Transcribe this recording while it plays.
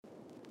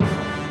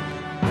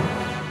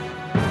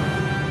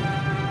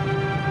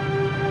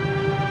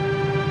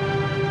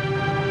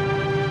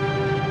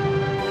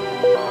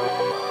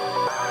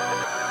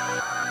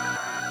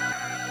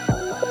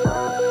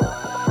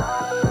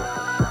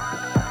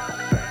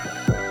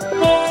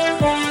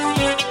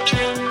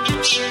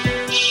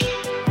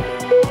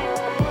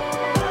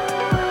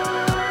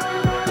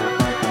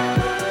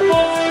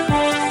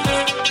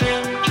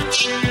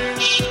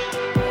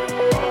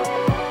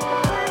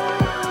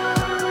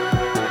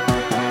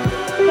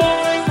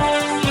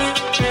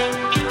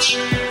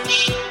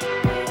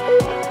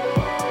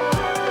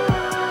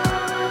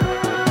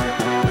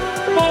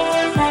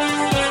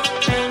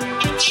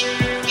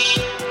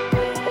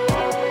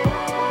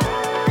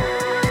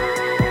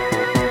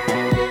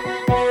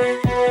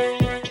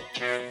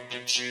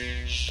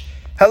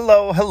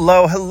Hello,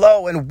 hello,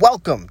 hello, and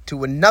welcome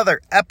to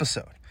another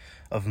episode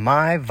of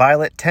My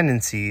Violet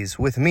Tendencies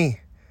with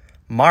me,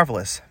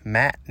 Marvelous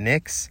Matt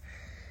Nix.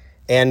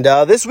 And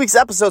this week's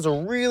episode is a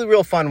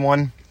real fun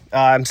one.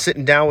 I'm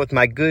sitting down with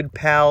my good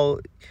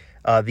pal,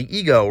 the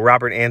Ego,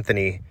 Robert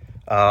Anthony,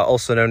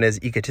 also known as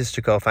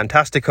Egotistico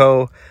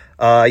Fantastico.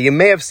 You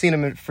may have seen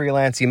him at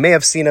Freelance. You may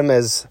have seen him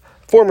as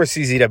former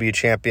CZW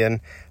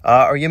champion,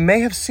 or you may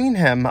have seen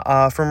him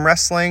from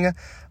wrestling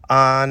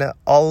on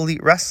All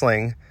Elite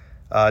Wrestling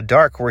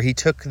Dark, where he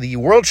took the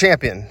world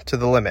champion to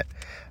the limit.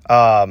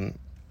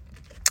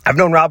 I've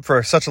known Rob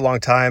for such a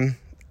long time,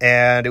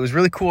 and it was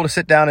really cool to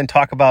sit down and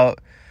talk about,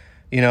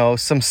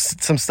 some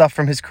stuff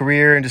from his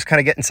career and just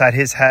kind of get inside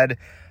his head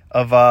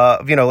of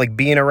like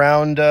being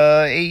around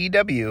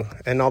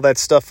AEW and all that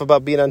stuff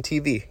about being on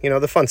TV,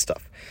 the fun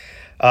stuff.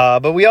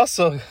 But we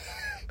also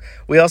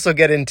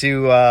get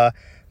into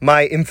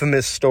my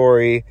infamous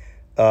story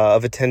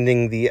of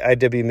attending the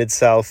IW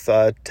Mid-South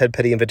Ted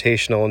Petty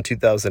Invitational in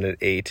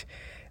 2008,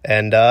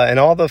 and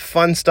all the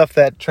fun stuff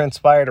that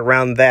transpired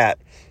around that.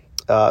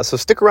 So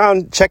stick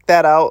around, check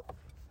that out.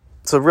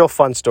 It's a real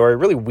fun story,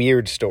 really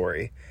weird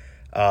story.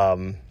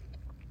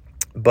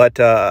 But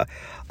I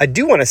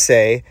do want to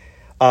say,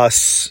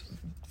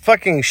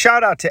 fucking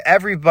shout out to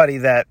everybody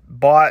that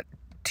bought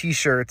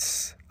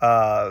t-shirts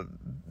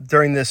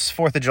during this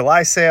 4th of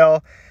July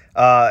sale.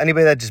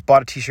 Anybody that just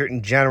bought a t-shirt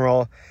in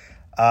general.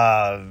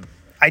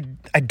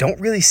 I don't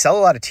really sell a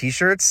lot of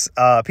t-shirts.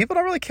 People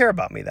don't really care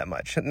about me that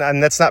much.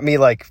 And that's not me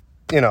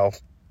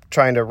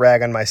trying to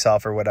rag on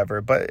myself or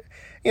whatever, but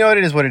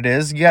it is what it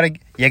is.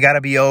 You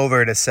gotta be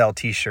over to sell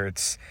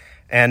t-shirts.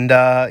 And,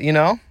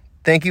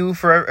 thank you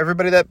for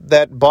everybody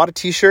that bought a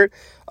t-shirt.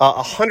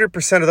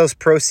 100% of those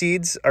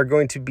proceeds are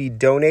going to be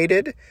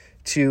donated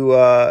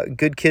to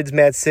Good Kids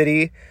Mad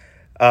City,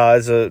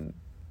 as a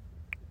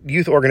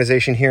youth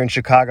organization here in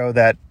Chicago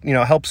that,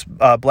 helps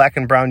black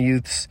and brown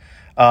youths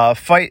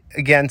fight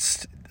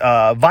against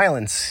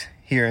violence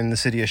here in the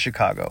city of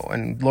Chicago.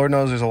 And Lord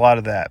knows there's a lot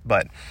of that,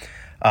 but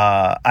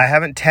I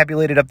haven't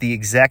tabulated up the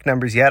exact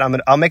numbers yet.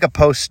 I'll make a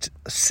post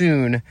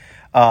soon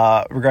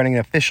regarding an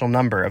official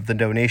number of the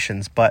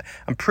donations, but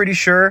I'm pretty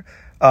sure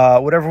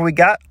whatever we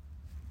got,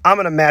 I'm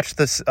going to match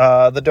this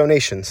the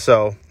donations.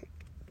 So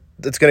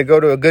it's going to go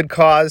to a good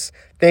cause.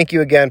 Thank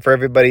you again for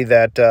everybody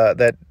that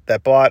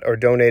bought or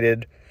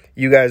donated.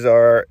 You guys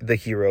are the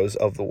heroes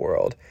of the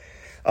world.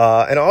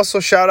 And also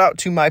shout out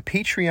to my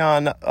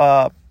Patreon,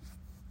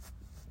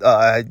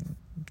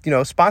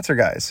 sponsor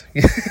guys.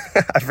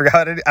 I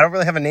forgot it. I don't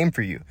really have a name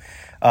for you.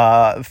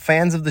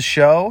 Fans of the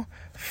show,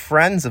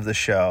 friends of the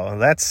show.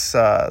 That's,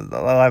 a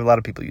lot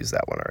of people use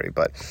that one already,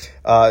 but,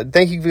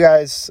 thank you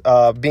guys,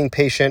 being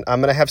patient. I'm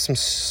going to have some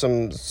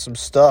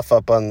stuff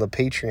up on the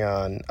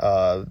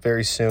Patreon,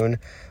 very soon.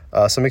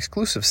 Some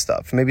exclusive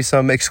stuff, maybe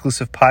some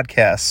exclusive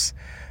podcasts.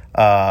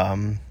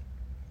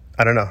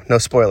 I don't know. No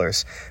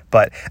spoilers.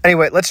 But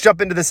anyway, let's jump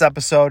into this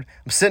episode.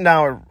 I'm sitting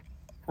down with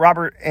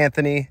Robert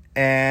Anthony,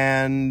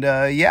 and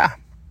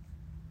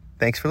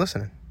thanks for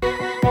listening. I'm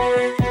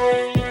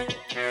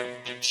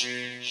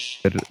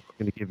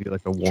going to give you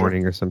like a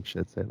warning or some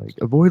shit. Say like,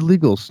 avoid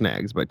legal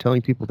snags by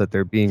telling people that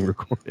they're being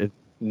recorded.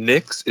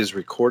 Nix is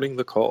recording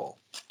the call.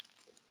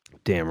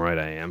 Damn right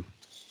I am.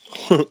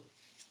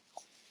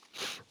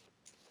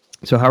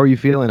 So how are you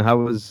feeling? How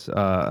was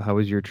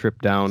your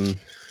trip down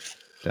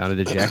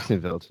to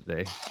Jacksonville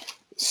today?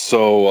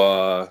 So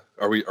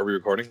are we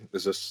recording?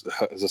 Is this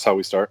how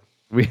we start?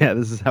 Yeah,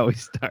 this is how we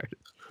start.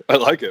 I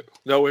like it.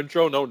 No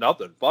intro, no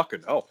nothing.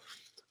 Fucking hell.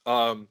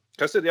 Can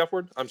I say the F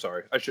word? I'm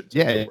sorry. I shouldn't.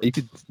 Yeah,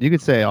 you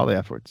could say all the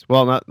F words.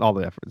 Well, not all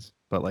the F words,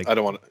 but like I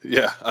don't want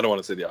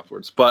to say the F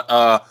words.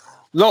 But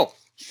no.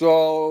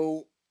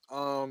 So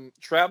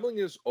traveling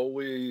is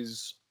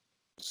always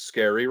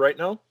scary right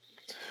now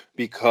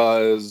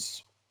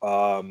because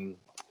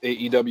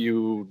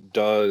AEW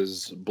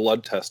does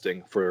blood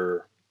testing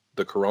for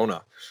the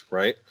corona,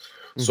 right?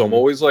 Mm-hmm. So I'm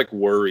always like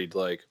worried,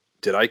 like,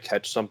 did I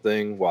catch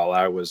something while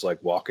I was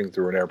like walking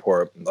through an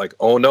airport? Like,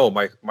 oh no,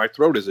 my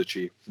throat is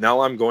itchy.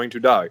 Now I'm going to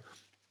die.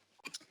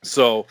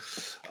 So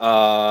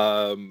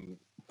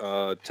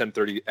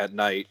 10:30 at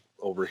night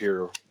over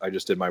here, I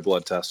just did my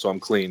blood test, so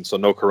I'm clean, so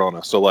no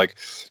corona. So like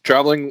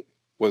traveling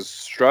was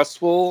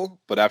stressful,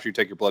 but after you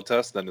take your blood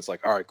test, then it's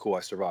like, all right, cool,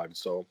 I survived.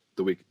 So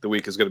the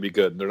week is going to be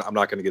good. I'm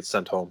not going to get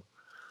sent home.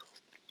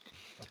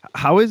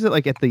 How is it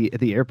like at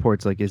the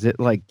airports? Like, is it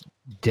like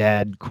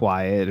dead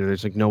quiet, or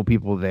there's like no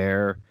people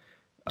there?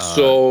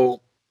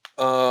 So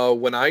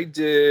when I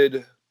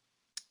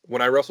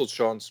wrestled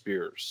Sean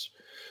Spears,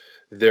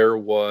 there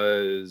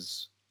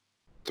was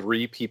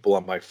 3 people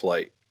on my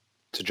flight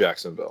to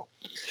Jacksonville.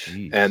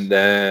 Jeez. And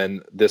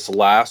then this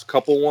last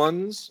couple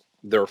ones,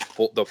 they're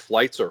full. The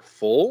flights are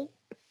full,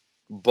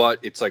 but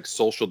it's like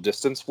social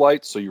distance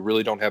flights, so you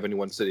really don't have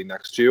anyone sitting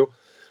next to you.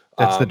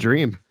 That's the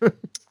dream.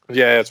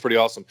 Yeah, it's pretty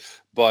awesome.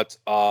 But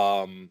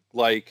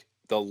like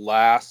the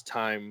last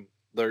time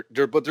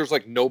but there's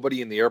like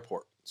nobody in the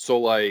airport. So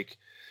like,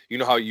 you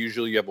know how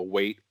usually you have a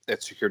wait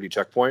at security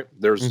checkpoint?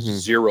 There's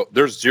zero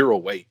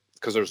wait.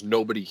 because there's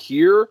nobody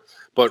here,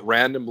 but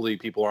randomly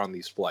people are on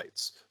these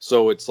flights.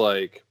 So it's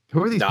like,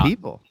 Who are these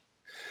people?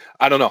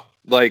 I don't know.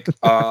 Like,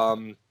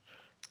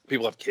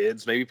 people have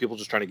kids. Maybe people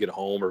just trying to get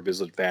home or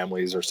visit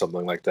families or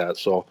something like that.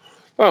 So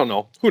I don't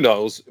know. Who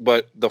knows?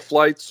 But the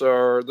flights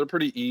they're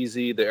pretty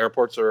easy. The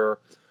airports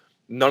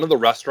none of the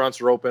restaurants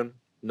are open.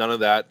 None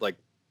of that. Like,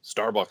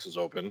 Starbucks is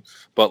open,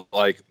 but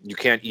like you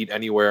can't eat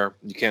anywhere.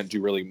 You can't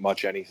do really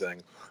much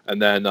anything.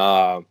 And then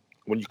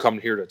when you come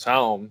here to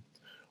town,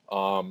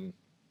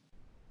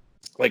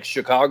 like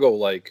Chicago,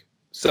 like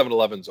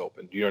 7-Eleven's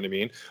open. You know what I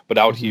mean? But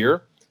out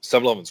here,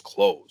 7-Eleven's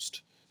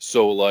closed.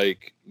 So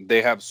like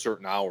they have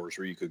certain hours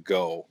where you could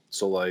go.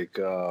 So like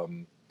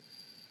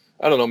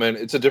I don't know, man.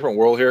 It's a different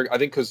world here. I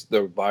think because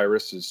the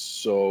virus is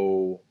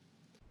so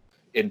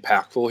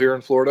impactful here in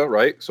Florida,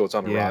 right? So it's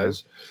on the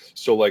rise.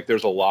 So like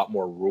there's a lot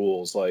more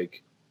rules,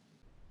 like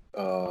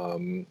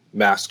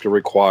masks are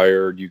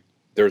required.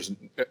 There's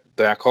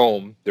back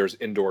home there's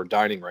indoor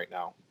dining right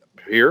now.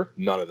 Here,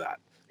 none of that.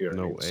 You know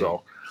what I mean? Way.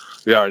 So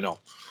yeah, I know.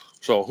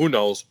 So who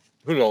knows,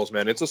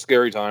 man? It's a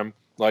scary time,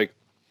 like,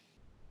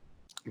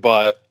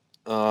 but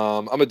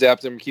I'm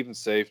adapting. I'm keeping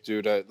safe,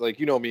 dude. Like,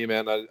 you know me,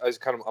 man. I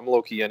just I'm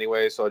low key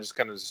anyway, so I just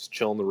kind of just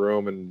chill in the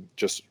room and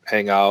just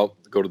hang out,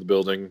 go to the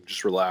building,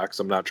 just relax.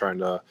 I'm not trying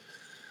to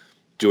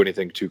do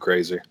anything too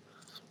crazy.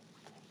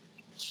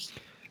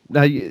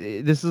 Now,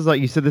 this is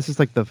like you said. This is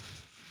like the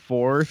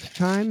fourth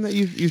time that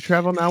you've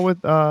traveled now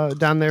with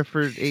down there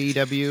for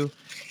AEW.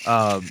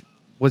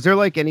 Was there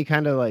like any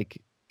kind of like,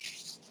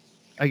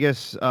 I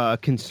guess,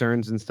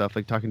 concerns and stuff,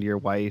 like talking to your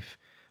wife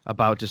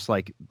about just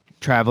like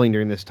traveling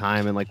during this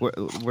time, and like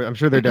I'm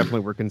sure there definitely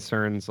were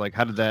concerns. Like,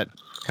 how did that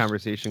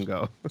conversation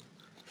go?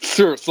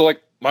 Sure. So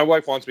like my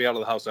wife wants me out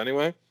of the house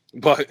anyway,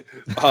 but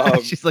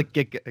she's like,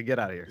 get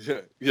out of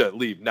here. Yeah,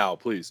 leave now,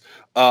 please.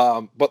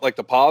 But like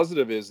the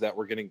positive is that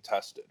we're getting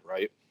tested,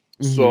 right?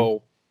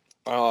 So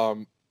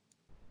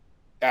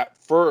at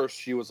first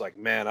she was like,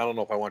 man, I don't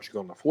know if I want you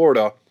going to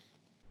Florida.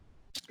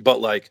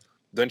 But like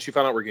then she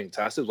found out we're getting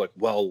tested. Like,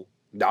 well,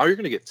 now you're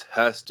going to get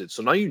tested.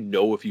 So now you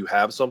know if you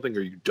have something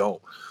or you don't.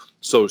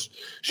 So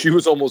she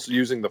was almost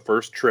using the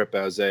first trip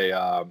as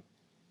a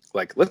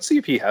like, let's see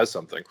if he has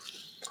something.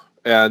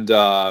 And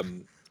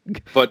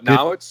but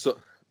now it's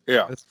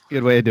yeah, that's a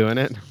good way of doing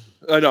it.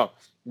 I know,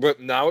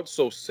 but now it's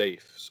so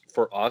safe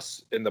for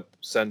us in the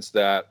sense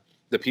that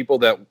the people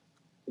that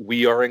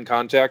we are in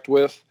contact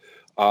with,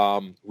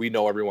 we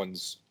know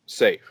everyone's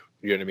safe.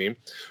 You know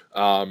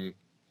what I mean?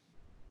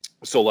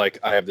 So like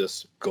I have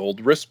this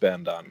gold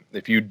wristband on.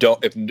 If you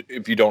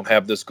don't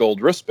have this gold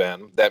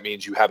wristband, that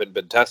means you haven't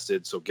been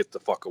tested. So get the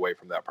fuck away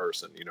from that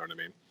person. You know what I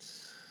mean?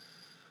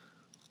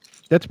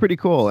 That's pretty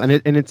cool. And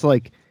it's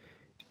like,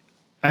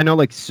 I know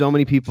like so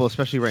many people,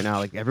 especially right now,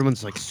 like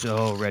everyone's like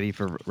so ready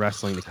for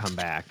wrestling to come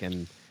back.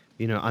 And,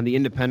 you know, on the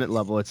independent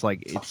level, it's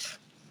like,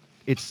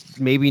 it's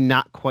maybe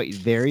not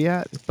quite there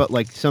yet, but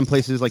like some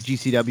places like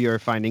GCW are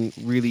finding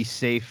really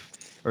safe,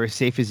 or as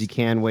safe as you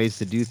can, ways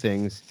to do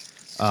things.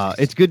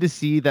 It's good to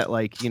see that,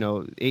 like, you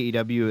know,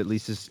 AEW at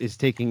least is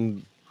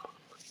taking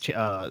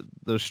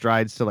those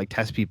strides to like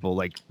test people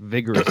like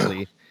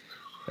vigorously,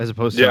 as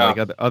opposed to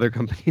like other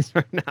companies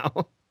right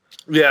now.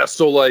 Yeah.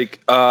 So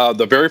like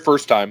the very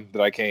first time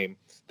that I came,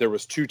 there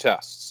was 2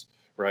 tests,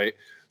 right?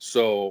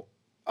 So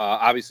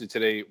obviously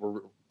today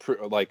we're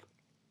like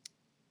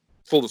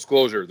full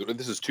disclosure.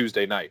 This is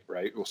Tuesday night,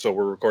 right? So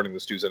we're recording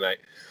this Tuesday night.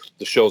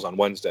 The show's on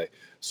Wednesday.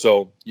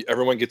 So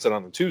everyone gets it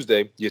on the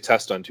Tuesday. You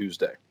test on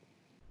Tuesday.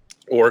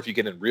 Or if you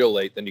get in real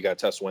late, then you got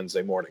to test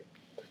Wednesday morning.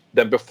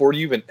 Then before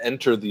you even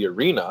enter the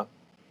arena,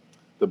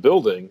 the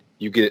building,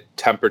 you get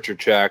temperature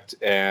checked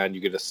and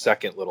you get a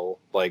second little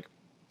like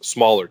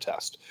smaller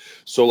test.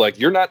 So like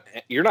you're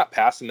not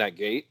passing that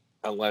gate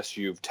unless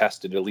you've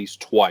tested at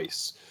least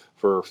twice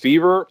for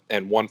fever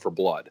and 1 for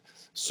blood.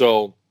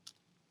 So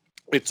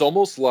it's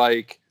almost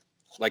like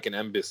an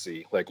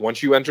embassy. Like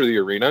once you enter the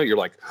arena, you're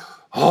like,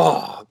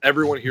 oh,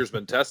 everyone here's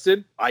been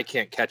tested. I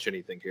can't catch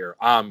anything here.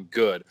 I'm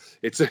good.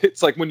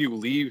 It's like when you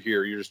leave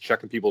here, you're just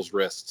checking people's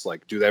wrists.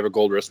 Like, do they have a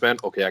gold wristband?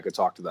 Okay, I could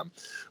talk to them.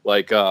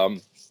 Like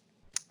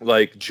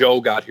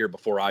Joe got here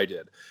before I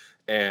did,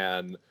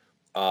 and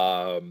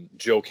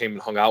Joe came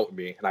and hung out with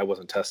me, and I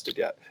wasn't tested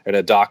yet. And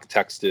a doc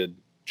texted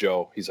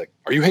Joe. He's like,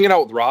 "Are you hanging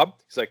out with Rob?"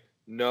 He's like,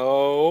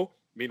 "No."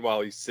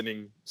 Meanwhile, he's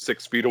sitting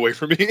 6 feet away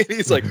from me. And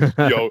he's like,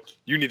 yo,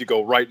 you need to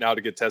go right now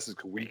to get tested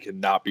because we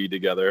cannot be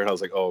together. And I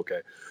was like, oh, okay.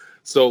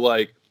 So,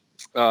 like,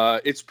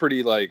 it's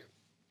pretty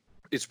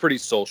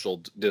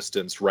social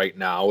distance right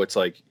now. It's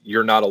like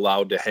you're not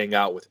allowed to hang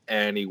out with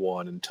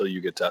anyone until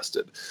you get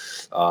tested.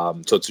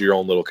 So it's your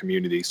own little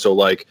community. So,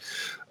 like,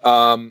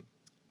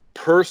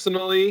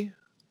 personally,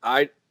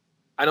 I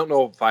don't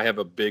know if I have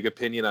a big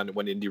opinion on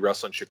when indie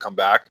wrestling should come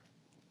back,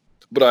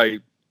 but I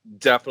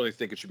definitely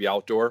think it should be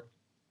outdoor.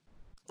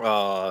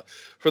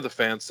 For the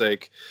fans'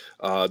 sake,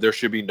 there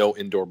should be no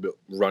indoor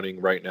running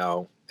right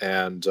now.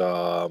 And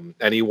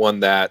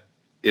anyone that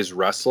is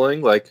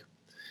wrestling, like,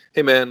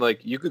 hey man,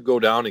 like you could go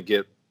down and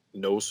get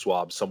nose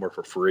swabs somewhere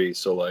for free.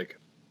 So like,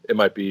 it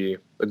might be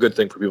a good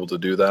thing for people to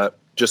do that.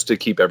 just to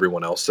keep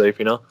everyone else safe,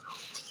 you know?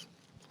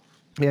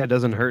 Yeah, it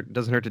doesn't hurt.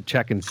 Doesn't hurt to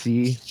check and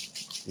see.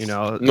 You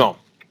know. No.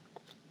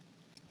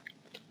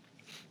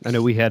 I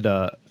know we had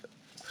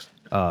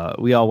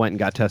we all went and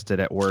got tested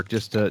at work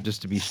just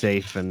to be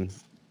safe, and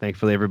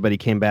thankfully everybody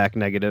came back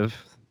negative.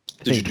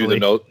 Did you do the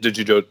nose? Did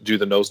you do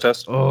the nose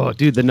test? Oh,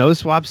 dude, the nose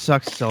swab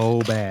sucks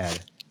so bad.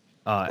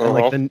 And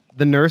like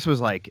the nurse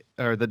was like,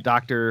 or the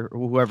doctor,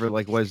 whoever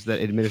like was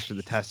that administered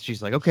the test,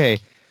 she's like, okay,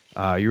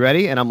 you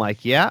ready? And I'm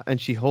like, yeah. And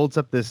she holds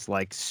up this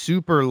like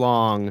super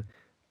long,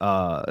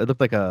 it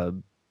looked like a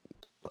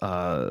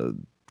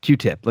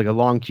Q-tip, like a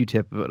long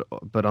Q-tip,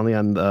 but only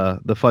on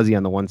the fuzzy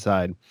on the one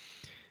side.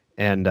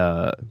 And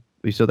are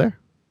you still there?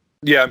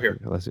 Yeah, I'm here.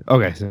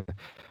 Okay.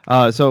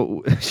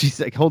 So she's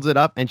like holds it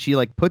up and she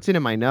like puts it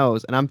in my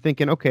nose, and I'm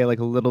thinking, okay, like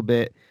a little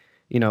bit,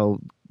 you know,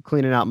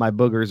 cleaning out my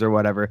boogers or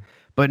whatever.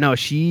 But no,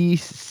 she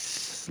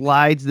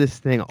slides this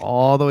thing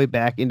all the way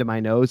back into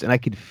my nose, and I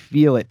could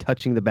feel it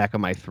touching the back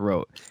of my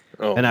throat.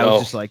 Oh, and I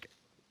was just like,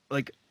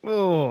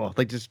 oh,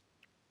 like just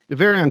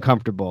very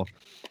uncomfortable.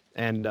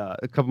 And a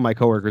couple of my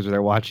coworkers were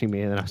there watching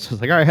me, and I was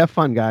just like, all right, have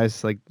fun,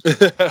 guys. Like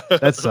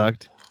that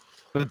sucked.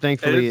 But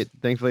thankfully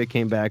it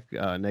came back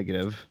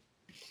negative.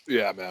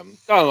 Yeah, man.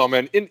 I don't know,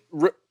 man.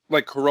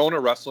 Like Corona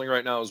wrestling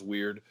right now is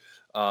weird.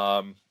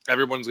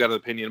 Everyone's got an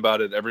opinion about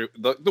it.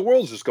 The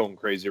world's just going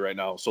crazy right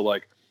now. So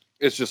like,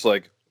 it's just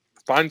like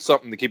find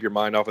something to keep your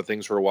mind off of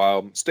things for a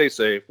while. Stay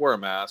safe. Wear a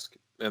mask,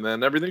 and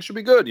then everything should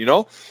be good. You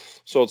know.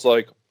 So it's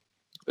like,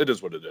 it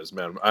is what it is,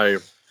 man. I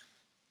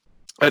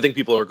think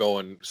people are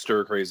going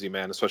stir crazy,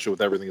 man. Especially with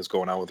everything that's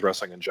going on with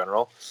wrestling in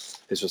general.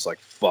 It's just like,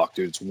 fuck,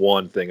 dude. It's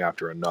one thing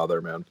after another,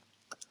 man.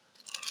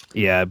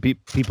 Yeah,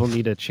 people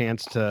need a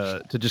chance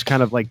to just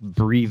kind of like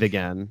breathe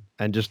again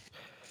and just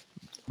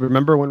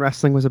remember when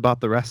wrestling was about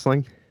the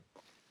wrestling.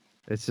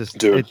 It's just,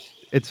 dude,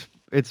 it's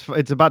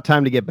about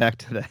time to get back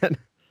to that.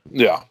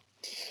 Yeah,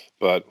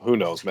 but who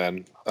knows,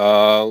 man.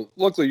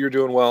 Luckily you're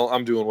doing well.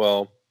 I'm doing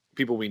well.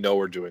 People we know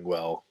are doing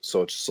well.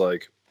 So it's just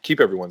like, keep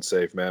everyone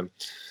safe, man.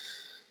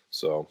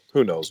 So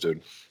who knows,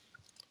 dude.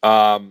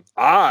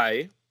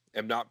 I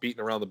am not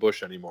beating around the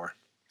bush anymore.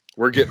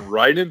 We're getting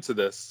right into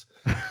this.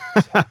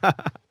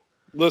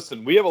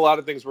 Listen, we have a lot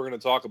of things we're going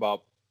to talk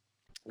about,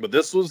 but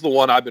this was the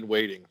one I've been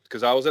waiting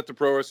because I was at the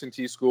Pro Wrestling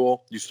T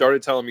School. You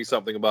started telling me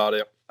something about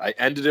it. I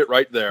ended it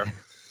right there.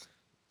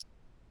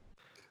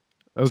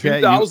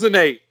 Okay.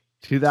 2008.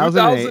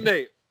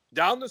 2008.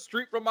 Down the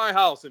street from my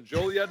house in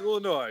Joliet,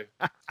 Illinois.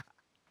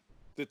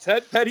 The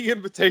Ted Petty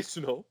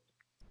Invitational.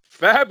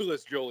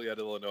 Fabulous Joliet,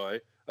 Illinois.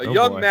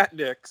 Young boy. Matt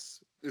Nix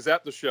is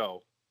at the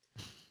show.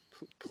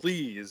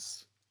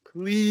 Please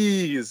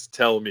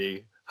tell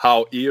me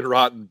how Ian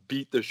Rotten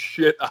beat the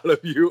shit out of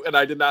you, and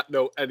I did not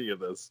know any of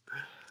this.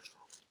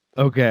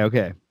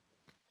 Okay.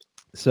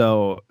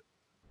 So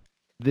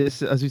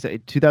this, as we say,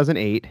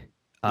 2008.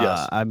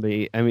 Yes. I'm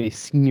a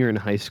senior in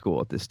high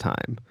school at this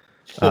time.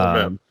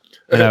 Man.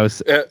 And I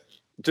was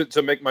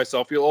to make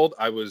myself feel old,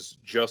 I was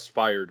just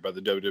fired by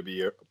the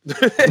WWE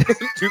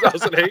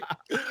 2008.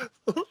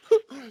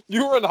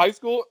 You were in high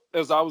school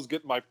as I was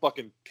getting my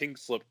fucking pink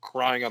slip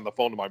crying on the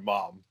phone to my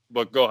mom.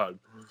 But go ahead.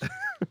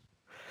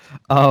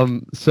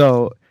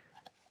 So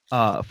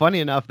funny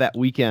enough, that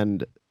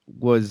weekend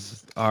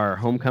was our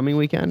homecoming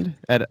weekend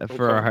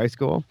for our high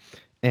school.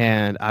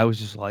 And I was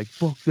just like,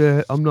 fuck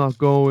that. I'm not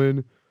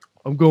going.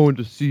 I'm going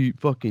to see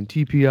fucking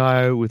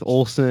TPI with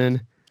Olsen.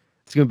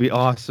 It's going to be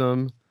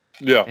awesome.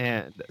 Yeah.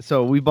 And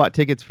so we bought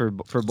tickets for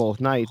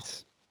both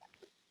nights.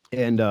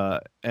 And I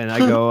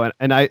go,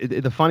 and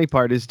the funny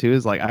part is too,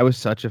 is like, I was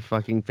such a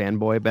fucking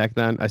fanboy back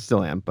then. I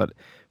still am, but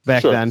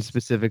back then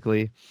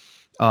specifically,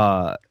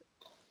 I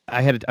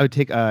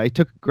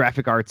took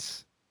graphic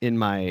arts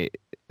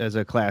as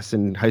a class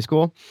in high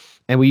school,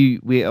 and we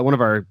one of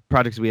our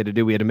projects we had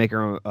to make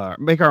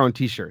our own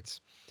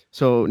t-shirts.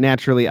 So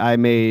naturally I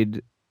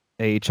made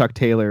a Chuck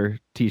Taylor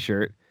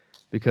t-shirt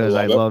because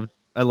I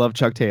love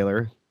Chuck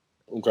Taylor.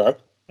 Okay.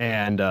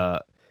 And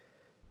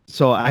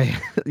so I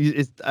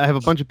have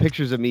a bunch of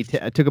pictures of me.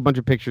 I took a bunch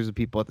of pictures of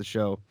people at the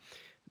show,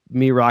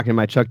 me rocking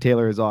my Chuck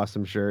Taylor is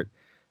awesome shirt.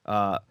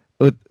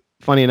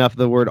 Funny enough,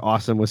 the word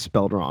awesome was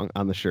spelled wrong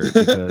on the shirt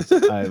because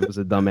I was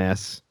a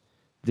dumbass,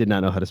 did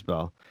not know how to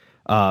spell.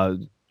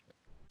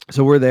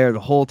 So we're there the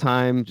whole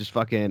time, just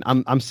fucking,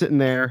 I'm sitting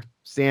there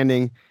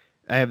standing.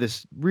 I have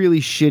this really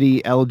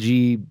shitty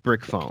LG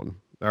brick phone.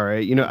 All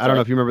right. You know, I don't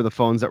know if you remember the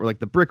phones that were like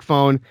the brick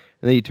phone, and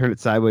then you turn it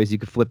sideways, you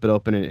could flip it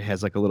open, and it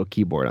has like a little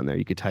keyboard on there.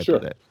 You could type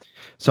with it.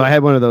 So I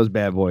had one of those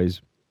bad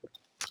boys.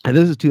 And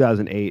this is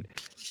 2008.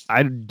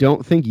 I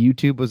don't think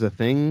YouTube was a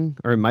thing,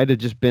 or it might have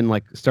just been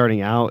like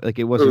starting out. Like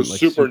it wasn't like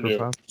super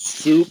new.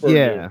 Super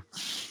new.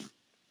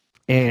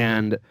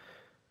 And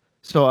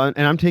so, and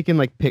I'm taking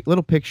like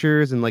little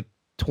pictures and like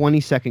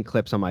 20-second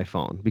clips on my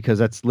phone because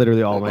that's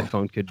literally all my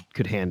phone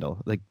could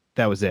handle. Like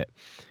that was it.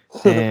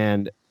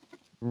 And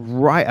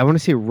I want to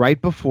say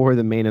right before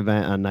the main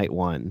event on night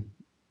one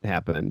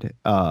happened,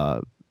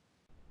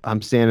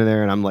 I'm standing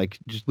there and I'm like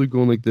just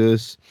going like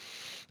this,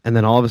 and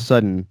then all of a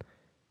sudden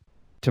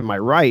to my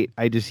right,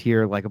 I just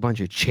hear like a bunch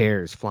of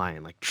chairs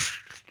flying, like,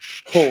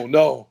 Oh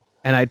no.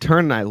 and I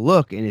turn and I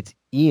look, and it's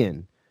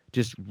Ian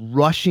just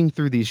rushing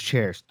through these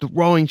chairs,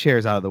 throwing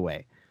chairs out of the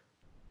way.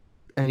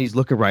 And he's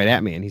looking right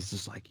at me, and he's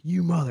just like,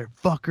 "You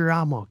motherfucker,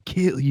 I'm gonna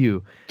kill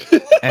you."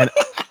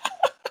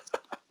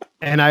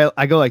 and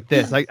I go like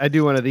this. I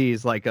do one of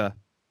these, like and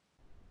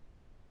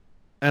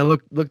I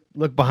look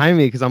behind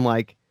me because I'm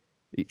like,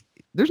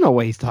 there's no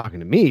way he's talking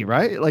to me,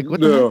 right? Like, what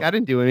the heck? I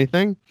didn't do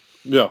anything.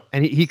 Yeah.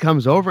 And he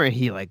comes over and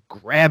he like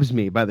grabs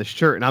me by the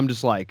shirt, and I'm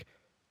just like,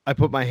 I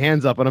put my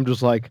hands up and I'm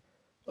just like,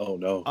 oh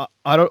no.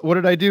 What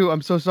did I do?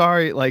 I'm so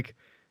sorry. Like,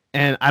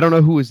 and I don't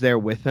know who was there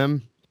with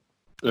him.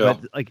 Yeah.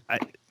 But like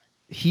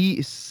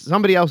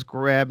somebody else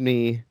grabbed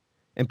me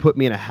and put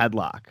me in a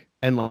headlock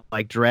and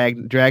like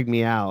dragged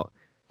me out.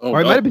 Oh,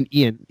 or it might have been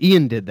Ian.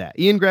 Ian did that.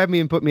 Ian grabbed me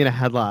and put me in a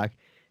headlock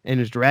and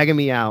was dragging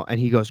me out. And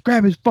he goes,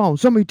 "Grab his phone.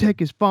 Somebody take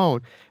his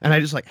phone." And I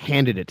just like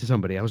handed it to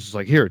somebody. I was just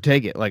like, "Here,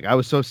 take it." Like, I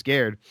was so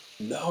scared.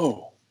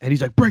 No. And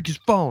he's like, "Break his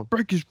phone.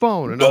 Break his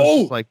phone." And I No. was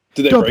just like,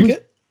 Did they "Don't, break please."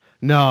 it?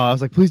 No, I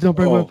was like, "Please don't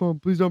break my Oh. phone.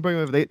 Please don't break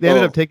my phone." They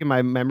ended Oh. up taking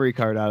my memory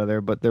card out of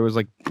there, but there was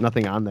like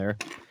nothing on there.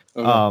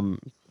 Okay.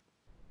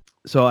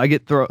 So I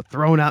get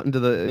thrown out into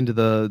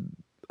the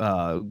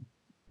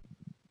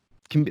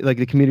like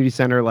the community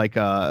center, like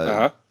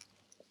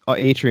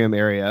atrium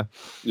area.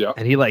 Yeah.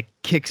 And he like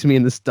kicks me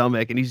in the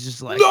stomach, and he's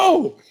just like,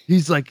 No.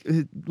 he's like,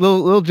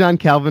 little John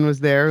Calvin was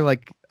there.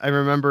 Like, I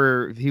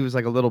remember he was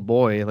like a little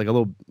boy,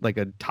 like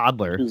a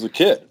toddler. He was a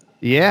kid.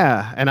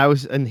 Yeah.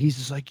 And he's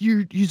just like,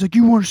 he's like,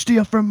 "You want to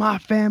steal from my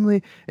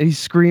family?" And he's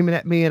screaming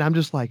at me, and I'm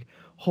just like,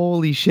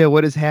 holy shit,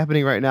 what is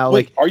happening right now?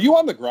 Wait, like, are you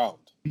on the ground?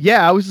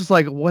 yeah, I was just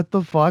like, what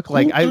the fuck? Who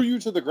Like, threw you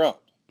to the ground?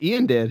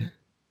 Ian did.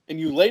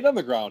 And you laid on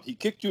the ground. He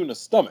kicked you in the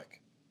stomach.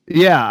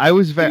 Yeah, I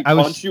was Did he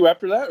punch you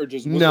after that, or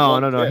just was it no.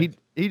 one kick?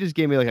 He just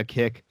gave me like a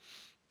kick.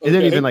 It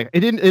Okay.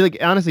 didn't even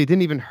honestly, it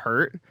didn't even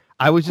hurt.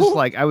 I was just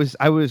like, I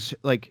was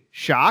like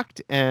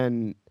shocked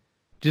and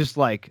just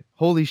like,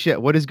 holy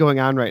shit, what is going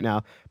on right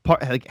now?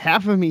 Like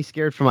half of me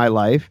scared for my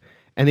life,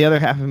 and the other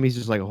half of me is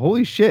just like,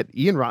 holy shit,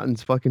 Ian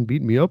Rotten's fucking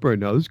beating me up right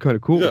now. This is kind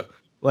of cool. Yeah.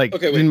 Like,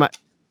 Okay, wait.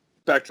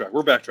 Backtrack.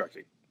 We're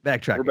backtracking.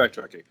 We're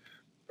backtracking.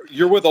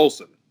 You're with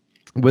Olsen.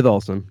 With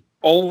Olsen.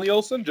 Only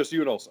Olsen? Just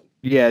you and Olsen?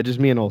 Yeah, just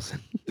me and Olsen.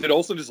 Did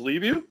Olsen just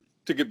leave you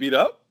to get beat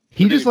up?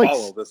 He Or did just like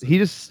follow this? he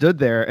just stood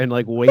there and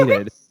like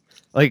waited,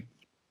 like,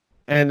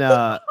 and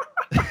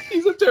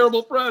He's a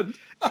terrible friend.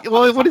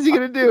 well, what is he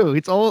gonna do?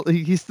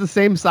 He's the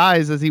same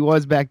size as he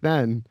was back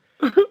then.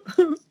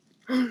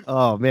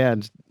 Oh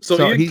man! So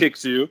Ian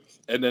kicks you,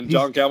 and then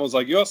John Calvin's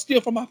like, "You'll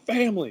steal from my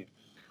family."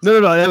 No,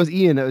 that was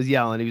Ian that was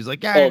yelling. He was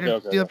like, "Yeah, Okay.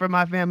 steal from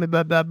my family,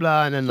 blah blah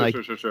blah," and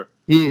then Sure.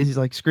 he's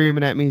like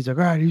screaming at me. He's like,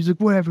 "All right," he's like,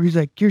 "Whatever." He's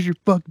like, "Here's your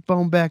fucking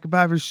phone back. If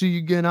I ever see you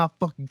again, I'll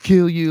fucking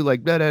kill you."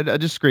 Like, blah, blah, blah,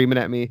 just screaming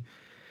at me.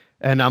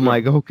 And I'm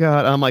like, "Oh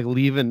God!" I'm like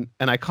leaving,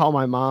 and I call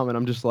my mom, and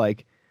I'm just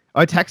like,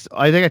 I think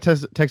I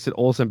texted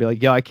Olsen, and be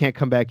like, "Yo, I can't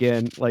come back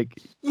in. Like,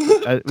 we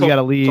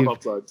gotta leave." Come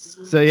outside.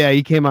 So yeah,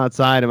 he came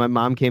outside, and my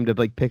mom came to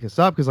like pick us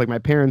up because like my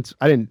parents,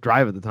 I didn't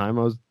drive at the time.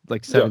 I was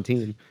like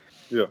 17.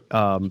 Yeah.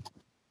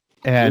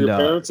 And were your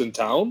parents in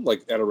town,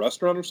 like at a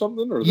restaurant or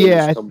something, or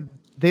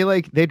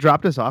they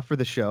dropped us off for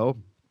the show,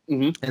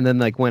 and then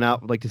like went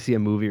out like to see a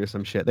movie or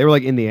some shit. They were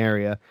like in the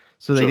area,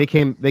 so they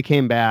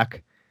came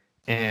back,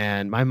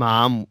 and my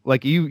mom,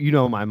 like you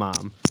know my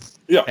mom,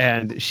 yeah,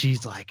 and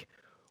she's like,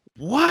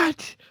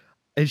 "What?"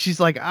 And she's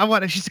like, "I'm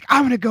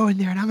gonna go in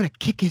there and I'm gonna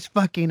kick his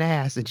fucking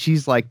ass." And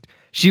she's like,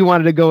 she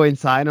wanted to go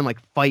inside and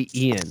like fight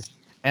Ian,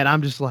 and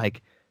I'm just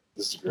like,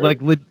 this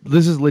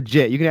is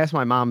legit. You can ask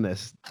my mom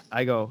this.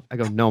 I go,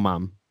 "No,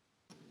 Mom,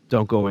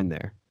 don't go in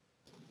there.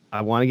 I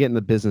want to get in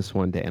the business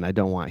one day, and I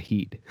don't want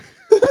heat."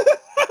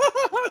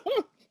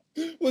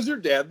 Was your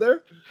dad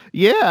there?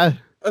 Yeah.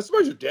 I'm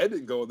surprised your dad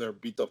didn't go in there and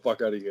beat the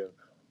fuck out of you.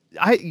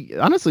 I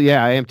honestly,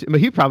 yeah, I am too. But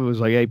he probably was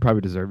like, yeah, he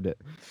probably deserved it.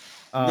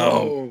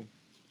 No.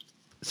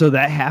 So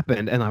that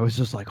happened, and I was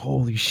just like,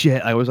 holy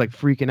shit. I was like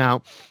freaking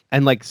out.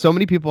 And like so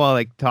many people I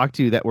like talked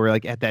to that were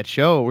like at that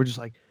show were just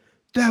like,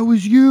 "That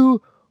was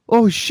you?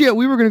 Oh shit,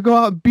 we were gonna go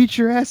out and beat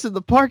your ass in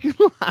the parking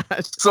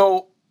lot."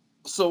 So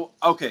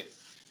okay.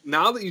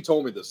 Now that you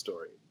told me this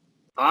story,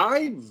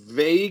 I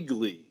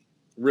vaguely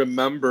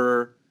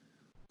remember,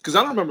 because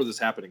I don't remember this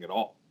happening at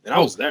all, and I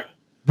was there.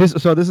 This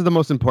is the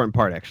most important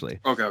part, actually.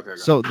 Okay.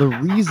 So the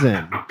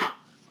reason,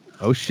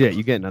 oh shit,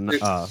 you getting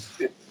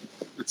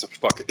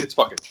it's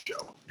fucking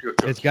Joe.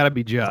 It's gotta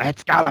be Joe.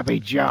 It's gotta be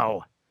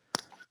Joe.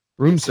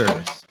 Room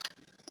service.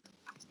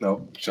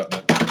 No, shut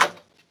up.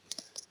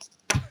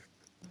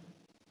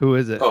 Who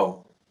is it?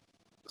 Oh,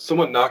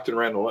 someone knocked and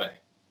ran away.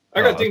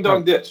 I got ding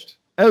dong ditched.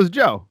 That was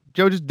Joe.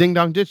 Joe just ding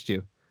dong ditched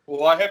you.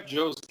 Well, I have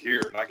Joe's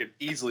gear, and I could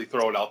easily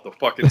throw it out the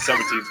fucking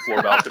 17th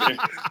floor balcony.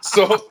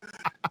 So,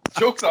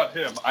 joke's on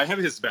him. I have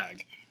his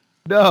bag.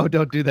 No,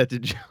 don't do that to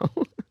Joe.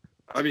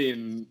 I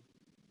mean,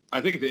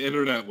 I think the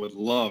internet would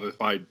love if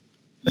I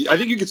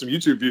think you get some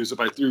YouTube views if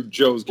I threw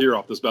Joe's gear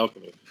off this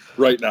balcony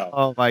right now.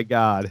 Oh my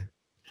God.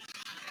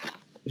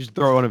 Just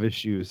throw one of his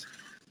shoes.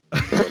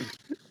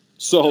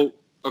 So,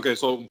 Okay,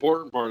 so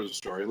important part of the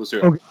story. Let's hear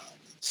it. Okay.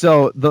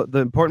 So the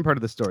important part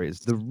of the story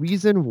is the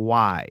reason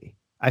why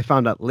I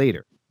found out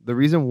later. The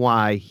reason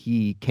why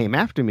he came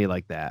after me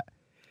like that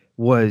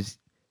was,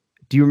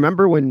 do you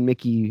remember when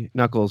Mickey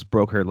Knuckles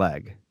broke her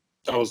leg?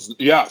 I was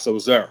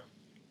there.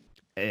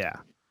 Yeah,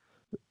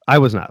 I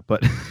was not,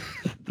 but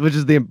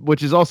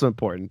which is also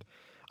important.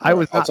 I All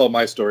was right, I'll not. tell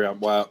my story.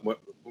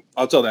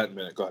 I'll tell that in a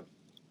minute. Go ahead.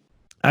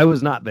 I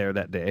was not there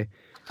that day.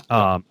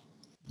 Yeah.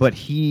 But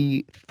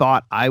he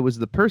thought I was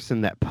the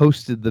person that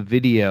posted the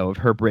video of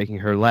her breaking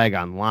her leg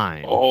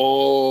online.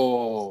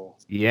 Oh,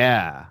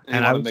 Yeah, and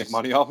and you I want to was make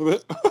money off of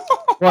it?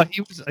 well, he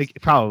was like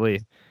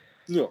probably,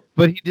 Yeah.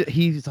 but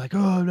he's like,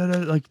 oh, no,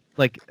 no,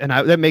 and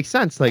that makes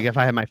sense. Like if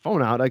I had my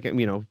phone out,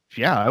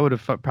 yeah, I would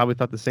have probably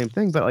thought the same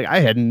thing. But like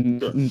I had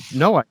Sure.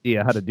 no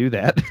idea how to do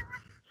that,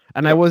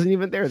 and I Yep. wasn't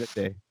even there that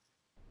day.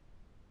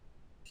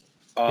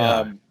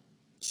 Yeah.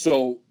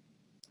 So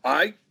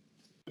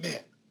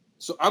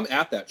so I'm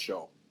at that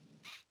show,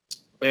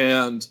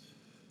 and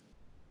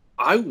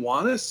I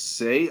want to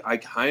say I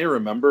kind of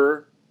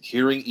remember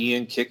hearing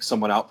Ian kick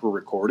someone out for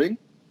recording,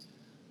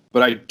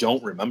 but I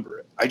don't remember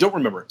it. I don't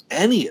remember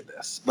any of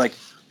this. Like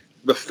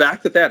the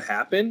fact that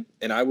happened,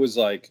 and I was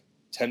like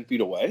 10 feet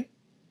away.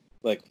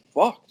 Like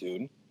fuck,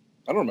 dude.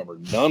 I don't remember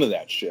none of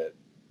that shit.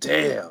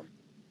 Damn.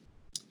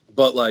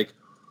 But like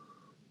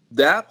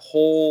that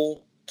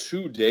whole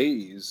 2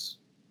 days,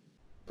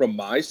 from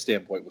my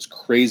standpoint, was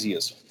crazy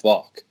as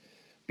fuck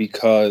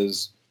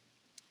because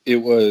it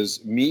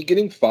was me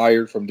getting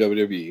fired from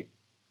WWE,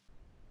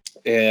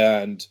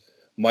 and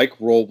Mike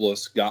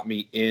Robles got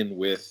me in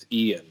with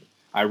Ian.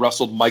 I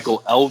wrestled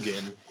Michael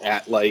Elgin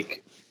at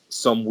like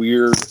some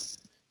weird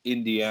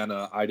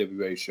Indiana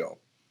IWA show,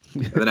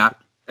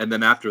 and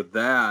then after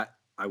that,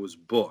 I was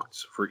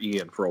booked for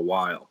Ian for a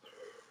while.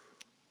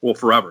 Well,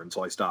 forever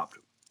until I stopped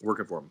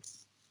working for him.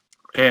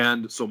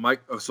 And so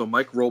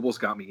Mike Robles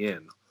got me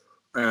in.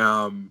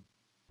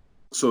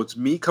 So it's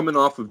me coming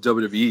off of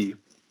WWE,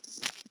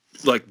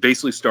 like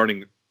basically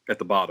starting at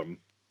the bottom,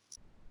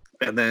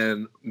 and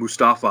then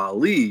Mustafa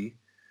Ali,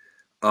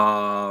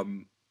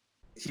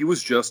 he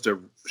was just a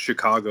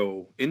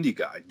Chicago indie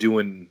guy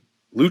doing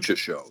lucha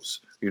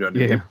shows. You know what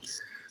I mean?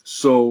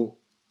 So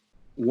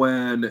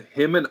when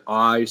him and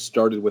I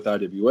started with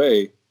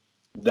IWA,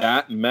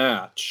 that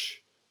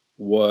match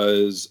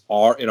was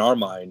in our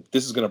mind,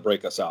 this is going to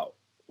break us out,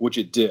 which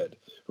it did,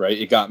 right?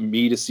 It got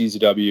me to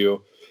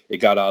CZW. It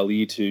got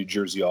Ali to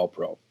Jersey All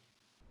Pro.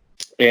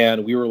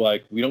 And we were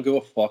like, we don't give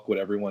a fuck what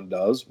everyone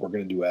does. We're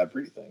going to do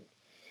everything.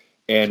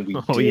 And we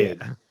did.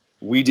 Yeah.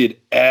 We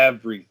did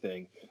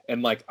everything.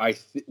 And like,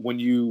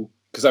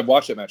 because I've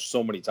watched that match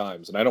so many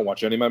times, and I don't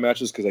watch any of my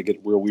matches because I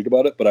get real weird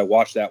about it, but I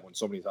watched that one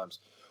so many times.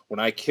 When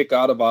I kick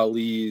out of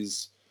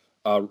Ali's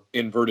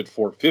inverted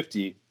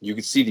 450, you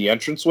can see the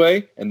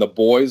entranceway and the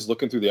boys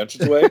looking through the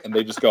entranceway, and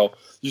they just go,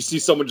 you see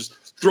someone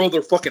just throw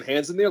their fucking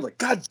hands in there, like,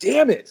 God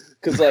damn it.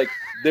 Because like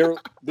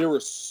they were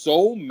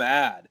so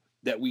mad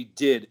that we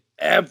did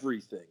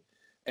everything.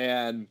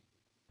 And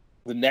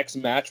the next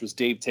match was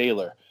Dave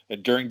Taylor.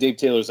 And during Dave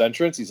Taylor's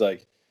entrance, he's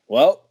like,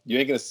 well, you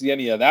ain't going to see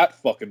any of that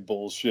fucking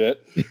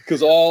bullshit.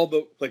 Because all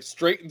the, like,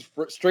 straight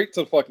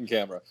to the fucking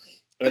camera.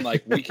 And,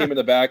 like, we came in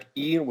the back.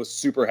 Ian was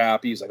super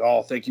happy. He's like,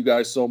 oh, thank you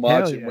guys so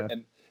much. Yeah.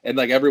 And,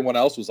 like, everyone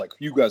else was like,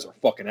 you guys are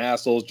fucking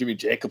assholes. Jimmy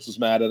Jacobs was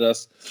mad at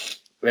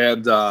us.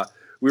 And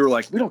we were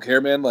like, we don't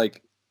care, man.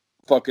 Like,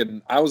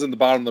 fucking, I was in the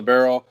bottom of the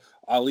barrel.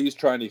 Ali's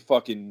trying to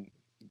fucking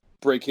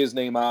break his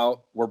name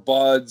out. We're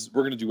buds.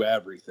 We're going to do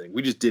everything.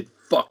 We just did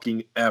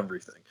fucking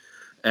everything.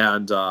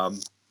 And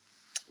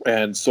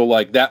so,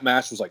 like, that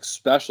match was, like,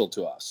 special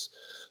to us.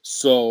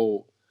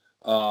 So,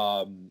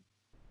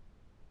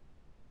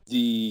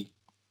 the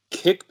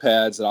kick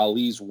pads that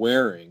Ali's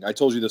wearing, I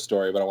told you the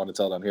story, but I want to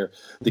tell it on here.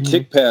 The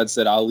kick pads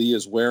that Ali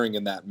is wearing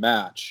in that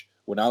match,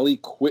 when Ali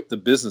quit the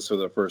business for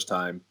the first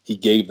time, he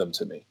gave them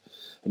to me.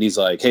 And he's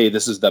like, hey,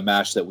 this is the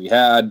match that we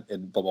had,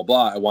 and blah, blah,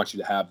 blah. I want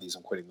you to have these.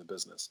 I'm quitting the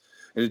business.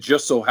 And it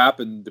just so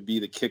happened to be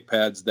the kick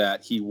pads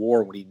that he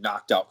wore when he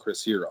knocked out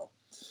Chris Hero.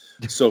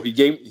 So he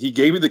gave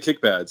me the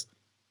kick pads.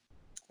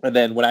 And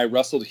then when I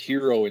wrestled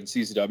Hero in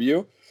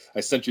CZW,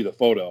 I sent you the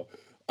photo.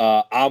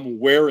 I'm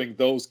wearing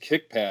those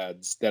kick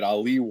pads that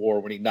Ali wore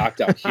when he knocked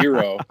out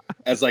Hero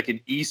as like an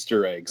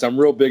Easter egg. So I'm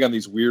real big on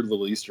these weird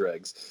little Easter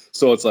eggs.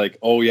 So it's like,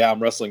 oh yeah,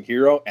 I'm wrestling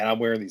Hero and I'm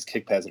wearing these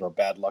kick pads that are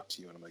bad luck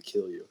to you and I'm gonna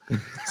kill you.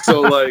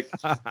 So like,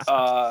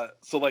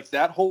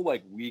 that whole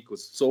like week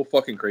was so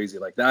fucking crazy.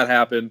 Like that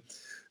happened.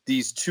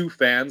 These two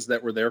fans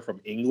that were there from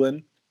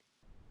England,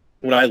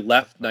 when I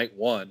left night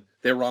one,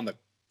 they were on the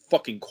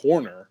fucking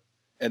corner.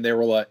 And they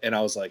were like, and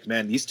I was like,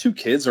 man, these two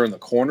kids are in the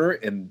corner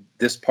in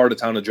this part of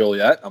town of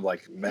Joliet. I'm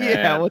like, man,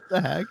 yeah, what the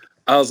heck?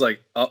 I was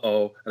like,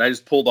 uh-oh. And I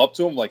just pulled up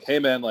to them like, hey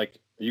man, like,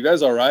 are you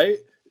guys all right?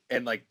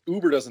 And like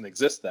Uber doesn't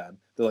exist then.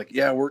 They're like,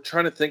 yeah, we're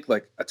trying to think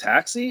like a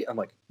taxi. I'm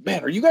like,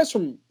 man, are you guys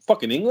from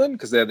fucking England?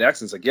 Because they had the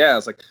accents. Like, yeah. I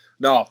was like,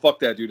 no, fuck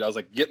that, dude. I was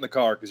like, get in the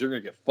car because you're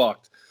gonna get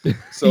fucked.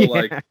 So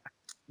like,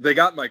 they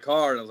got in my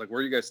car and I was like,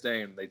 where are you guys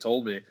staying? And they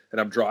told me, and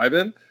I'm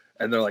driving.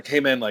 and they're like, "Hey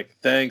man, like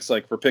thanks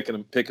like for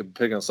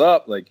picking us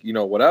up, like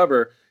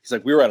whatever." He's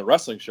like, "We were at a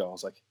wrestling show." I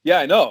was like, "Yeah,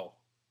 I know.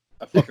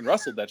 I fucking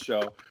wrestled that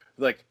show."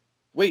 Like,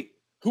 "Wait,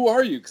 who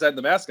are you?" Because I had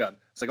the mask on.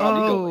 It's like, "Oh,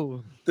 I'm Ego."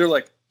 Like, they're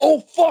like, "Oh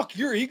fuck,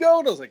 you're Ego?"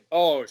 And I was like,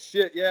 "Oh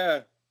shit,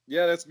 yeah,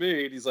 that's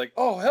me." And he's like,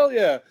 "Oh hell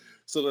yeah."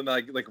 So then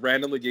I like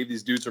randomly gave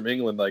these dudes from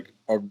England like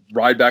a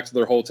ride back to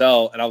their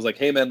hotel, and I was like,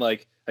 "Hey man,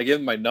 like I gave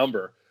him my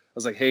number. I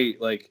was like, hey,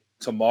 like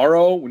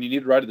tomorrow when you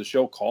need to ride to the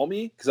show, call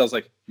me." Because I was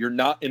like, "You're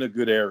not in a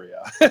good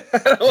area."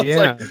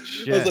 I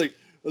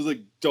was like,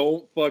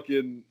 "Don't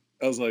fucking."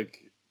 I was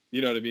like,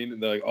 you know what I mean?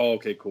 And they're like, "Oh,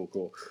 okay,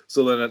 cool."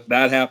 So then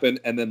that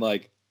happened, and then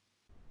like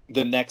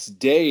the next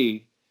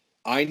day,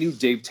 I knew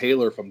Dave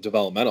Taylor from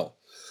Developmental,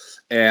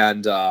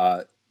 and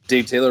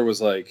Dave Taylor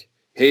was like,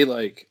 "Hey,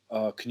 like,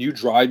 can you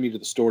drive me to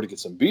the store to get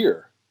some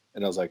beer?"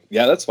 And I was like,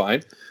 "Yeah, that's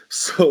fine."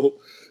 So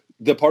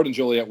the part in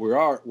Joliet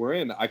we're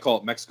in, I call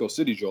it Mexico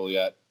City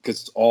Joliet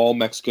because it's all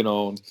Mexican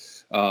owned.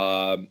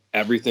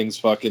 Everything's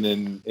fucking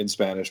in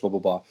Spanish, blah blah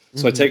blah.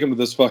 So I take him to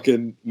this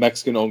fucking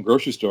Mexican owned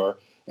grocery store,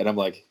 and I'm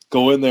like,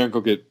 "Go in there and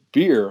go get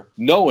beer,"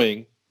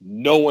 knowing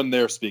no one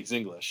there speaks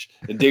English,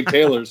 and Dave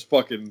Taylor's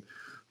fucking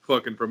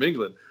from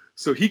England.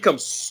 So he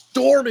comes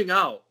storming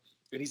out,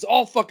 and he's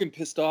all fucking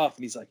pissed off,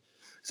 and he's like,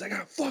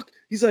 "Oh, fuck."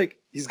 He's like,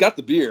 he's got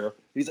the beer.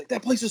 He's like,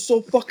 "That place is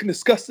so fucking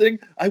disgusting.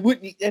 I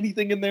wouldn't eat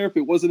anything in there if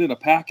it wasn't in a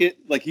packet."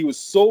 Like, he was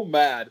so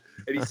mad.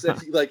 And he said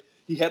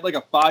he had like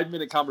a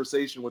 5-minute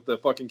conversation with the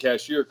fucking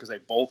cashier because they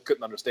both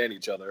couldn't understand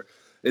each other.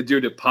 And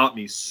dude, it popped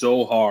me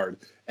so hard.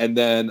 And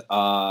then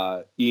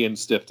Ian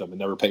stiffed him and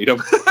never paid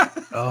him.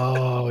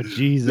 Oh,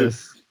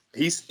 Jesus.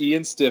 Dude,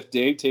 Ian stiffed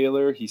Dave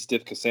Taylor. He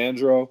stiffed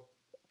Cassandro.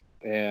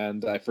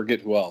 And I forget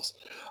who else.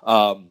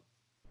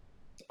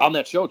 On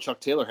that show,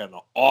 Chuck Taylor had an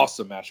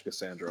awesome match with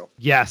Cassandro.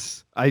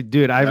 Yes, I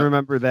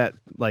remember that.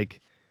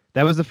 Like,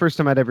 that was the first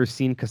time I'd ever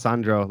seen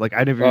Cassandro. Like,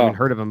 I never even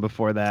heard of him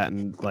before that,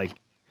 and like,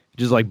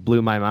 just like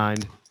blew my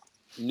mind.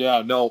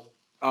 Yeah, no,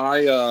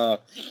 I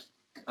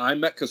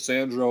met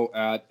Cassandro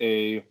at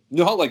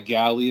how like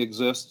Galley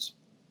exists.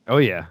 Oh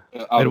yeah,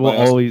 it will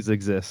always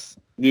exist.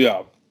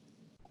 Yeah,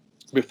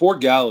 before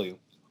Galley,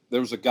 there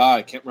was a guy,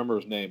 I can't remember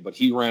his name, but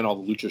he ran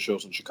all the lucha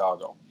shows in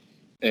Chicago,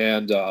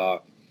 and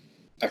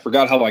I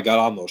forgot how I got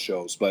on those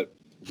shows, but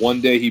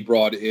one day he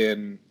brought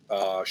in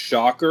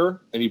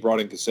Shocker and he brought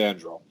in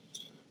Cassandro.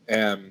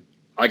 And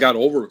I got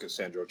over with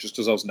Cassandro just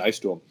because I was nice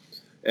to him.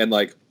 And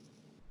like,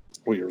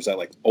 what year was that?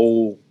 Like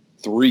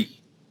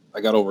 03. I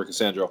got over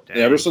Cassandro. Dang.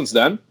 And ever since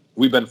then,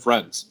 we've been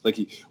friends. Like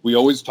we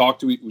always talk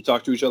to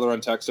each other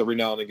on text every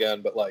now and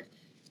again. But like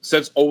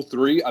since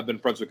 03, I've been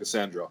friends with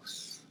Cassandro.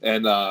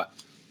 And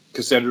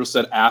Cassandro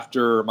said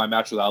after my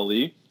match with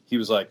Ali, he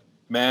was like,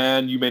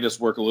 "Man, you made us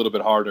work a little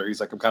bit harder." He's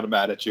like, "I'm kind of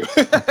mad at you."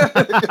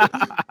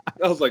 I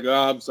was like,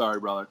 "Oh, I'm sorry,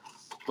 brother."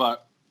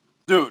 But,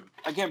 dude,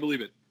 I can't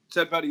believe it.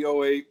 Ted Petty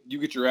 08, you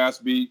get your ass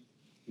beat.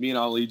 Me and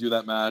Ali do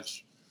that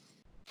match.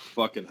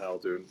 Fucking hell,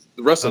 dude.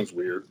 The wrestling's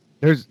weird.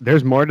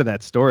 There's more to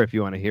that story if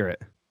you want to hear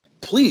it.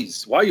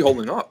 Please. Why are you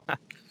holding up?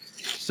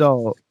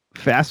 So,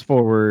 fast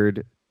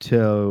forward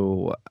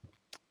to,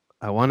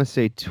 I want to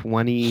say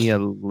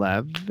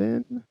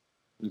 2011? Okay.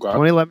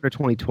 2011 or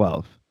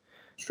 2012.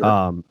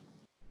 Sure.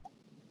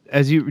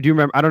 Do you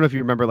remember? I don't know if you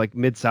remember, like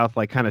Mid-South,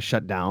 like kind of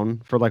shut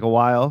down for like a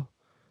while,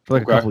 for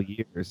like a couple of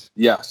years.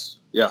 Yes.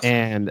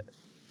 And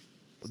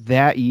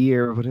that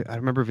year, I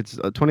remember if it's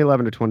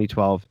 2011 or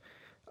 2012,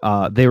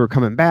 they were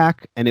coming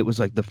back, and it was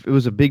like it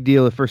was a big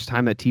deal the first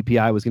time that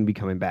TPI was going to be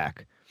coming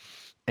back,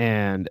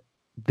 and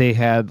they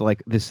had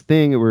like this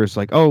thing where it's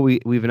like, "Oh,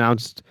 we've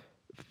announced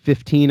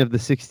 15 of the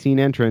 16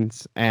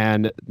 entrants,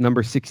 and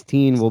number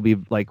 16 will be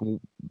like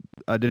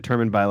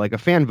determined by like a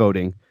fan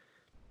voting."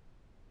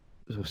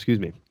 So, excuse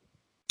me.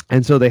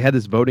 And so they had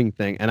this voting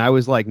thing, and I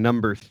was like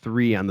number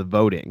 3 on the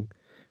voting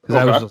because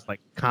I was just like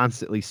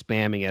constantly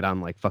spamming it on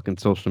like fucking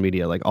social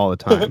media like all the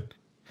time.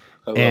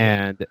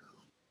 And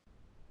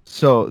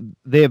so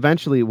they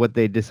eventually, what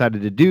they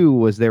decided to do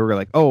was they were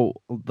like, "Oh,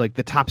 like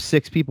the top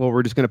 6 people,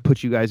 we're just going to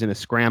put you guys in a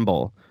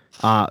scramble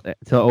to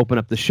open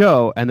up the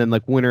show, and then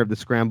like winner of the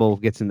scramble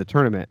gets in the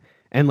tournament."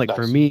 And like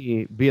for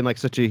me, being like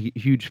such a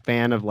huge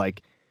fan of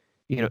like,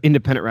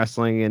 independent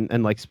wrestling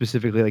and like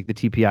specifically like the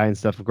TPI and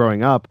stuff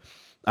growing up,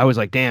 I was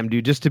like, damn,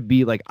 dude, just to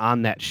be like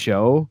on that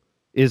show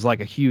is like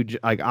a huge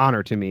like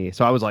honor to me.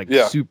 So I was like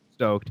super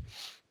stoked,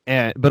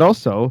 but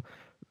also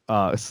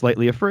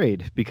slightly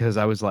afraid because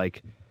I was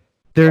like,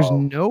 there's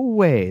no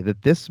way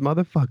that this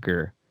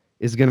motherfucker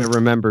is gonna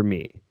remember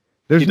me.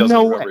 There's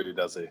no way.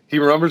 Does he? He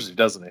remembers you,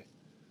 doesn't he?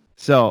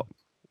 So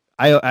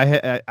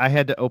I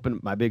had to open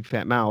my big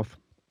fat mouth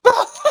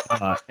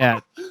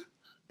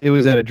it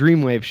was at a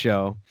Dreamwave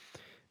show,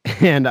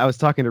 and I was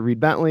talking to Reed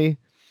Bentley.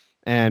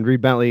 And Reed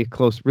Bentley,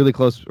 really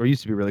close, or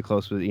used to be really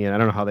close with Ian. I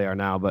don't know how they are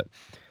now, but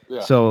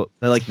so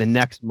like the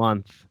next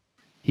month,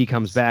 he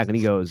comes back and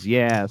he goes,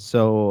 "Yeah,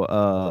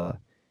 so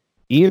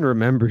Ian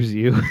remembers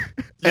you,"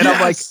 and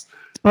I'm like,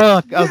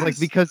 "Fuck!" I was like,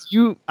 because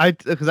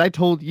I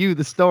told you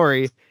the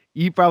story.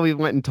 You probably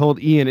went and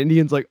told Ian, and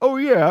Ian's like, "Oh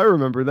yeah, I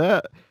remember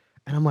that,"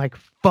 and I'm like,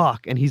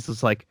 "Fuck!" And he's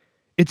just like,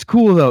 it's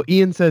cool though.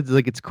 Ian says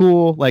like it's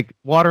cool, like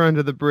water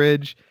under the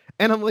bridge,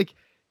 and I'm like,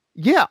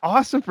 yeah,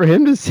 awesome for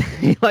him to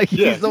say. Like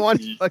he's the one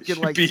who fucking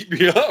like beat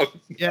me up.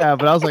 yeah,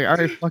 but I was like, all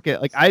right, fuck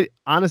it. Like I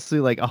honestly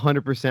like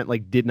 100%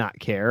 like did not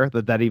care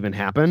that even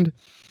happened.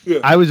 Yeah.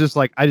 I was just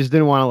like I just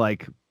didn't want to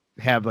like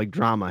have like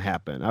drama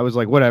happen. I was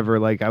like whatever,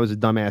 like I was a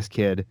dumbass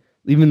kid.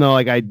 Even though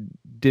like I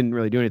didn't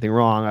really do anything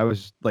wrong, I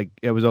was like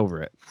it was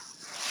over it.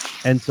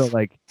 And so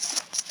like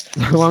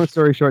long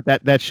story short,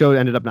 that show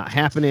ended up not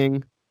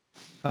happening.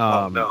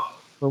 Oh no.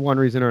 For one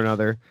reason or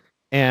another.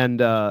 And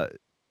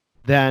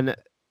then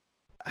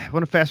I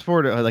want to fast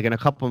forward like in a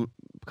couple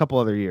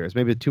other years,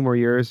 maybe 2 more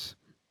years.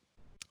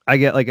 I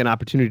get like an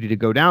opportunity to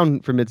go down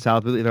for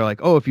Mid-South. They're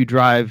like, oh, if you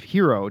drive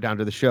Hero down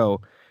to the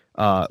show,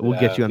 we'll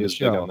get you on the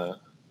show.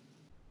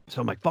 So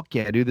I'm like, fuck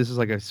yeah, dude, this is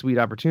like a sweet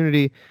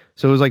opportunity.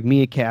 So it was like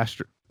me,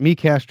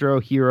 Castro,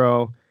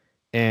 Hero,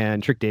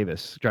 and Trick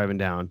Davis driving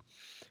down.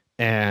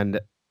 And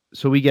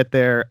so we get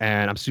there,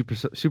 and I'm super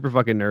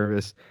fucking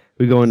nervous.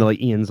 We go into like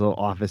Ian's little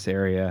office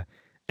area,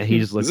 and he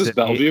just looks at me. Is this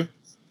Bellevue?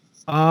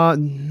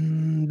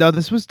 No,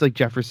 this was like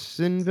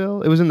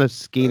Jeffersonville. It was in the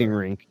skating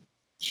rink.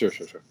 Sure.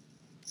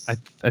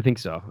 I think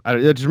so. I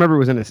just remember it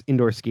was in an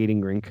indoor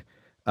skating rink.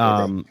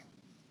 Okay.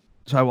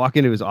 So I walk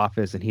into his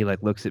office, and he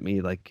like looks at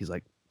me like he's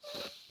like,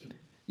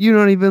 "You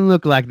don't even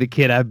look like the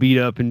kid I beat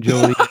up in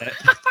Joliet."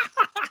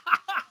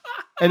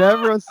 And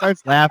everyone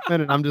starts laughing,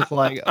 and I'm just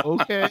like,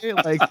 okay,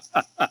 like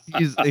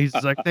he's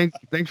like,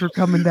 thanks for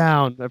coming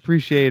down, I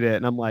appreciate it.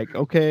 And I'm like,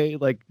 okay,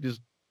 like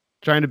just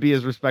trying to be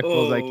as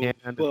respectful as I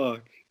can.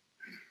 Fuck.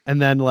 And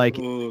then like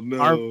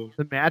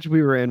the match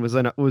we were in was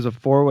a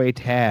 4-way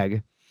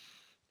tag,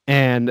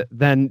 and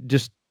then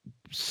just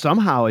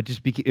somehow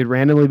it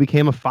randomly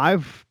became a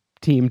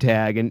 5-team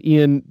tag, and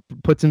Ian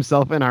puts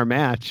himself in our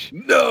match.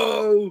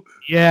 No.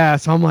 Yeah,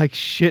 so I'm like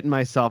shitting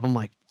myself. I'm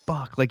like,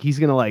 fuck, like he's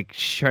gonna like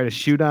try to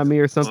shoot on me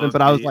or something.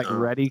 But I was like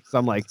ready because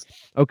I'm like,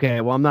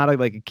 okay, well I'm not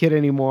like a kid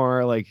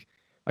anymore. Like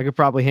I could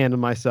probably handle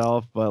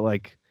myself, but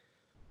like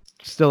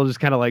still just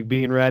kind of like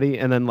being ready.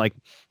 And then like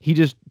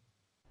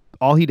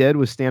all he did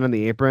was stand on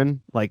the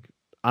apron like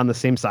on the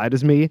same side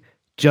as me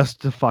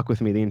just to fuck with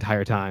me the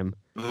entire time.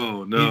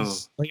 Oh no!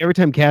 Like every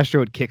time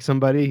Castro would kick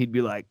somebody, he'd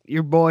be like,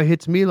 "Your boy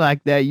hits me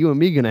like that, you and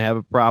me gonna have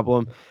a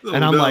problem."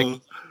 And I'm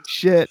like,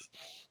 shit.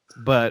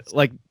 But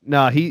like,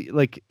 no, he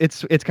like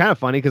it's kind of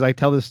funny because I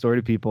tell this story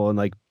to people and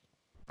like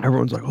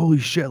everyone's like, holy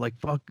shit, like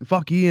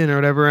fuck Ian or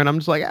whatever, and I'm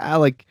just like,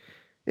 like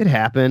it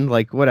happened,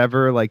 like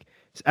whatever. Like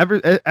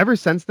ever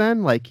since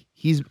then, like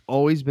he's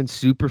always been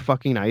super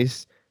fucking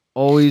nice.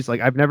 Always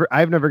like I've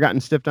never gotten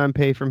stiffed on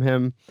pay from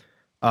him.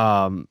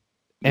 And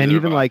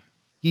even like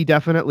he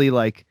definitely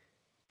like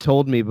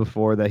told me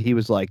before that he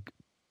was like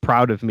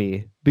proud of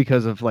me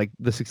because of like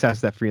the success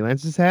that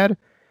Freelance has had.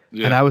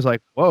 Yeah. And I was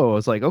like, whoa, I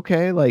was like,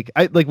 okay, like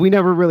we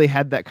never really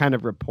had that kind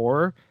of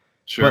rapport.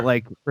 Sure. But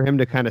like for him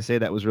to kind of say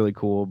that was really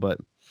cool. But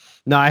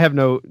no, I have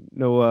no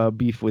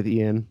beef with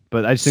Ian,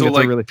 but I just think it's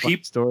like, a really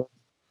fun story.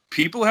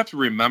 People have to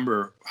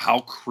remember how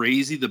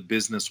crazy the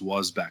business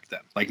was back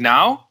then. Like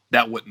now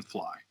that wouldn't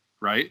fly,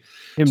 right?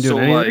 Him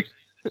doing like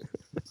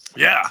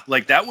yeah,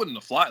 like that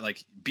wouldn't fly.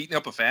 Like beating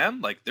up a fan,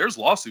 like there's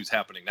lawsuits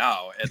happening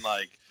now, and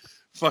like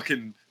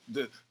fucking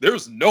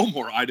there's no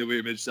more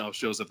IWA Mid-South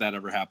shows if that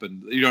ever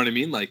happened. You know what I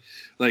mean? Like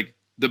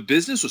the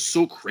business was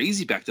so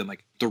crazy back then.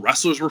 Like the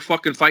wrestlers were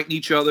fucking fighting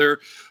each other.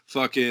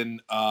 Fucking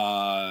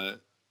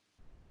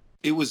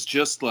it was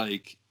just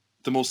like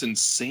the most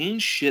insane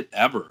shit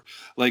ever.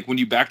 Like when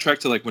you backtrack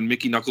to like when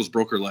Mickey Knuckles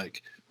broke her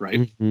leg, right?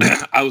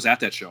 Mm-hmm. I was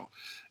at that show,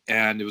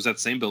 and it was that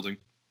same building.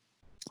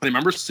 I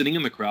remember sitting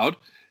in the crowd,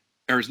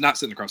 or not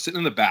sitting in the crowd, sitting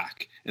in the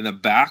back. And the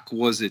back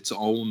was its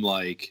own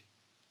like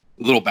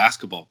little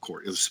basketball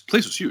court. The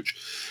place was huge.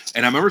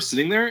 And I remember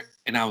sitting there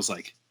and I was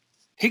like,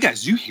 hey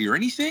guys, do you hear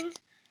anything?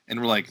 And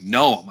we're like,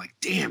 no. I'm like,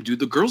 damn, dude,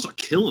 the girls are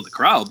killing the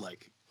crowd.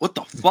 Like, what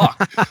the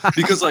fuck?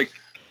 Because like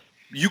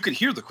you could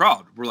hear the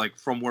crowd. We're like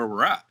from where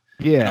we're at.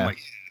 Yeah. And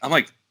I'm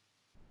like,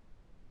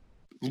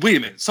 wait a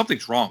minute,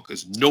 something's wrong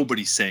because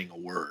nobody's saying a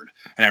word.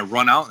 And I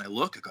run out and I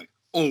look, I'm like,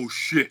 oh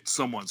shit,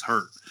 someone's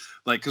hurt.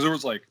 Like, because there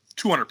was like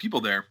 200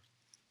 people there.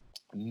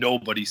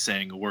 Nobody's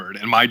saying a word,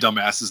 and my dumb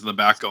ass is in the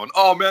back going,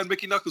 oh man,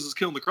 Mickey Knuckles is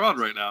killing the crowd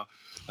right now.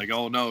 Like,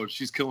 oh no,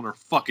 she's killing her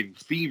fucking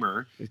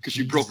femur because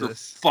she broke her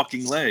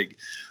fucking leg.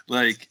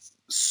 Like,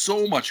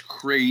 so much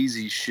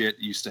crazy shit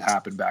used to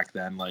happen back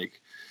then.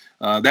 Like,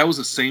 that was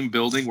the same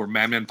building where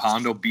Madman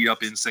Pondo beat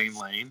up Insane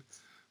Lane.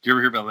 Do you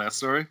ever hear about that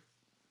story?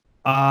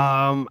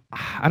 I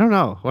don't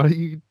know. Why don't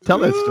you tell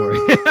that story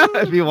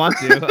if you want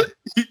to?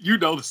 You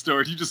know the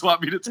story. You just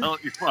want me to tell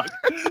it. You fuck.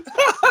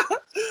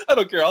 I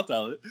don't care. I'll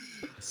tell it.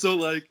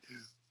 So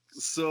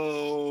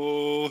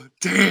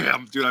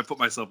damn, dude, I put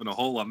myself in a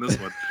hole on this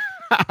one.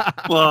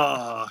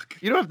 Fuck.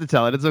 You don't have to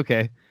tell it. It's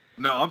okay.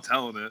 No, I'm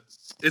telling it.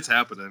 It's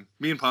happening.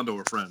 Me and Pondo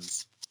were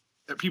friends.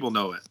 People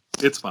know it.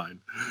 It's fine.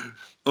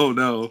 Oh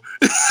no.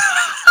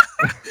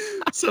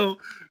 So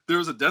there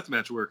was a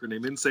deathmatch worker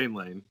named Insane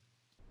Lane.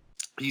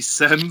 He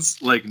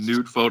sends like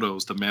nude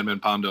photos to Madman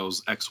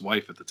Pondo's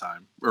ex-wife at the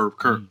time, or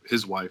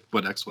his wife,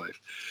 but ex-wife.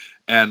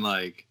 and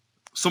like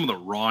some of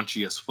the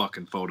raunchiest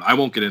fucking photo. I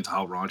won't get into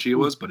how raunchy it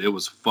was, but it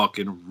was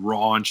fucking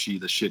raunchy,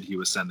 the shit he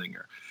was sending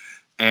her.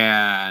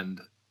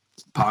 And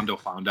Pondo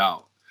found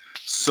out.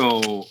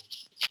 So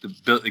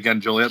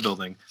again, Joliet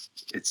building,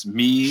 it's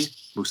me,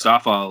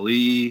 Mustafa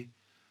Ali,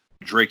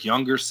 Drake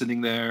Younger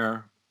sitting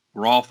there.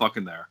 We're all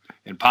fucking there.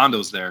 And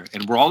Pondo's there.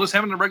 And we're all just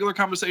having a regular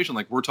conversation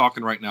like we're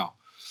talking right now.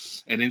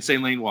 And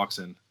Insane Lane walks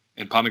in.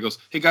 And Pondo goes,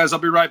 hey guys, I'll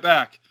be right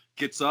back.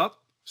 Gets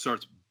up,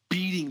 starts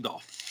beating the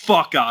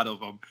fuck out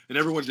of him. And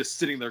everyone's just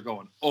sitting there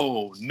going,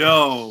 oh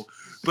no.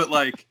 But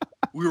like,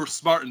 we were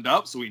smartened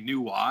up, so we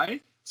knew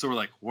why. So we're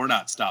like, we're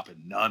not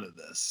stopping none of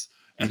this.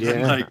 And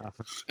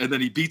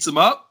then he beats him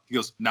up. He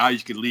goes, now you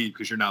can leave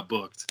because you're not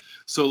booked.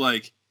 So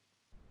like,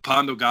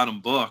 Pondo got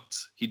him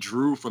booked. He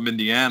drew from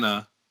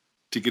Indiana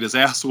to get his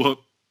ass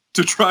whooped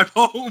to drive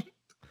home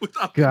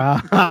without.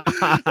 God.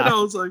 And I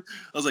was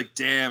like,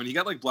 damn. And he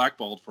got like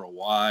blackballed for a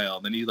while.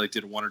 And then he like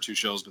did 1 or 2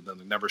 shows, but then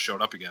they never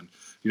showed up again.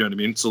 You know what I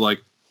mean? So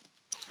like,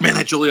 man,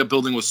 that Joliet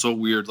building was so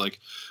weird. Like,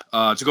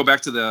 to go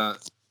back to the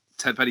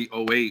Ted Petty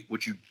 08,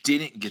 which you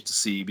didn't get to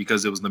see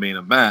because it was the main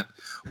event,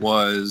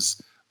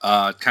 was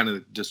kind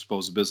of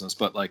dispose of business.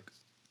 But like,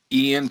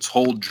 Ian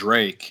told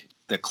Drake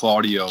that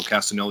Claudio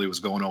Castagnoli was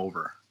going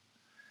over,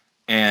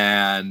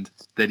 and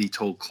that he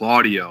told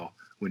Claudio,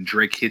 when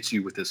Drake hits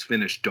you with his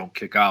finish, don't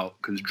kick out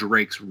because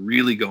Drake's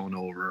really going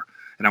over,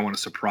 and I want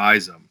to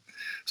surprise him.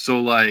 So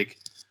like,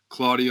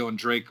 Claudio and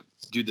Drake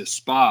do the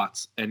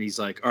spots, and he's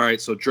like, all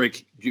right, so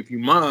Drake, if you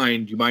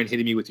mind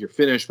hitting me with your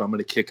finish, but I'm going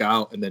to kick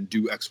out and then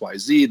do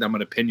XYZ, then I'm going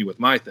to pin you with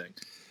my thing.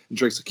 And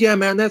Drake's like, yeah,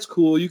 man, that's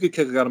cool. You could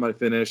kick out of my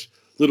finish.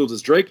 Little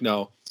does Drake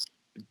know,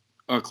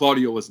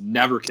 Claudio was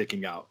never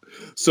kicking out.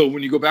 So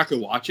when you go back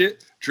and watch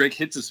it, Drake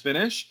hits his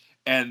finish,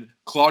 and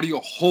Claudio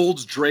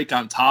holds Drake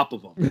on top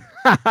of him.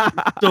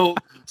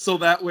 so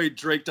that way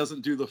Drake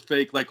doesn't do the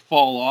fake, like,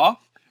 fall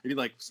off. And he,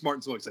 like, smart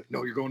and so he's like,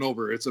 no, you're going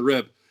over. It's a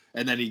rib.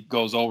 And then he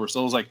goes over.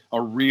 So it was like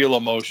a real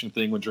emotion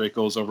thing when Drake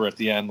goes over at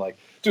the end. Like,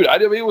 dude, I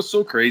mean, it was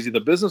so crazy.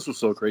 The business was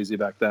so crazy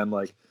back then.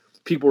 Like,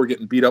 people were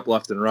getting beat up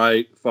left and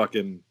right.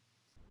 Fucking,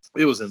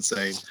 it was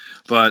insane.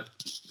 But,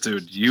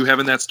 dude, you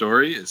having that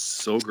story is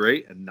so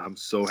great, and I'm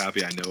so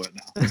happy I know it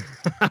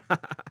now.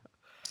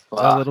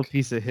 A little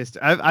piece of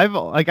history. I've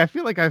like, I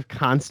feel like I've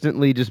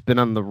constantly just been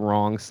on the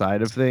wrong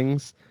side of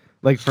things,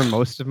 like, for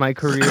most of my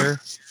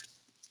career.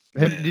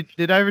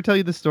 Did I ever tell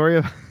you the story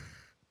of?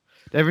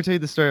 Did I ever tell you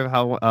the story of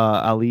how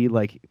Ali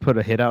like put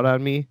a hit out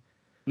on me?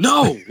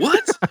 No,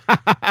 what?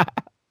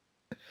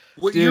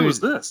 What year was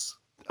this?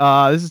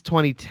 This is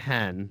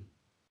 2010.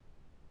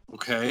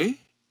 Okay.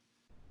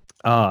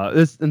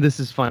 This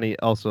is funny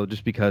also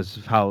just because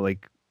of how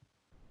like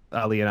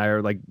Ali and I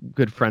are like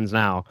good friends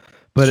now.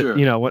 But Sure.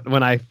 You know,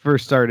 when I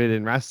first started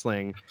in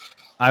wrestling,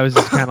 I was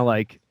just kind of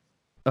like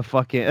a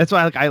fucking. That's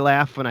why like I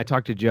laugh when I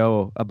talk to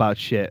Joe about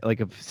shit,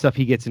 like if stuff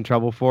he gets in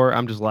trouble for.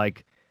 I'm just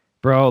like,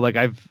 bro, like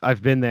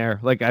I've been there.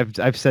 Like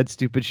I've said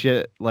stupid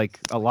shit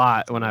like a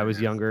lot when I was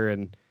younger,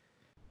 and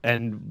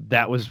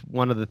that was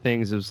one of the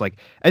things. It was like,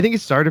 I think it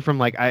started from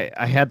like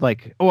I had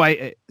like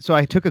I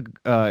took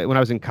a when I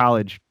was in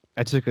college,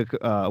 I took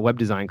a web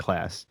design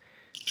class.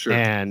 Sure.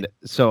 And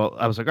so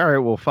I was like, all right,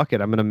 well, fuck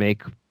it, I'm gonna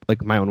make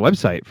like my own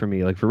website for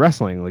me, like for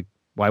wrestling. Like,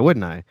 why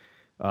wouldn't I?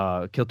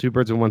 Kill 2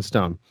 birds with 1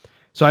 stone.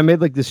 So I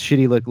made like this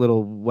shitty like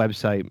little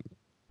website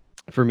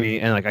for me,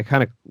 and like I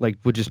kind of like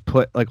would just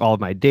put like all of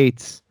my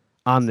dates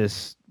on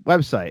this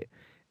website.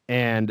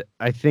 And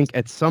I think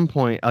at some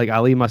point like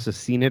Ali must have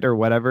seen it or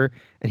whatever,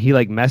 and he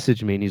like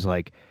messaged me and he's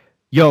like,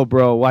 yo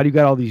bro, why do you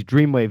got all these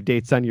Dreamwave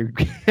dates on your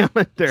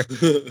calendar?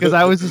 Because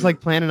I was just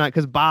like planning on,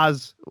 because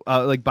Boz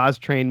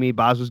trained me.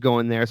 Boz was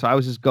going there, so I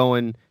was just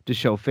going to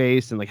show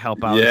face and like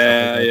help out.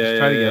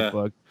 Try to get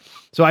booked.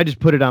 So I just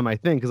put it on my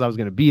thing because I was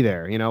gonna be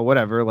there, you know,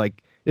 whatever.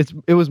 Like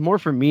it was more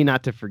for me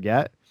not to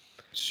forget.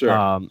 Sure.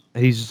 And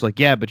he's just like,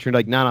 yeah, but you're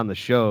like not on the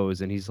shows.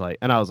 And he's like,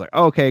 and I was like,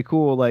 oh, okay,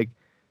 cool. Like,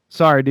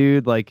 sorry,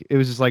 dude. Like, it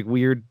was just like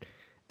weird.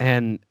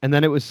 And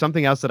then it was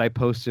something else that I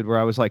posted where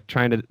I was like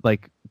trying to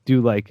like do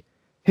like,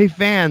 hey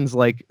fans,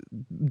 like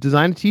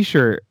design a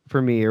t-shirt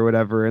for me or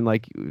whatever. And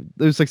like,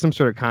 it was like some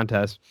sort of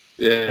contest.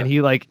 Yeah. And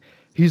he's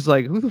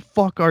like, who the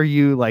fuck are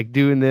you like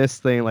doing this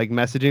thing, like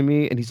messaging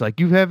me? And he's like,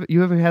 you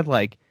haven't had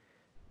like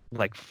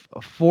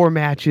 4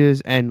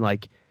 matches and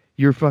like,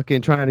 you're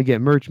fucking trying to get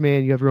merch,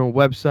 man. You have your own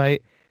website.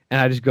 And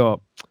I just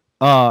go,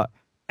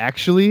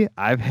 actually,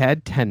 I've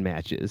had 10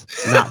 matches,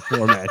 not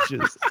 4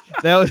 matches.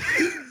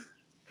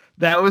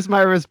 That was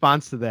my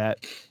response to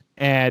that.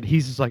 And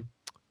he's just like,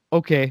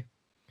 okay.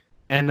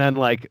 And then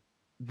like,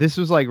 this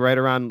was like right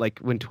around like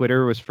when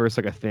Twitter was first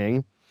like a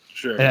thing.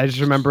 Sure. And I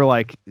just remember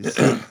like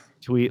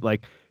tweet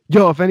like,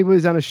 yo, if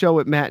anybody's on a show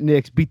with Matt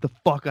Nix, beat the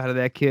fuck out of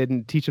that kid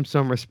and teach him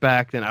some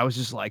respect. And I was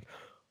just like,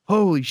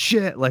 holy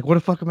shit. Like, what the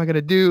fuck am I going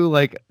to do?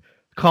 Like,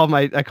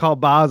 I call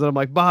Boz and I'm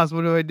like, Boz,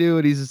 what do I do?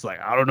 And he's just like,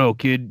 I don't know,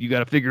 kid. You got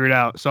to figure it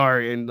out.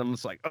 Sorry. And I'm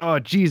just like, oh,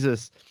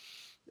 Jesus.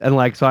 And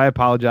like, so I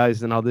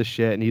apologized and all this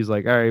shit. And he's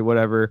like, all right,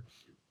 whatever.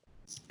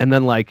 And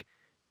then like,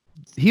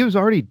 he was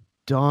already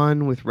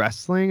done with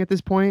wrestling at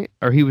this point,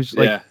 or he was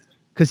like,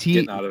 because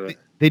Getting out of it.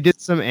 they did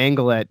some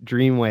angle at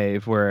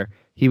Dreamwave where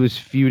he was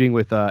feuding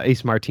with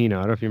Ace Martino.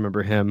 I don't know if you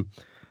remember him.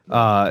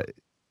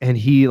 And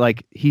he's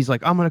like,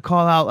 I'm gonna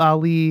call out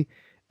Ali,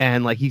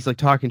 and like he's like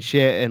talking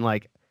shit, and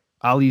like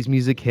Ali's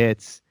music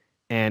hits,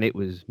 and it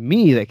was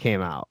me that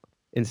came out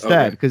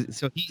instead.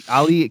 Because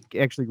Ali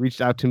actually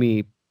reached out to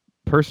me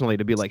personally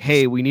to be like,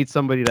 hey, we need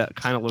somebody that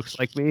kind of looks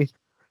like me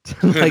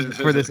like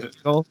for this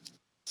angle.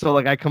 So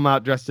like I come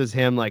out dressed as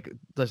him, like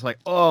just like,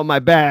 oh, my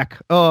back,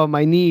 oh,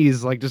 my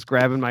knees, like just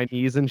grabbing my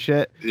knees and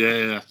shit.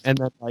 Yeah. And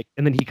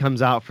then he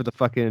comes out for the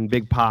fucking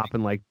big pop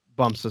and like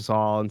bumps us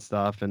all and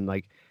stuff. And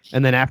like,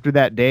 and then after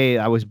that day,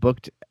 I was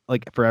booked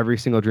like for every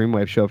single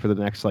Dreamwave show for the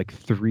next like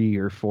 3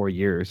 or 4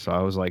 years. So I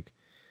was like,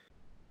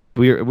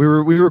 we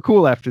were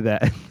cool after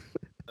that.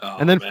 Oh,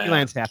 and then man.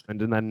 freelance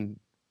happened, and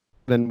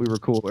then we were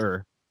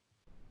cooler.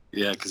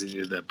 Yeah, because he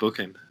needed that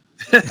booking.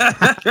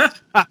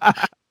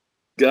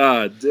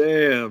 God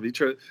damn. He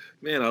tried.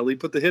 Man, Ali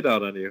put the hit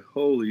out on you.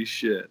 Holy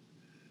shit.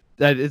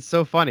 That it's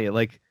so funny.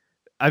 Like,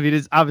 I mean,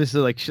 it's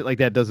obviously like shit like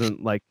that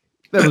doesn't like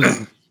that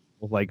was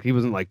like he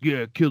wasn't like,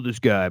 yeah, kill this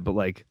guy, but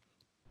like.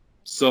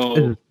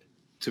 So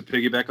to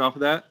piggyback off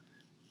of that,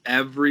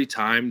 every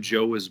time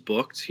Joe is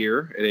booked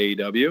here at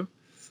AEW,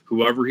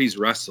 whoever he's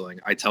wrestling,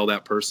 I tell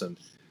that person,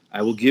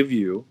 I will give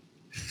you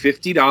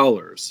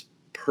 $50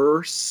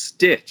 per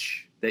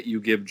stitch that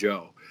you give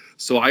Joe.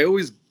 So I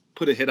always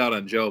put a hit out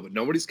on Joe, but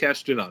nobody's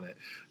cashed in on it.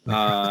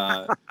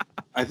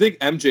 I think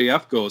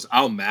MJF goes,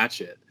 I'll match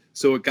it.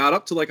 So it got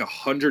up to like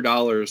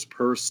 $100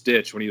 per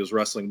stitch when he was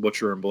wrestling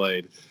Butcher and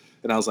Blade.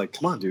 And I was like,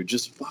 come on, dude,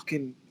 just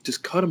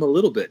cut him a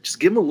little bit. Just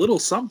give him a little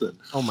something.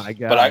 Oh my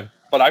God.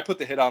 But I put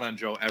the hit out on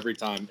Joe every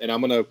time. And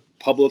I'm going to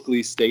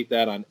publicly state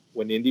that on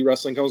when indie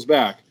wrestling comes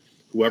back,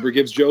 whoever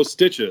gives Joe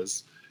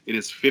stitches, it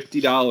is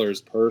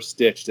 $50 per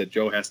stitch that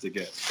Joe has to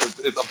get.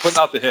 I'm putting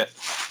out the hit.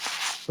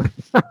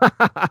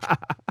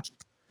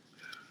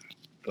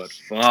 But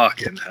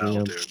fucking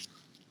hell, Damn.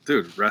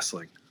 Dude,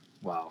 wrestling.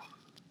 Wow.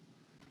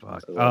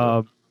 Fuck.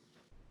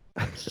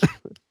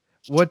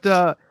 What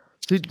so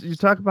you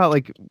talk about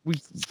like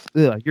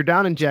you're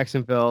down in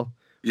Jacksonville.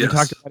 Yes. We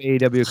talked about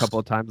AEW a couple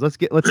of times. Let's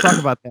talk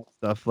about that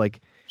stuff.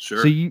 Like,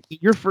 Sure. so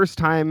your first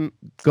time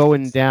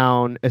going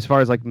down as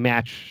far as like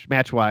match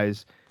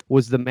wise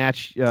was the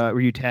match where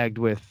you tagged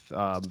with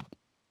Sean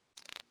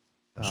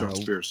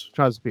Spears.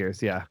 Charles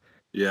Spears, yeah.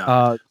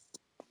 Yeah.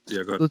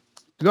 Yeah, go ahead.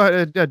 Go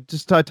ahead.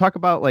 Just talk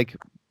about like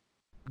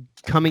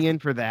coming in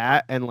for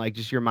that and like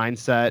just your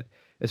mindset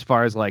as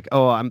far as like,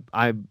 oh,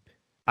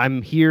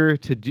 I'm here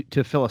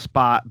to fill a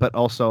spot, but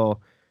also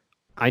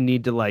I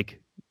need to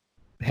like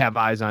have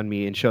eyes on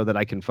me and show that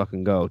I can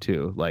fucking go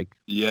too. Like,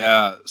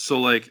 yeah. So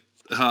like,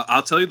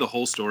 I'll tell you the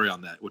whole story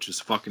on that, which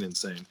is fucking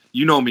insane.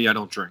 You know me, I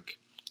don't drink,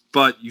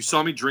 but you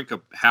saw me drink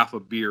half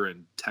a beer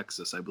in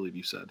Texas, I believe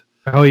you said.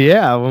 Oh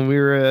yeah, when we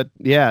were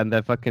in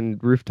that fucking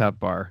rooftop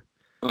bar.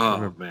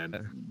 Oh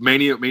man,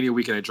 Mania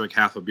weekend, I drank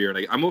half a beer,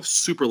 and I'm a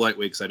super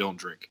lightweight because I don't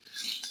drink.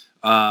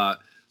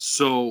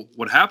 So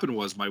what happened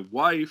was my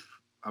wife,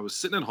 I was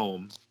sitting at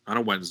home on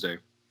a Wednesday.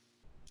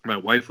 My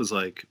wife was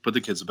like, put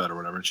the kids to bed or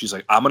whatever. And she's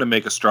like, I'm going to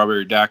make a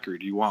strawberry daiquiri.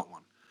 Do you want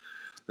one?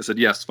 I said,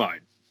 yes, fine.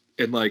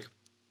 And like,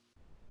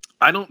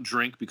 I don't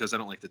drink because I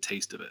don't like the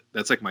taste of it.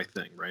 That's like my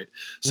thing, right?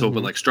 So,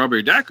 but like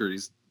strawberry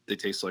daiquiris, they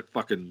taste like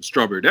fucking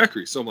strawberry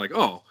daiquiris. So I'm like,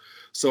 oh.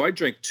 So I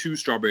drank 2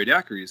 strawberry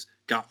daiquiris,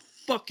 got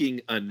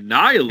fucking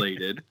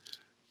annihilated.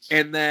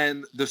 And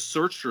then the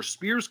Search for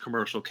Spears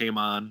commercial came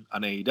on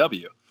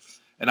AEW.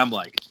 And I'm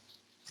like,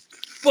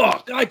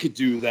 fuck, I could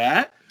do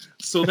that.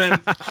 So then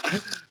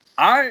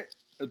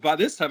by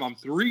this time, I'm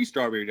 3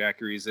 strawberry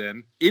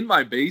daiquiris in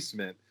my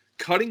basement,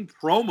 cutting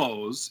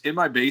promos in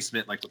my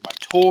basement, like with my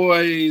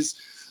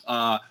toys.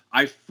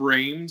 I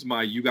framed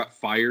my "You Got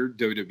Fired"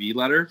 WWE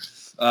letter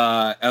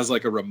as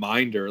like a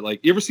reminder. Like,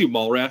 you ever see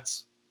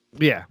Mallrats?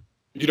 Yeah.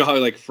 You know how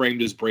he like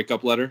framed his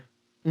breakup letter?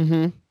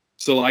 Mm-hmm.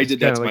 So I did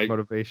that to like my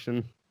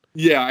motivation.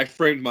 Yeah, I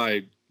framed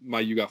my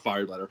 "You Got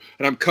Fired" letter,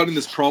 and I'm cutting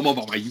this promo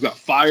about my "You Got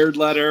Fired"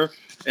 letter,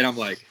 and I'm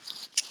like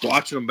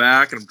watching them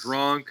back, and I'm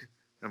drunk.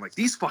 And I'm like,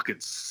 these fucking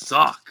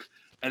suck.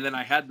 And then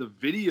I had the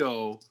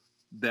video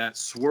that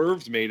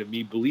Swerved made of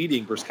me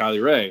bleeding versus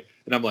Kylie Ray.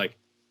 And I'm like,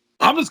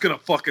 I'm just going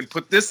to fucking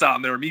put this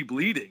on there, me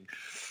bleeding.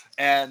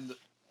 And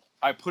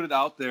I put it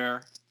out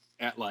there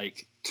at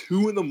like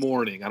 2 a.m.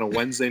 on a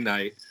Wednesday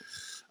night.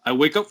 I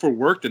wake up for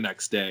work the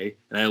next day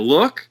and I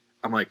look,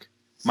 I'm like,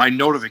 my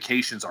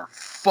notifications are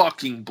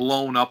fucking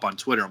blown up on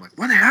Twitter. I'm like,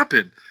 what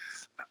happened?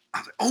 I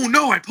was like, oh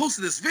no, I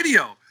posted this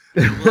video.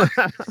 And look,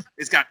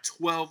 it's got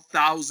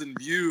 12,000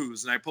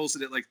 views, and I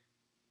posted it like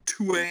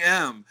 2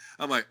 a.m.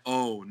 I'm like,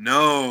 oh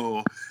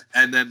no.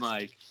 And then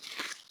like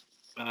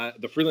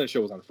the freelance show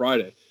was on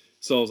Friday.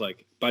 So I was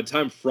like, by the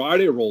time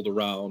Friday rolled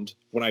around,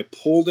 when I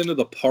pulled into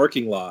the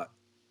parking lot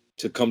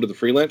to come to the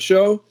freelance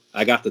show,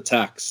 I got the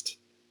text,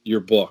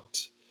 you're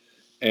booked.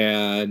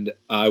 And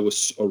I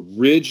was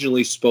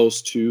originally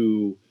supposed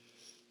to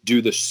do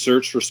the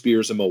Search for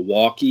Spears in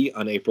Milwaukee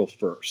on April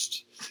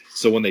 1st.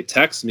 So when they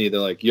text me, they're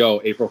like,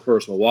 yo, April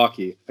 1st,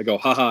 Milwaukee. I go,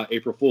 haha,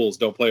 April Fools,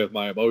 don't play with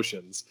my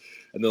emotions.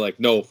 And they're like,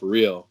 no, for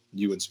real,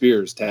 you and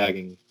Spears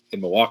tagging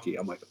in Milwaukee.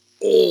 I'm like,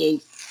 oh,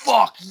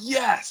 fuck,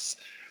 yes.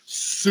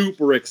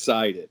 Super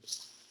excited.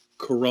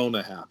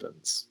 Corona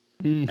happens.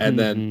 And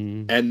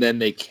then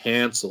they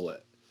cancel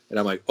it. And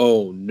I'm like,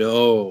 oh,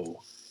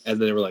 no. And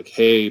then they were like,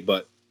 hey,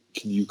 but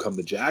can you come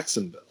to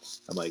Jacksonville?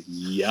 I'm like,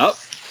 yep.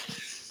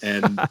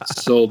 And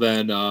so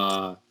then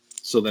I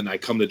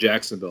come to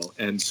Jacksonville.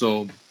 And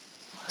so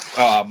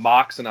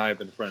Mox and I have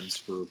been friends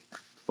for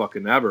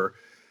fucking ever.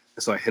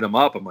 So I hit him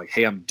up. I'm like,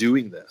 hey, I'm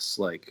doing this.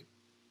 Like,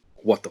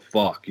 what the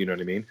fuck? You know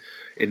what I mean?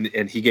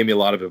 And he gave me a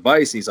lot of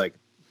advice. He's like,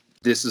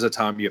 this is a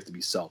time you have to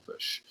be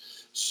selfish.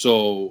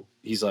 So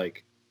he's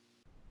like,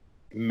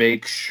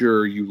 make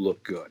sure you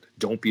look good.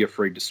 Don't be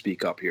afraid to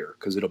speak up here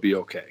because it'll be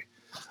okay.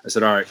 I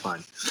said, all right,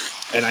 fine.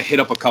 And I hit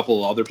up a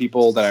couple of other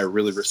people that I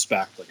really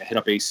respect. Like I hit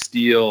up Ace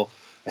Steel.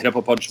 I hit up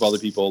a bunch of other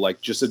people,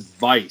 like just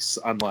advice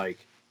on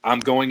like, I'm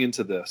going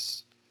into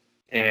this.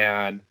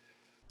 And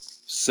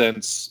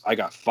since I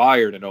got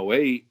fired in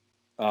 2008,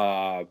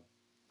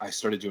 I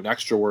started doing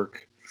extra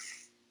work.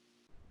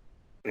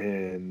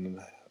 And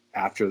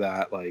after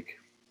that, like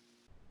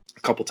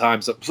a couple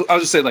times, so I'll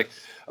just say like,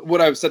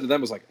 what I said to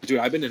them was like, dude,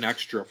 I've been an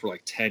extra for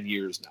like 10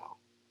 years now.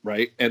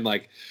 Right. And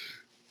like,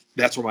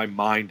 that's where my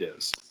mind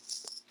is.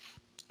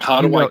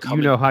 How do I come?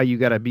 You know how you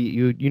gotta be.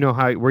 You know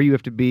where you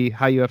have to be,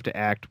 how you have to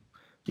act.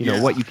 You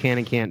know what you can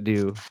and can't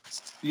do.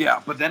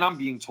 Yeah, but then I'm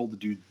being told to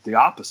do the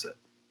opposite.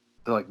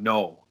 They're like,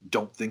 no,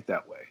 don't think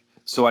that way.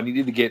 So I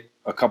needed to get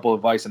a couple of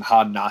advice on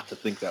how not to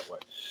think that way.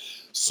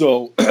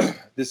 So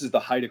this is the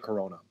height of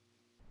Corona.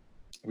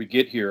 We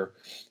get here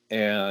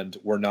and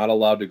we're not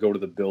allowed to go to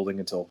the building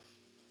until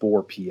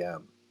 4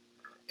 p.m.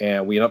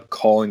 And we end up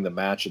calling the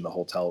match in the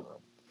hotel room.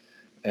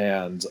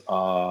 And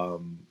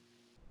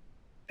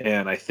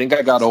I think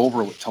I got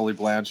over with Tully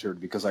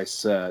Blanchard because I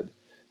said,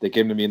 they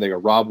came to me and they go,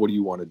 Rob, what do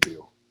you want to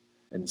do?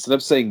 And instead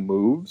of saying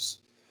moves,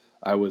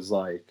 I was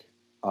like,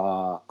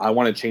 I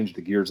want to change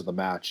the gears of the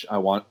match. I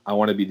want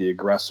to be the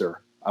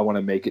aggressor. I want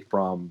to make it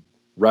from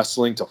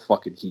wrestling to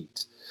fucking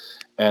heat.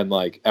 And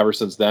like ever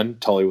since then,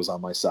 Tully was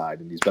on my side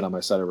and he's been on my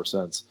side ever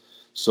since.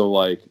 So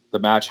like the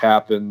match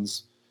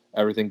happens,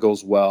 everything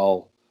goes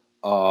well.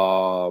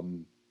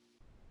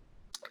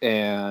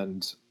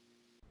 And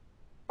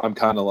I'm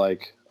kind of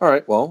like, all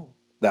right, well,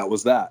 that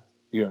was that.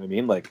 You know what I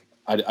mean? Like,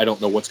 I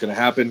don't know what's going to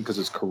happen because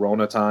it's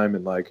Corona time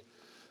and like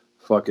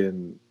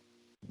fucking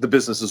the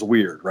business is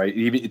weird, right?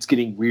 Even it's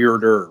getting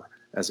weirder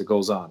as it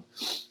goes on.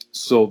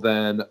 So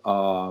then,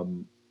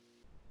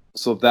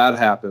 so that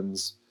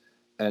happens.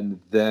 And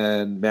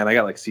then, man, I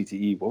got like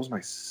CTE. What was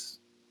my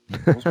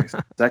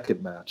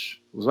second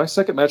match? Was my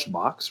second match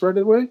Mox right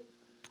away?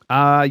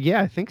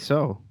 Yeah, I think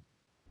so.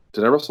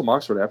 Did I wrestle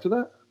Mox right after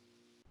that?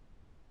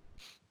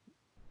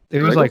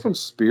 It was like from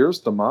Spears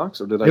to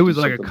Mox, or did I? It was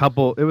like something? A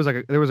couple. It was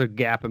like there was a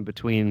gap in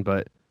between,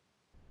 but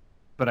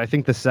I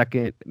think the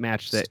second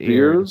match that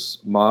Spears,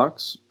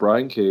 Mox,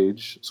 Brian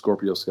Cage,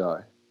 Scorpio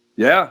Sky.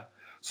 Yeah.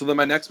 So then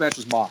my next match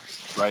is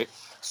Mox, right?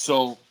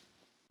 So,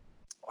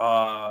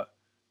 that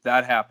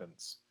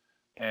happens,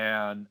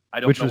 and I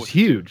don't. Which know was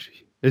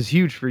huge. It's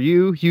huge for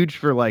you. Huge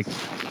for like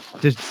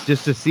just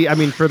to see. I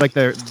mean, for like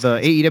the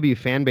AEW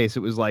fan base,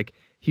 it was like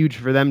huge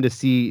for them to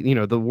see, you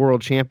know, the world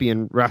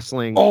champion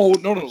wrestling. Oh,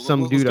 no.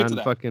 Some dude on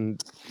fucking.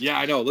 Yeah,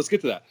 I know. Let's get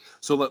to that.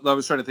 So I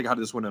was trying to think how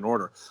this went in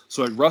order.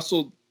 So I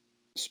wrestled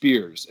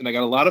Spears, and I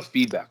got a lot of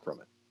feedback from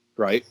it,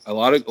 right? A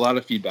lot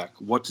of feedback.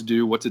 What to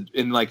do,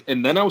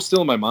 and then I was still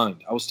in my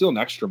mind. I was still in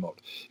extra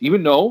mode.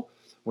 Even though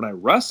when I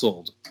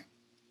wrestled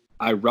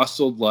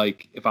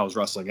like if I was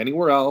wrestling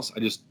anywhere else,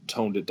 I just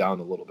toned it down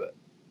a little bit,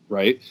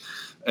 right?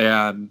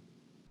 And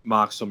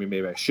Mox told me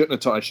maybe I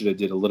shouldn't have. I should have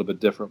did a little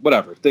bit different.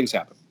 Whatever. Things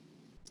happen.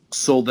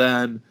 So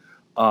then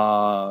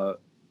that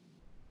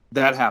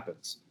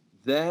happens.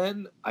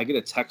 Then I get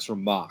a text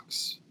from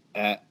Mox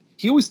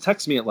he always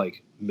texts me at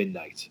like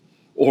midnight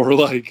or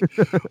like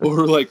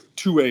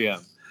 2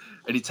 a.m.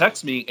 And he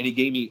texts me and he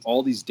gave me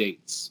all these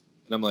dates.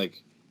 And I'm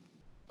like,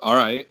 all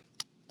right,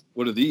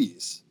 what are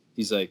these?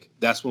 He's like,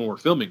 that's when we're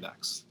filming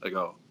next. I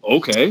go,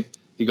 okay.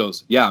 He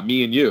goes, yeah,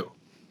 me and you.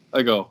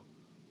 I go,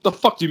 the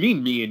fuck do you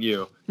mean me and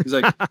you? He's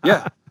like,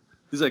 yeah.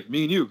 He's like,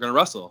 me and you are going to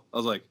wrestle. I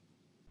was like,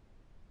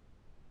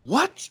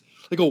 what?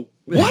 I go,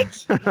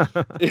 what?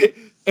 And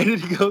then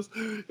he goes,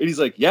 and he's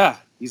like, yeah.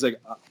 He's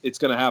like, it's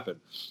going to happen.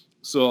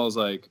 So I was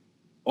like,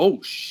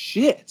 oh,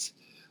 shit.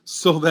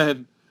 So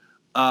then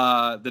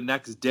the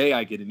next day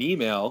I get an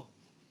email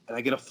and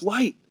I get a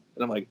flight.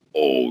 And I'm like,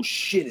 oh,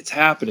 shit, it's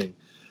happening.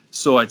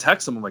 So I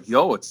text him. I'm like,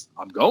 yo,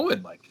 I'm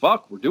going. Like,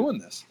 fuck, we're doing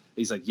this.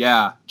 He's like,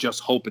 yeah,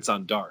 just hope it's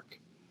on Dark.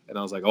 And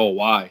I was like, oh,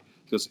 why?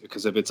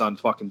 Because if it's on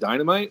fucking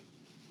Dynamite,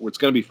 it's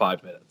going to be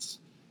 5 minutes.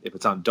 If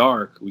it's on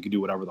Dark, we can do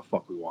whatever the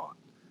fuck we want.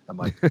 I'm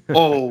like,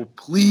 oh,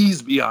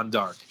 please be on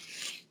Dark.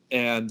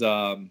 And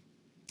they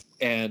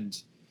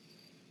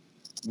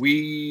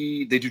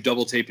do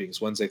double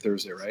tapings Wednesday,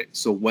 Thursday, right?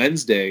 So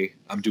Wednesday,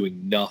 I'm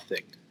doing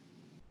nothing.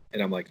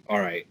 And I'm like, all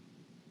right.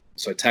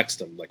 So I text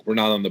him, like, we're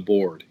not on the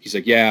board. He's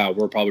like, yeah,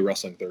 we're probably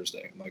wrestling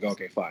Thursday. I'm like,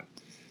 okay, fine.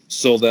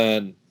 So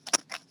then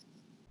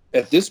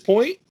at this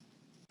point,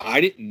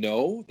 I didn't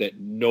know that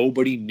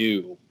nobody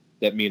knew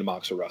that me and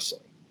Mox were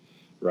wrestling,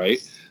 right?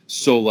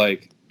 So,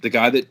 like, the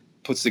guy that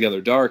puts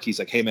together Dark, he's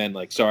like, hey, man,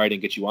 like, sorry I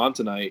didn't get you on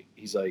tonight.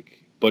 He's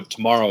like, but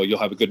tomorrow you'll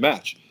have a good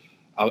match.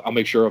 I'll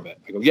make sure of it.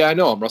 I go, yeah, I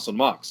know. I'm wrestling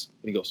Mox.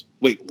 And he goes,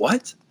 wait,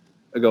 what?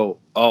 I go,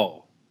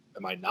 oh,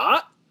 am I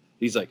not?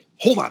 He's like,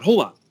 hold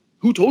on.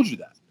 Who told you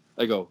that?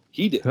 I go,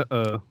 he did.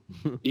 Uh-oh.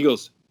 He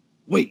goes,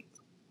 wait,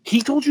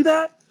 he told you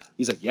that?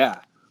 He's like, yeah.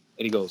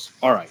 And he goes,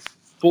 all right,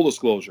 full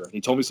disclosure. And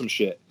he told me some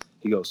shit.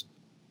 He goes,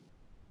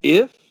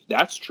 if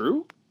that's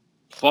true,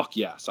 fuck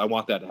yes, I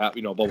want that to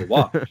happen, blah, blah,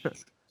 blah.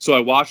 So I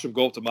watched him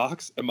go up to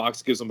Mox, and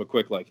Mox gives him a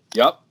quick, like,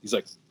 yep. He's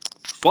like,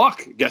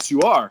 fuck, guess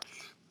you are.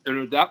 And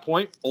at that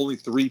point, only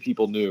 3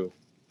 people knew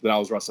that I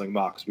was wrestling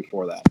Mox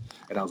before that.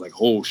 And I was like,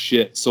 oh,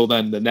 shit. So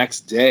then the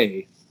next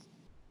day,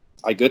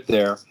 I get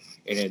there,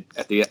 and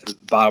at the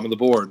bottom of the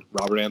board,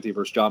 Robert Anthony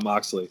versus Jon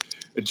Moxley.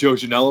 And Joe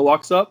Janela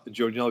walks up, and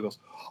Joe Janela goes,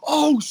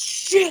 oh,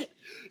 shit.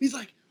 He's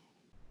like,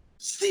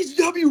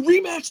 CZW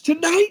rematch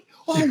tonight?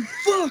 Oh,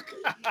 fuck.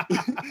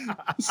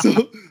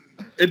 So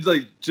it's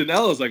like,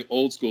 Janela's like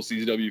old school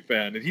CZW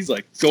fan, and he's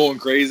like going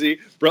crazy.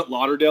 Brett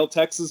Lauderdale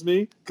texts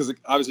me, because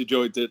obviously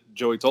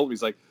Joey told me,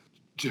 he's like,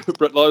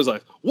 Brett Lauderdale's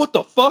like, what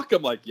the fuck?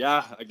 I'm like,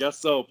 yeah, I guess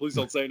so. Please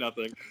don't say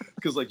nothing.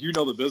 Because, like,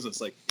 the business,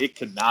 like, it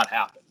cannot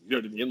happen. You know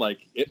what I mean?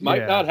 Like, it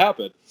might not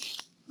happen.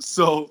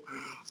 So,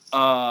 so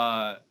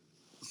I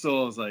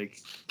was like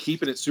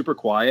keeping it super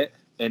quiet.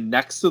 And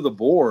next to the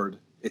board,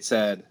 it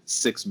said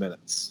 6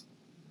 minutes.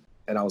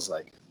 And I was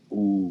like,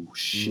 ooh,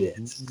 shit.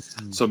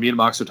 Mm-hmm. So me and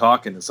Mox are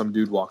talking, and some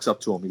dude walks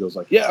up to him. He goes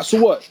like, yeah, so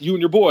what? You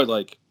and your boy,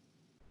 like,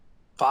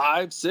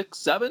 5, 6,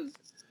 7? And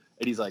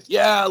he's like,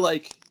 yeah,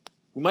 like,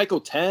 we might go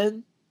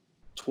 10,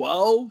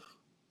 12,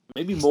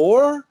 maybe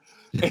more.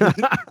 And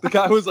the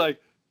guy was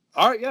like,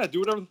 all right, yeah,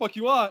 do whatever the fuck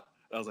you want.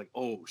 And I was like,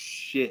 oh,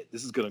 shit,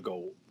 this is going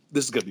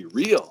to be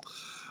real.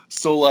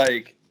 So,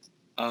 like,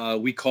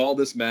 we call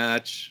this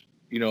match,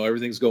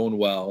 everything's going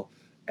well.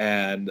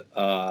 And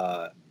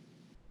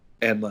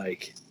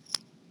like,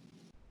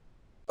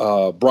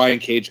 Brian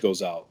Cage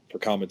goes out for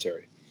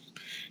commentary.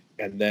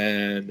 And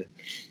then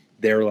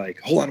they're like,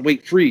 hold on,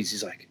 wait, freeze.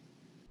 He's like,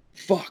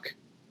 fuck.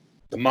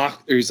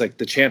 He's like,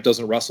 the champ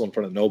doesn't wrestle in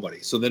front of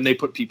nobody. So then they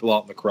put people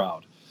out in the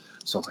crowd.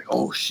 So I was like,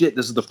 oh, shit,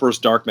 this is the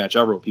first dark match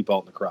ever with people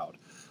out in the crowd.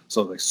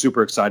 So I was like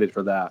super excited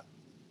for that.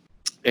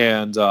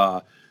 And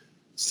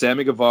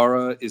Sammy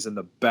Guevara is in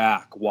the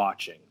back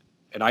watching.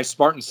 And I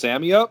Spartan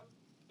Sammy up,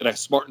 and I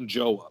Spartan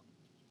Joe up.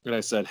 And I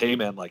said, hey,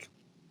 man, like,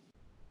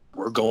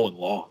 we're going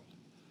long.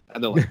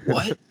 And they're like,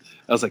 what?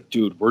 I was like,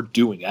 dude, we're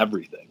doing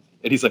everything.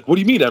 And he's like, what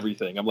do you mean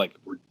everything? I'm like,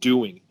 we're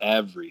doing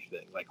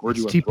everything. Like, we're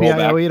doing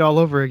TPIO8 all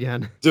over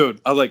again. Dude,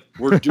 I was like,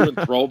 we're doing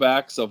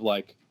throwbacks of,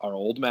 like, our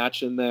old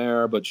match in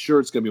there. But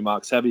sure, it's going to be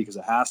Mox heavy because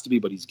it has to be.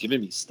 But he's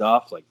giving me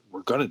stuff. Like,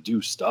 we're going to do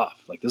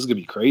stuff. Like, this is going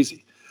to be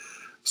crazy.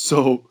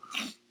 So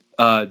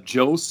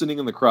Joe's sitting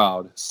in the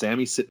crowd.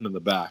 Sammy's sitting in the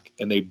back.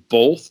 And they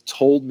both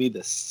told me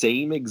the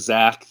same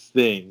exact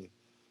thing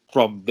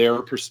from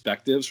their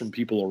perspectives, from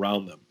people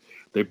around them.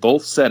 They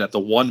both said at the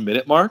 1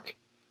 minute mark,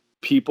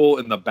 people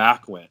in the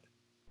back went,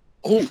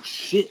 oh,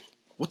 shit,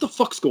 what the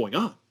fuck's going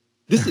on?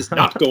 This is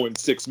not going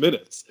 6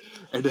 minutes.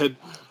 And then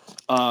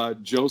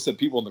Joe said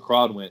people in the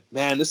crowd went,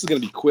 man, this is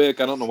going to be quick.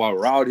 I don't know why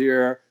we're out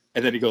here.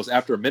 And then he goes,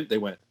 after a minute, they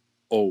went,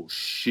 oh,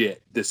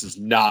 shit, this is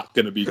not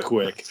going to be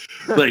quick.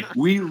 Like,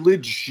 we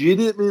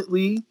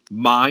legitimately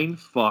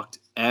mind-fucked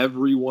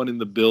everyone in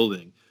the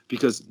building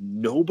because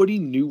nobody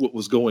knew what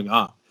was going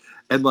on.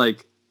 And,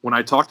 like, when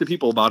I talked to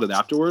people about it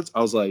afterwards,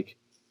 I was like,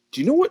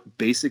 do you know what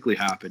basically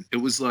happened? It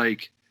was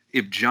like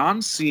if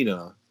John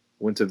Cena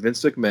went to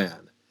Vince McMahon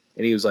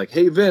and he was like,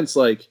 hey, Vince,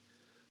 like,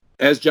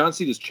 as John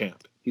Cena's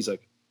champ, he's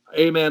like,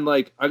 hey, man,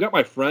 like, I got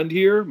my friend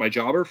here, my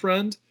jobber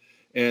friend,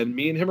 and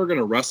me and him are going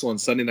to wrestle on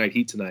Sunday Night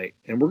Heat tonight,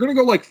 and we're going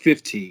to go like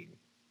 15.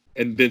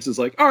 And Vince is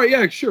like, all right,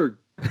 yeah, sure,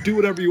 do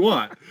whatever you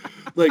want.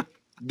 Like,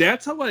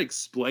 that's how I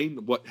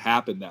explained what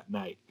happened that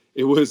night.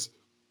 It was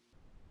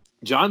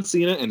John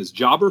Cena and his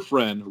jobber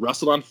friend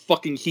wrestled on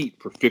fucking Heat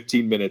for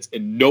 15 minutes,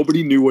 and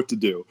nobody knew what to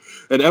do.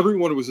 And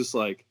everyone was just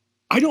like,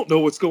 I don't know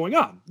what's going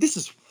on. This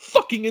is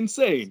fucking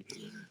insane.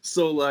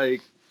 So,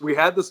 like, we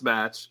had this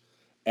match,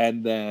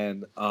 and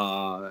then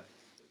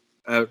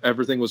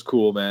everything was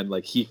cool, man.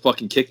 Like, he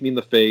fucking kicked me in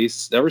the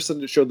face. Never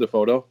showed the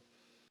photo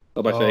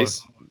of my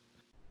face?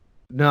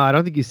 No, I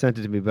don't think you sent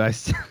it to me,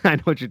 but I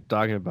know what you're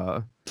talking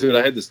about. Dude,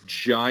 I had this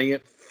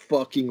giant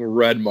fucking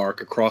red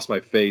mark across my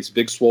face.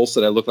 Big Swole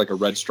said I looked like a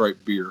red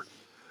striped beer.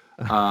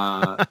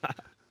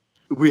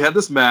 We had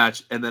this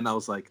match, and then I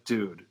was like,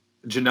 dude,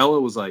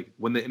 Janela was like,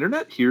 when the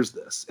internet hears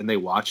this and they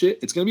watch it,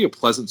 it's going to be a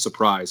pleasant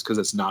surprise because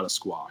it's not a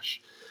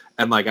squash.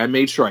 And, like, I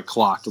made sure I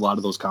clocked a lot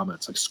of those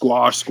comments, like,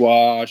 squash,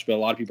 but a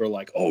lot of people are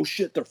like, oh,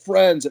 shit, they're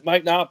friends. It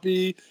might not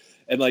be.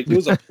 And, like, it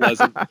was a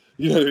pleasant,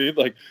 you know what I mean?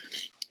 Like,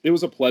 it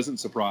was a pleasant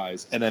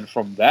surprise. And then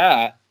from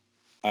that,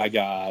 I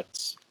got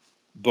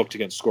booked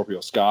against Scorpio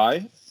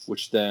Sky,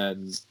 which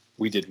then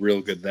we did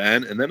real good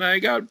then. And then I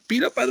got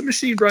beat up by the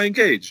Machine, Brian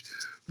Cage.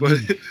 But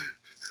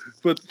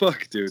But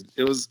fuck, dude,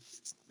 it was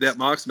that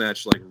Mox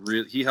match. Like,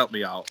 really, he helped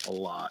me out a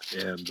lot,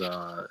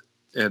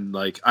 and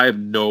like, I have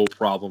no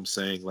problem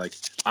saying like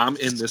I'm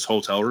in this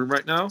hotel room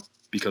right now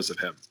because of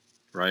him,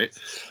 right?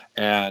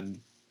 And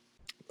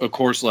of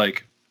course,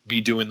 like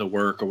me doing the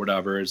work or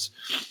whatever is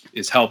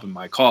helping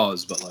my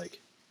cause, but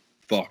like,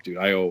 fuck, dude,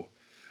 I owe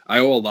a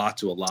lot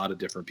to a lot of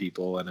different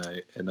people, and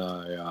I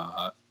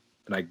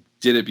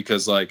did it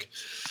because like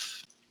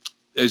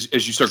as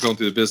you start going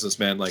through the business,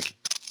 man, like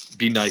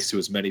be nice to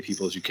as many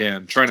people as you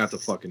can. Try not to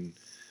fucking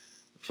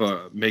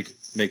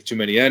make too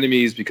many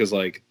enemies, because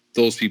like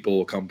those people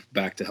will come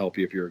back to help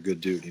you if you're a good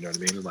dude. You know what I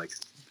mean? And like,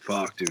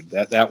 fuck, dude,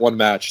 that one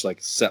match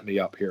like set me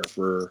up here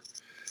for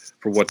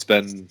what's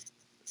been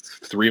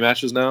 3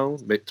 matches now,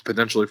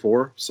 potentially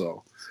 4.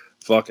 So,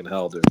 fucking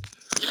hell, dude.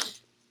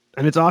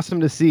 And it's awesome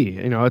to see.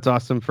 You know, it's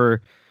awesome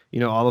for, you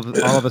know, all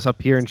of us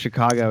up here in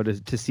Chicago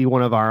to see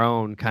one of our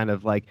own kind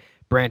of like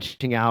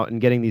branching out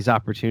and getting these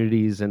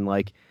opportunities, and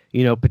like,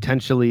 you know,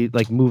 potentially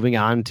like moving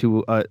on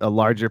to a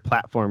larger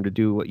platform to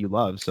do what you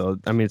love. So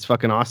I mean, it's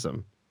fucking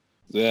awesome.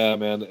 Yeah,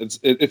 man,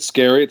 it's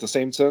scary at the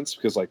same sense,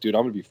 because like, dude,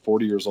 I'm gonna be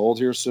 40 years old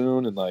here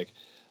soon, and like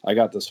I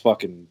got this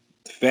fucking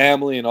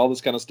family and all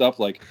this kind of stuff.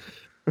 Like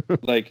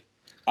like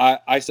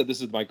I said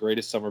this is my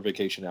greatest summer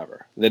vacation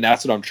ever. Then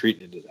that's what I'm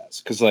treating it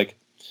as, because like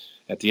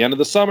at the end of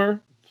the summer,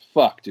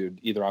 fuck, dude,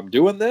 either I'm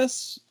doing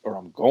this or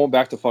I'm going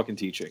back to fucking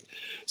teaching.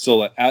 So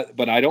like,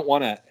 but I don't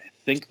want to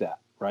think that,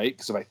 right?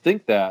 Because if I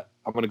think that,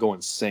 I'm gonna go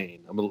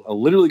insane. I'm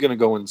literally gonna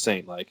go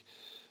insane. Like,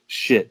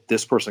 shit,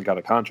 this person got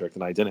a contract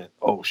and I didn't.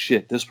 Oh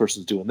shit, this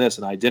person's doing this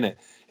and I didn't.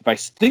 If I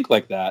think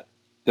like that,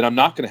 then I'm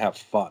not going to have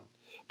fun.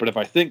 But if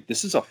I think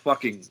this is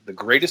the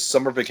greatest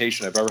summer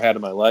vacation I've ever had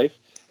in my life,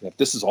 and if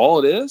this is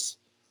all it is,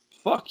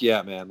 fuck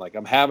yeah, man. Like,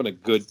 I'm having a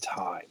good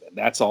time, and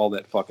that's all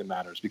that fucking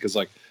matters, because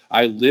like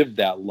I lived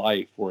that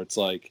life where it's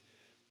like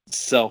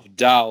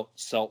self-doubt,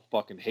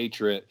 self-fucking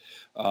hatred,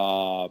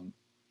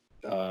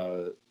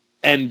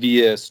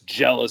 envious,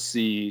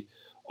 jealousy,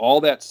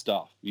 all that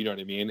stuff. You know what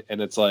I mean?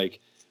 And it's like,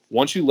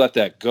 once you let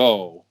that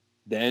go,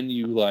 then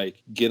you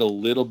like get a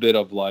little bit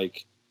of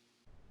like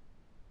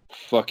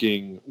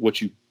fucking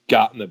what you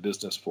got in the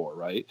business for,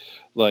 right?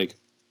 Like,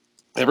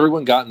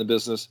 everyone got in the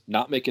business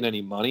not making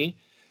any money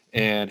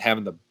and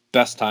having the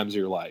best times of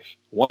your life.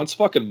 Once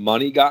fucking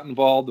money got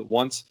involved,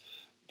 once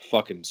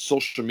fucking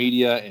social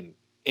media and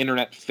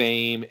internet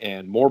fame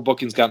and more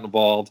bookings got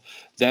involved,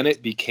 then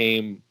it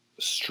became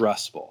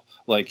stressful.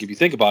 Like, if you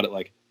think about it,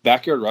 like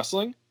backyard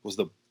wrestling was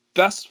the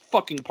best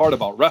fucking part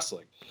about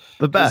wrestling.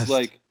 The best.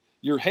 Like,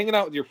 you're hanging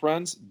out with your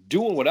friends,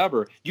 doing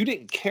whatever. You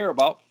didn't care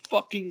about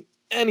fucking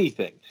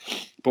anything.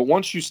 But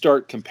once you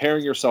start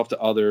comparing yourself to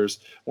others,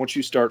 once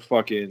you start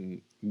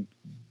fucking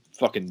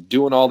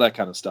doing all that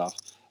kind of stuff,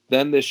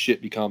 then this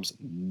shit becomes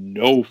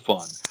no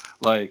fun.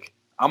 Like,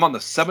 I'm on the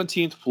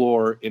 17th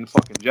floor in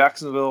fucking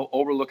Jacksonville,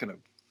 overlooking a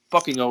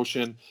fucking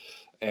ocean,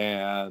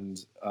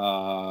 and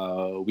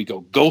we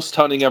go ghost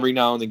hunting every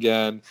now and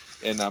again,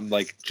 and I'm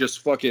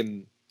just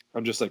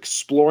like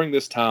exploring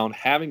this town,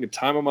 having a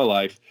time of my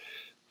life,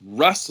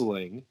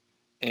 wrestling,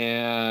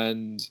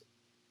 and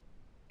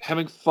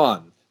having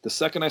fun. The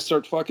second I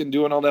start fucking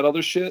doing all that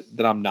other shit,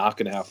 then I'm not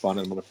going to have fun,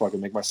 and I'm going to fucking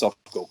make myself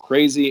go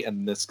crazy,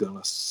 and it's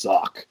going to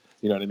suck.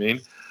 You know what I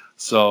mean?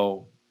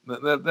 So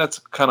that's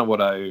kind of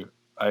what I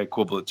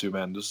equivalent it to,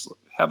 man. Just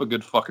have a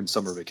good fucking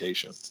summer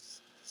vacation.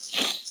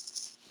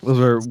 Those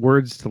are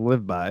words to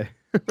live by.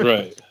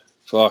 Right.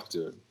 Fuck,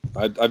 dude.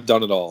 I've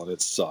done it all, and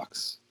it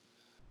sucks.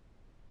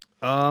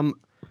 I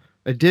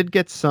did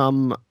get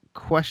some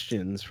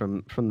questions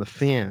from the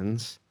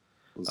fans.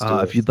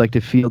 If you'd like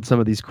to field some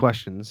of these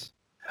questions.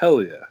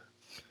 Hell yeah.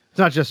 It's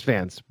not just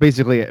fans,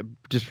 basically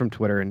just from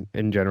Twitter and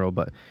in general,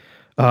 but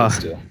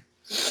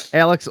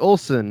Alex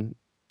Olson,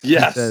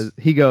 yes,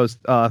 he goes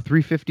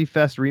 350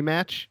 Fest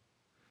rematch.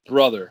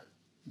 Brother,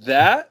 does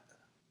that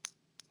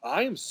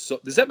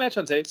match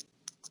on tape?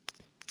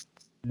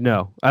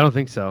 No, I don't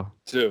think so.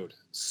 Dude,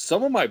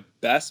 some of my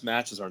best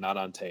matches are not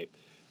on tape.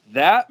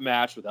 That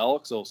match with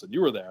Alex Olson,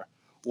 you were there,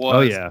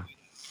 was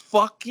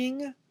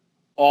fucking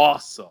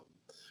awesome.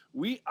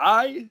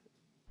 I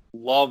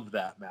love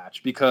that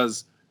match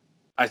because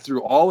I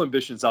threw all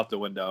ambitions out the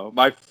window.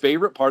 My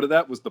favorite part of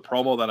that was the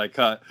promo that I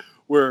cut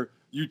where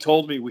you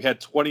told me we had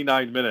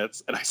 29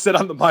 minutes, and I said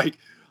on the mic,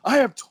 I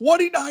have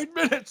 29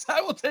 minutes. I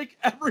will take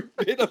every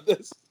bit of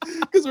this,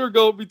 because we're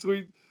going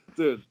between,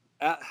 dude.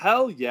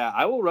 Hell yeah,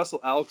 I will wrestle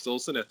Alex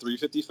Olson at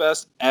 350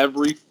 Fest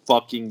every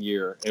fucking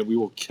year, and we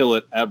will kill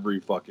it every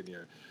fucking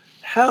year.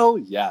 Hell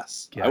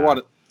yes. Yeah. I want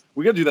it.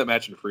 We got to do that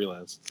match in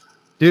freelance.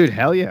 Dude,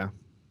 hell yeah.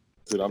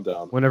 Dude, I'm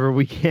down. Whenever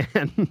we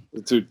can.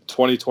 Dude,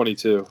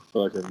 2022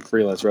 fucking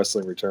freelance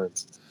wrestling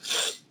returns.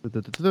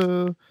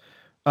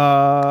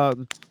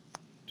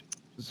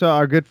 So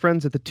our good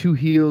friends at the Two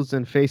Heels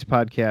and Face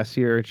podcast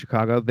here in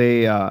Chicago,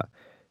 they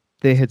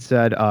had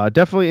said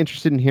definitely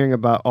interested in hearing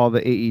about all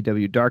the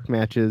AEW Dark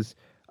matches,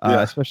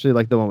 especially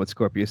like the one with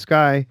Scorpio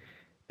Sky,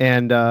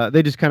 and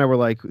they just kind of were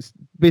like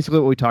basically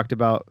what we talked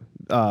about.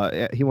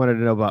 He wanted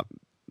to know about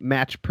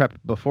match prep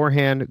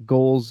beforehand,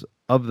 goals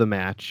of the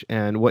match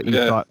and what you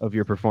Yeah. thought of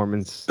your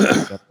performance,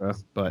 etc.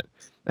 But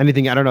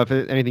anything, I don't know if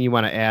anything you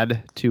want to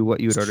add to what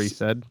you had already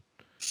said.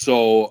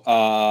 So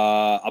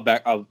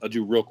I'll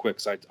do real quick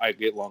because I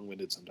get long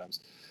winded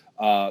sometimes.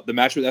 The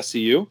match with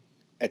SCU,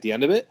 at the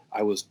end of it,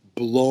 I was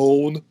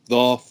blown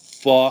the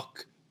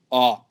fuck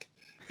up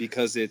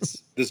because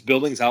it's this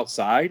building's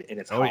outside and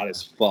it's hot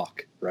as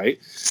fuck, right?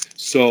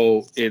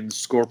 So in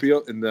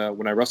Scorpio,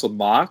 when I wrestled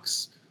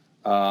Mox,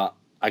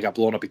 I got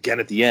blown up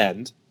again at the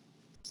end.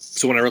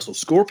 So when I wrestled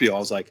Scorpio, I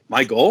was like,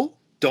 my goal,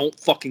 don't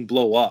fucking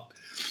blow up.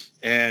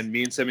 And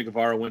me and Sammy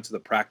Guevara went to the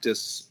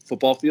practice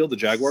football field, the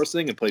Jaguars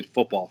thing, and played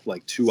football for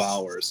like 2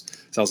 hours.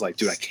 So I was like,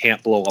 dude, I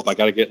can't blow up. I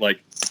got to get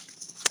like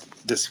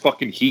this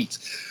fucking heat.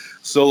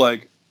 So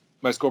like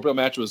my Scorpio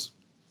match was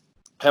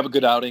have a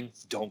good outing,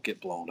 don't get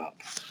blown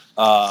up.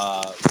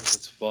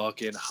 It's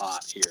fucking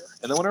hot here.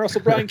 And then when I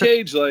wrestled Brian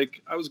Cage,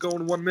 like I was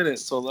going 1 minute.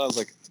 So I was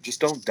like,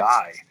 just don't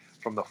die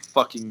from the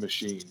fucking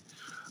machine.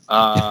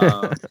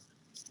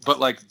 But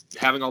like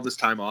having all this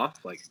time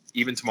off, like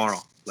even tomorrow,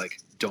 like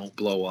don't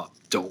blow up,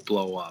 don't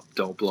blow up,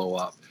 don't blow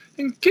up,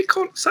 and get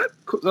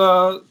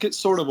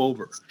sort of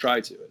over.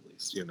 Try to at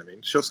least, you know what I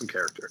mean. Show some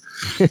character.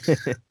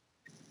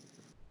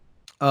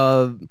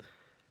 The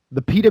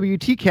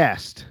PWT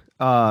cast.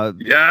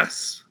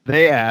 Yes.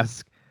 They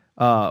ask,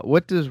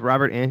 what does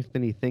Robert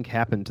Anthony think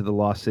happened to the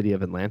lost city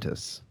of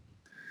Atlantis?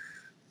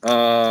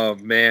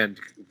 Man,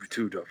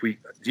 dude,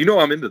 you know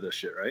I'm into this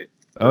shit, right?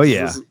 Oh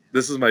yeah,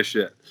 this is my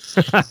shit.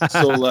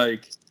 So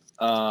like,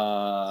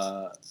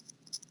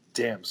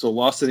 damn. So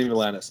Lost City of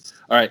Atlantis.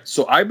 All right.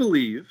 So I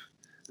believe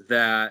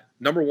that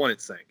number one,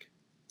 it sank,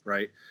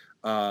 right?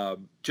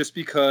 Just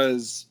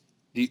because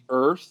the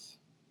Earth,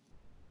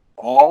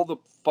 all the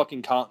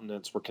fucking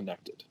continents were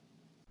connected.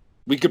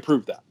 We could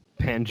prove that.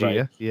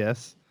 Pangea, right?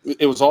 yes.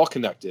 It was all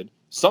connected.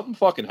 Something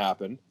fucking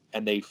happened,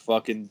 and they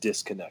fucking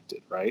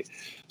disconnected, right?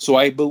 So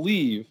I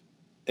believe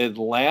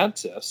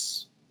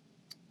Atlantis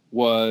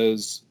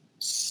was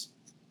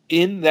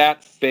in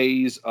that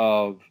phase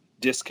of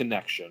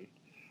disconnection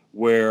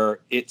where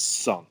it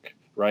sunk,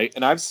 right?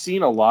 And I've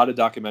seen a lot of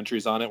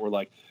documentaries on it where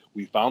like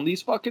we found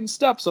these fucking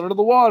steps under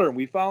the water and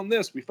we found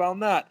this, we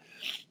found that.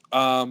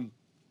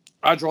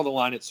 I draw the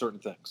line at certain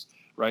things,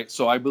 right?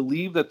 So I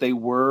believe that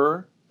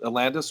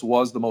Atlantis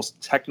was the most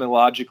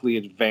technologically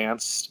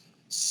advanced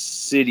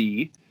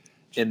city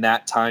in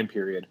that time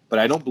period, but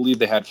I don't believe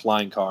they had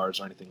flying cars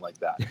or anything like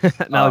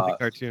that. Not like the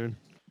cartoon.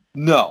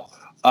 No.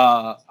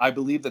 I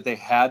believe that they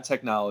had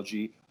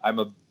technology. I'm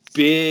a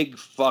big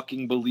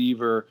fucking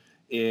believer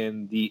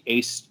in the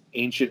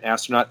ancient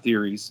astronaut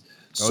theories.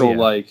 So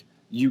like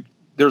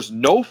there's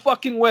no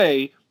fucking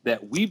way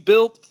that we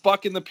built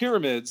fucking the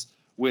pyramids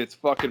with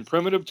fucking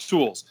primitive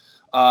tools.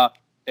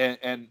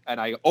 And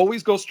I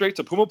always go straight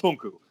to Puma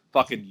Punku.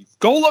 Fucking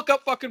go look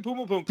up fucking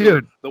Puma Punku.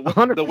 Dude,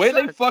 the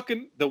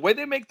way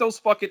they make those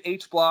fucking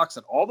H blocks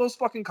and all those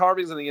fucking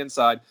carvings on the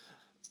inside.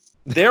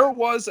 There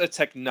was a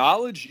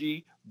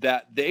technology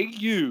that they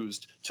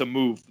used to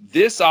move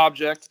this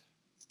object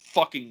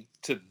fucking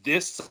to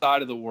this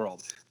side of the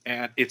world,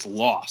 and it's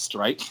lost,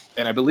 right?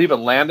 And I believe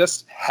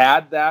Atlantis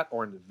had that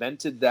or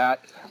invented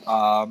that,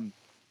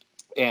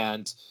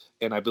 and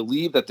I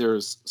believe that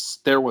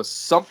there was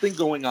something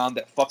going on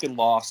that fucking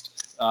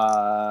lost.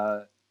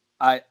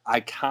 I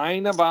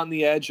kind of on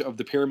the edge of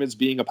the pyramids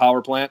being a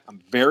power plant.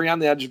 I'm very on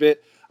the edge of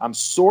it. I'm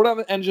sort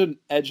of edge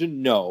of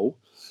no.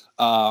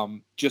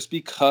 Just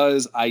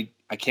because I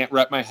can't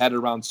wrap my head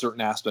around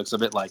certain aspects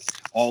of it, like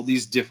all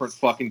these different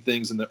fucking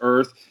things in the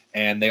earth,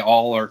 and they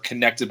all are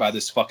connected by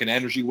this fucking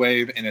energy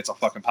wave, and it's a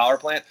fucking power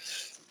plant.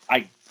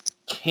 I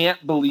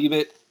can't believe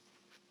it,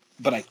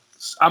 but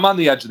I'm on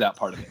the edge of that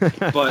part of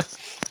it.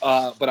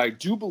 But I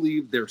do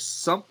believe there was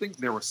something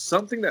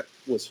that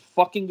was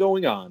fucking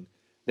going on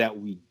that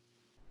we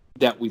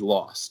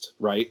lost,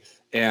 right?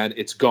 And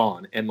it's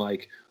gone. And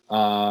like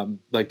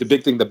the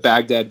big thing, the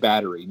Baghdad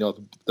battery,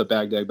 the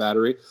Baghdad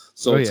battery.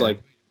 So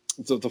like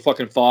the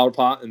fucking flower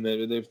pot, and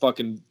they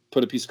fucking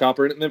put a piece of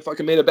copper in it and then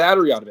fucking made a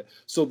battery out of it.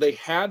 So they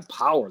had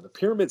power. The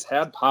pyramids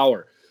had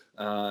power.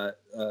 Puma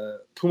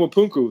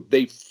Punku,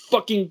 they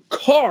fucking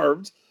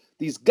carved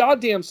these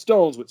goddamn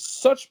stones with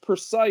such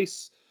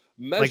precise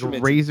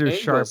measurements, like razor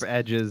sharp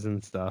edges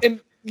and stuff. And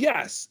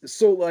yes,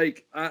 so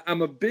like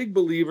I'm a big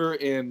believer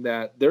in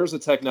that. There's a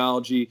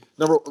technology.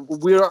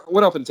 We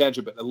went off in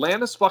tangent, but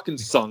Atlantis fucking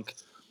sunk.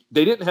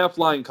 They didn't have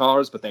flying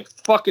cars, but they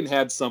fucking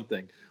had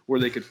something where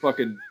they could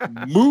fucking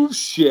move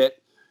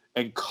shit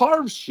and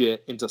carve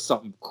shit into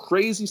something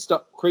crazy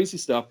stuff.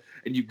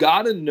 And you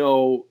gotta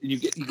know,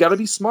 you gotta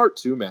be smart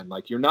too, man.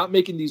 Like you're not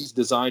making these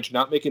designs, you're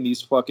not making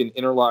these fucking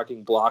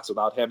interlocking blocks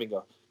without having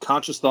a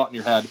conscious thought in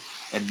your head.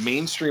 And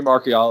mainstream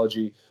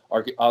archaeologists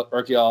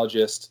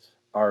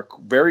are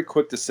very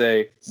quick to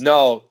say,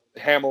 no,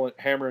 hammer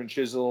and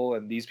chisel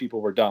and these people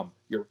were dumb.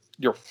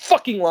 You're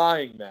fucking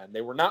lying, man.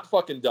 They were not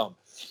fucking dumb.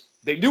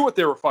 They knew what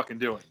they were fucking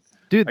doing.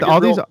 Dude, I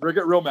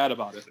get real mad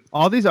about it.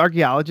 All these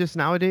archaeologists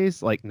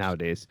nowadays,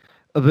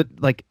 but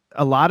like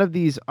a lot of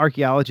these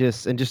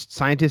archaeologists and just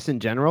scientists in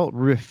general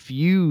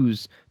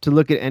refuse to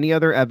look at any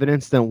other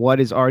evidence than what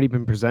has already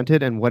been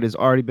presented and what has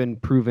already been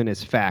proven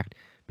as fact.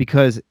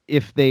 Because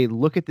if they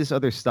look at this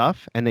other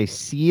stuff and they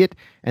see it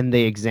and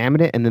they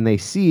examine it and then they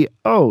see,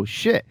 oh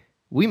shit,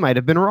 we might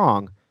have been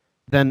wrong,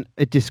 then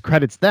it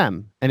discredits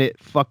them and it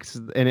fucks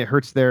and it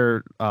hurts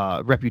their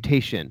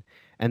reputation.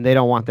 And they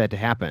don't want that to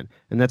happen.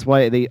 And that's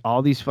why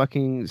all these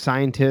fucking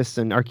scientists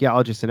and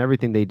archaeologists and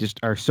everything, they just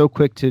are so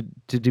quick to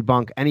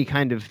debunk any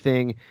kind of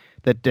thing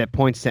that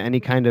points to any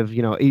kind of,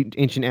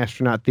 ancient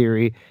astronaut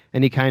theory,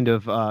 any kind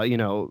of,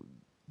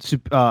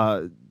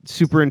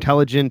 super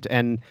intelligent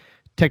and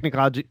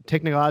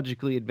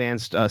technologically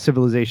advanced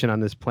civilization on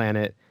this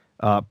planet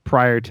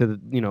prior to,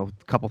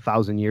 a couple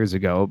thousand years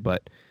ago.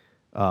 But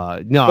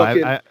no,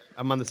 Fucking-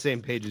 I'm on the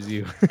same page as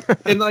you.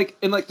 and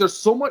there's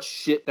so much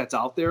shit that's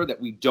out there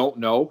that we don't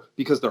know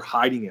because they're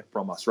hiding it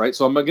from us, right?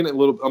 So I'm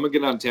gonna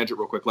get on a tangent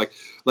real quick.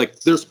 Like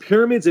there's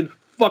pyramids in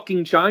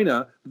fucking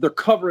China they're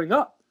covering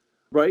up,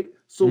 right?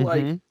 So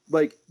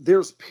like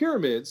there's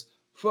pyramids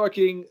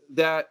fucking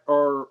that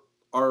are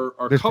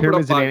There's covered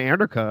up pyramids in by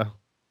Antarctica.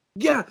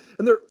 yeah,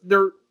 and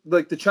they're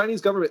like the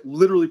Chinese government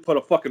literally put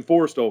a fucking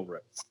forest over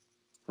it,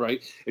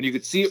 right? And you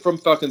could see it from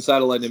fucking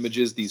satellite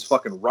images. These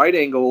fucking right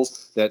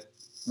angles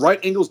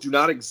do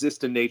not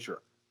exist in nature.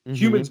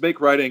 Humans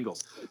make right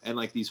angles, and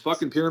like these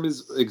fucking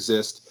pyramids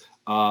exist.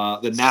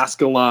 The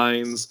Nazca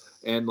lines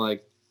and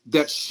like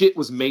that shit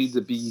was made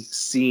to be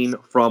seen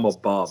from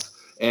above,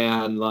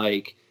 and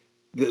like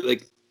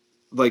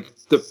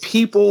the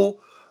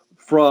people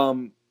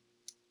from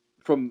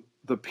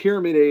the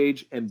pyramid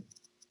age and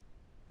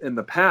in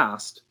the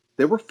past,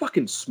 they were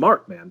fucking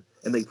smart, man,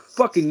 and they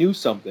fucking knew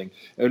something.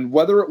 And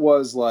whether it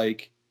was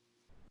like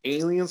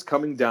aliens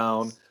coming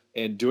down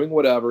and doing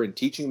whatever and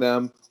teaching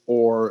them,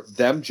 or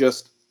them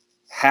just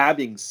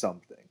having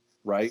something,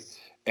 right,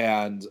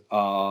 and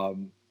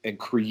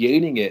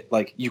creating it,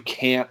 like you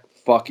can't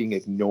fucking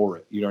ignore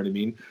it. You know what I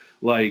mean?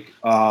 Like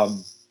I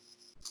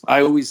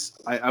always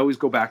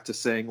go back to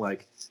saying,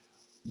 like,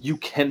 you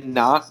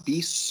cannot be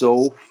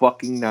so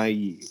fucking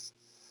naive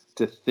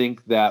to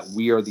think that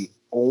we are the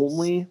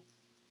only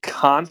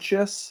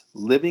conscious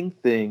living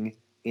thing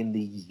in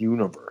the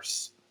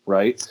universe,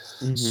 right?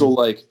 So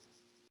like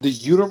the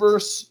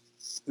universe,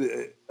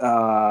 back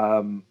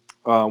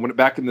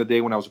in the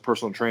day when I was a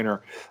personal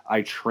trainer,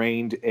 I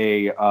trained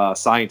a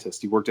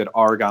scientist. He worked at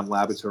Argonne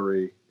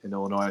Laboratory in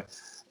Illinois,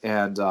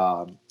 and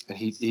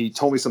he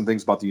told me some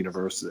things about the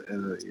universe.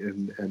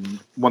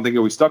 And one thing that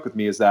always stuck with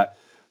me is that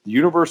the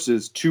universe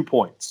is 2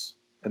 points,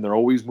 and they're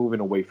always moving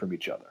away from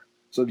each other.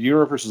 So the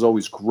universe is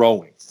always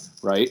growing,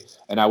 right?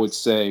 And I would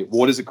say,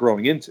 what is it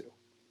growing into?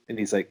 And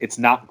he's like, it's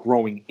not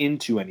growing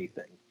into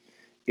anything.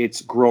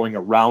 It's growing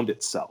around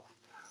itself.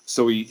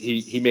 So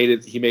he made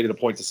it a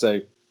point to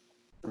say,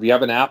 if you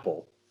have an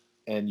apple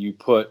and you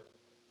put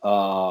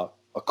a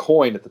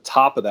coin at the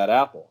top of that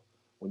apple,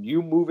 when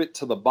you move it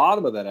to the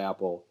bottom of that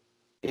apple,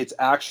 it's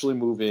actually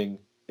moving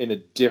in a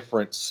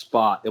different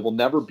spot. It will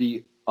never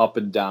be up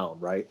and down,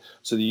 right?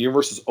 So the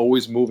universe is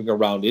always moving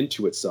around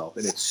into itself,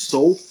 and it's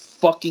so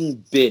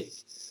fucking big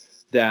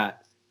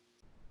that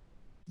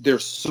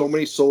there's so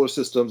many solar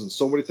systems and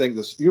so many things.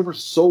 This universe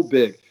is so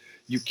big,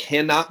 you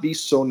cannot be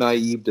so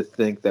naive to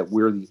think that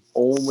we're the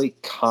only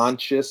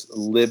conscious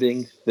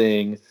living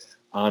thing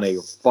on a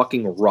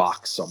fucking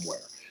rock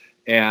somewhere.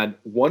 And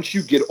once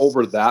you get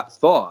over that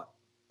thought,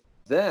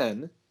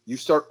 then you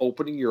start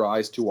opening your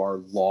eyes to our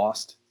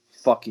lost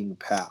fucking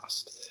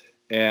past.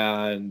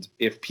 And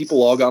if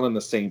people all got on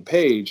the same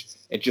page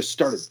and just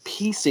started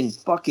piecing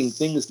fucking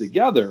things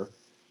together,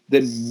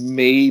 then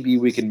maybe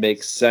we can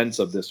make sense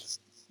of this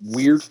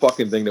weird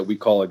fucking thing that we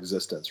call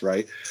existence,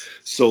 right?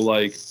 So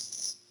like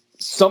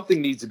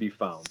something needs to be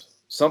found.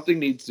 Something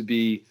needs to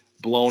be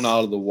blown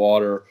out of the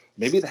water.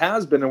 Maybe it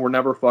has been and we're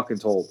never fucking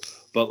told.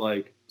 But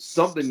like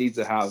something needs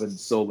to happen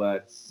so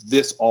that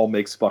this all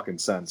makes fucking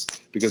sense.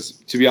 Because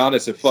to be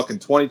honest, if fucking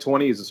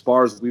 2020 is as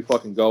far as we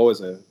fucking go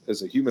as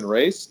a human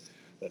race,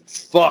 then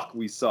fuck,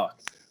 we suck.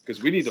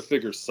 Because we need to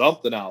figure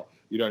something out.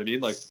 You know what I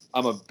mean? Like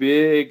I'm a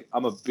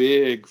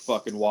big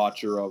fucking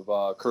watcher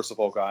of Curse of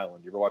Oak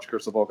Island. You ever watch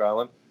Curse of Oak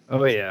Island?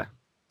 Oh yeah,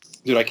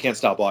 dude, I can't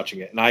stop watching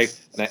it. And I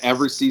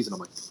every season I'm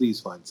like, please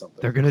find something.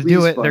 They're gonna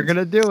do it. They're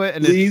gonna do it.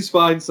 And please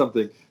find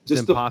something.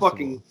 Just to impossible.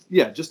 fucking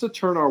just to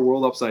turn our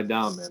world upside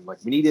down, man. Like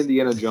we need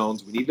Indiana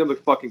Jones. We need them to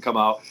fucking come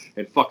out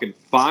and fucking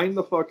find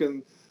the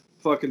fucking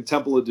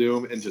Temple of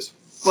Doom and just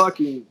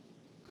fucking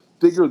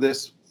figure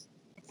this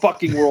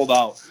fucking world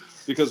out.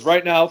 Because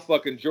right now,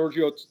 fucking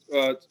Giorgio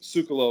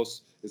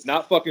Tsoukalos is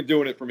not fucking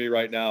doing it for me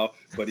right now.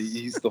 But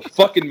he's the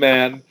fucking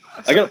man.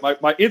 I got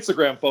my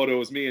Instagram photo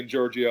is me and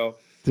Giorgio.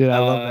 Dude, I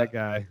love that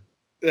guy.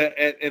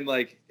 And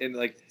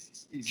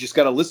you just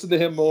gotta listen to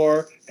him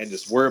more and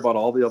just worry about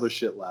all the other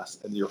shit less,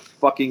 and your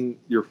fucking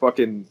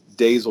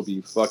days will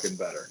be fucking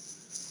better.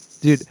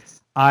 Dude,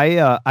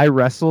 I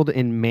wrestled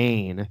in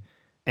Maine,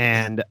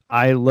 and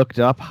I looked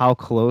up how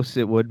close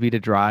it would be to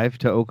drive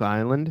to Oak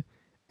Island,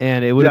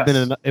 and it would have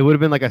Yes. been it would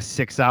have been like a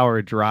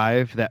 6-hour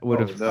drive. That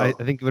would Oh, have no. I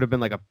think it would have been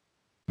like a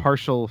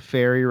partial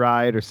ferry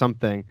ride or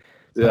something.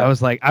 But Yeah.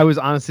 I was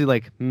honestly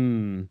like,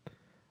 I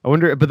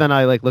wonder. But then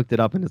I like looked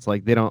it up, and it's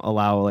like they don't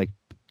allow like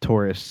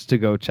tourists to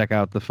go check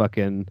out the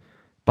fucking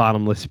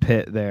bottomless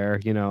pit there.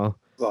 You know.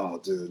 Oh,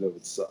 dude, that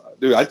would suck.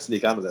 Dude, I'd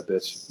sneak onto that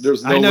bitch.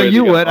 There's no I know way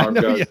you they got would.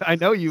 armed guards. I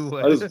know you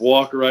would. I just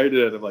walk right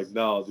in. I'm like,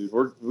 no, dude,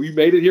 we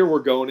made it here.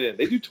 We're going in.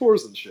 They do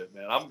tours and shit,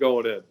 man. I'm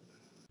going in.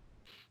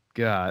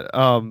 God.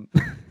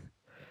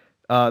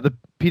 The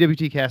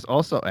PWT cast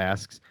also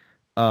asks,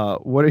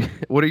 what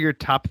are your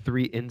top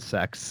 3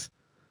 insects?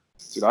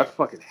 Dude, I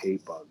fucking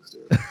hate bugs,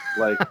 dude.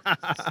 Like,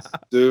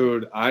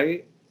 dude,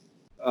 I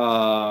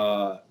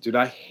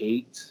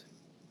hate.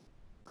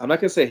 I'm not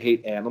gonna say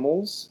hate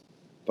animals,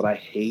 but I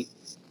hate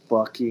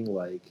fucking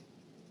like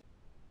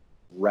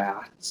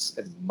rats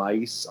and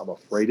mice. I'm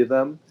afraid of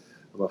them.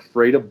 I'm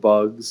afraid of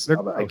bugs. They're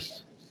I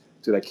gross.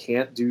 Dude, I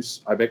can't do.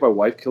 I make my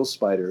wife kill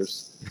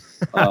spiders.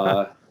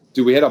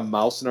 Dude, we had a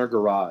mouse in our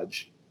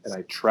garage, and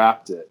I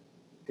trapped it.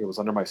 It was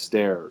under my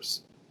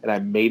stairs, and I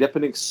made up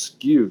an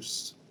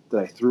excuse that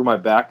I threw my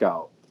back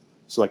out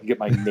so I could get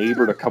my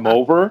neighbor to come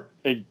over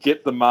and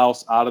get the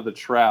mouse out of the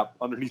trap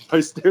underneath my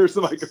stairs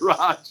in my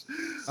garage.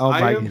 Oh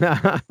my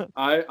god.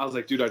 I was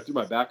like, dude, I threw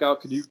my back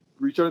out. Can you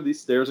reach under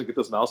these stairs and get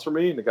this mouse for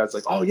me? And the guy's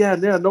like, oh yeah,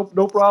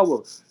 no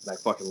problem. And I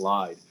fucking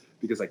lied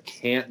because I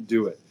can't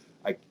do it.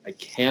 I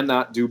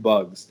cannot do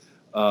bugs.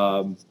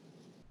 Okay,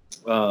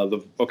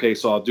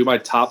 so I'll do my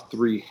top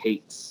 3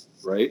 hates,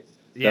 right?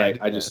 Yeah.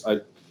 I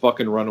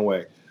fucking run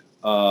away.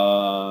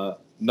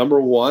 Number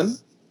 1,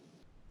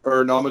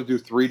 or no, I'm gonna do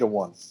 3 to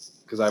 1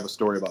 because I have a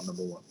story about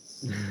number 1.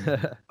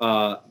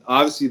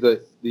 Obviously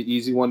the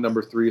easy one,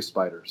 number 3 is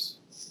spiders.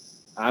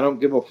 I don't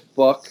give a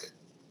fuck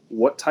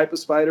what type of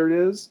spider it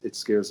is. It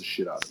scares the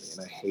shit out of me, and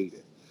I hate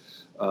it.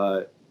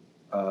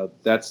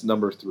 That's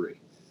number 3.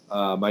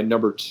 My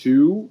number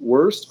 2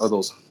 worst are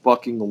those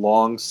fucking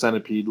long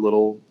centipede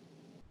little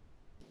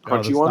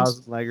crunchy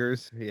ones.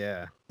 Leggers.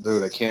 Yeah.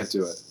 Dude, I can't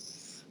do it.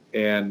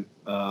 And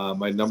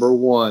my number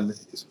 1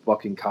 is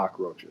fucking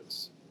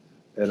cockroaches,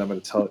 and I'm gonna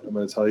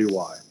tell you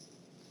why.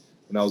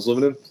 When I was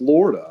living in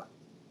Florida,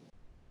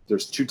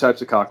 there's 2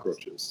 types of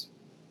cockroaches.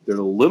 They're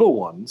the little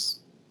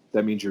ones.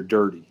 That means you're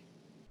dirty.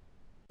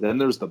 Then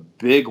there's the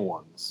big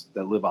ones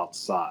that live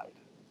outside.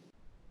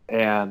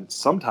 And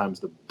sometimes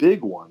the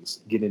big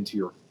ones get into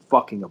your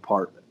fucking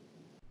apartment.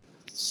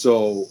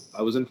 So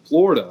I was in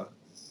Florida,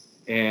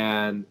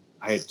 and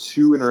I had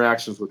 2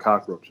 interactions with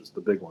cockroaches,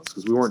 the big ones,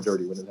 because we weren't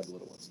dirty. We didn't have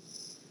little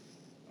ones.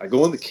 I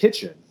go in the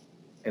kitchen,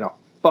 and a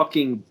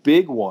fucking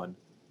big one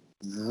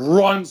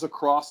runs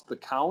across the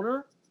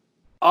counter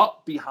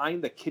up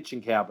behind the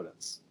kitchen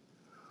cabinets.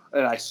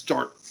 And I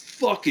start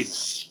fucking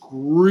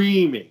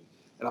screaming.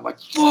 And I'm like,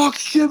 fuck,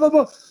 shit, blah,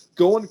 blah,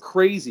 going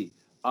crazy.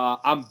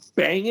 I'm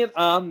banging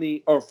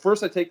on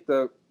first I take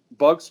the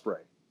bug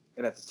spray.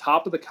 And at the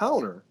top of the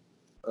counter,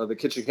 the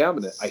kitchen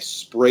cabinet, I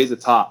spray the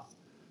top.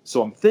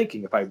 So I'm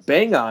thinking if I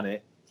bang on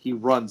it, he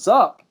runs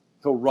up,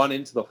 he'll run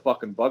into the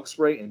fucking bug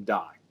spray and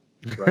die.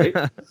 Right?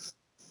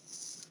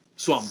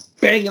 So I'm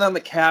banging on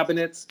the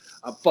cabinets.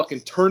 I'm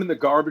fucking turning the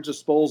garbage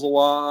disposal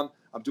on.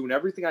 I'm doing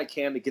everything I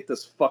can to get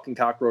this fucking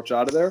cockroach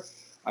out of there.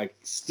 I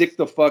stick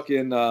a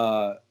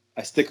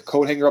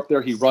coat hanger up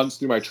there. He runs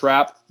through my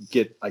trap.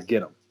 I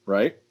get him,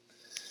 right?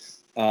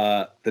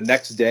 The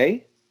next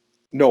day,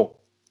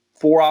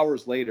 4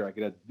 hours later, I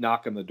get a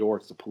knock on the door.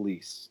 It's the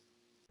police.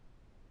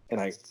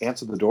 And I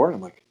answer the door, and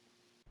I'm like,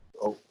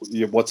 oh,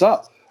 yeah, what's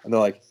up? And they're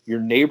like, your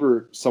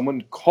neighbor,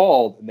 someone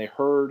called, and they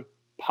heard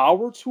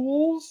power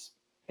tools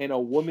and a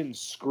woman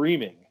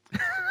screaming.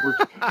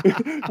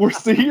 We're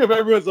seeing if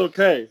everyone's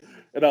okay.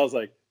 And I was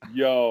like,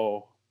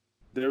 yo,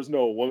 there's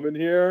no woman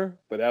here,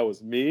 but that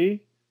was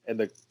me. And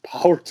the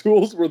power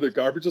tools were the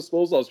garbage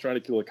disposal. I was trying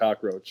to kill a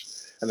cockroach.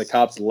 And the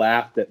cops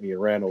laughed at me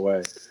and ran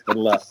away and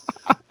left.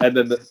 And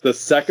then the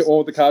second one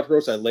with the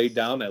cockroach, I laid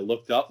down, and I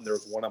looked up, and there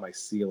was one on my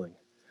ceiling.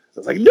 I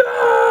was like,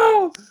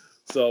 no!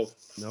 So,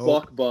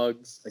 Fuck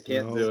bugs. I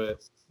can't do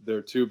it.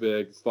 They're too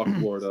big. Fuck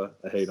Florida.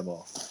 I hate them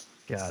all.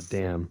 God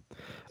damn.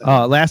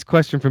 Last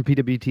question from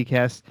PWT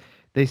Cast.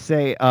 They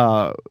say,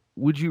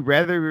 would you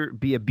rather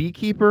be a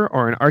beekeeper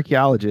or an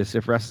archaeologist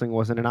if wrestling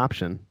wasn't an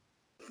option?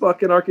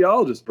 Fucking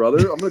archaeologist,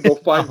 brother. I'm going to go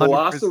find 100%.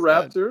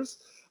 velociraptors.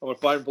 I'm going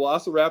to find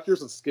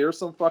velociraptors and scare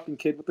some fucking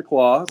kid with the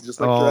claw,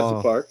 just like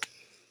Jurassic Park.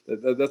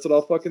 That's what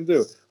I'll fucking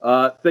do.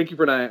 Thank you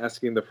for not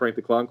asking the Frank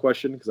the Clown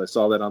question, because I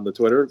saw that on the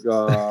Twitter.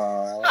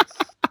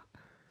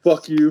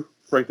 Fuck you,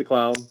 Frank the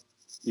Clown.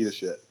 Eat a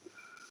shit.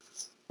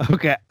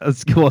 Okay,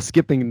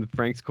 skipping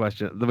Frank's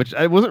question, which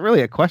it wasn't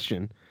really a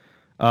question.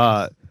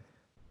 The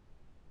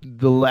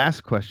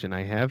last question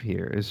I have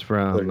here is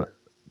from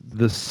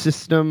the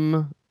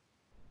System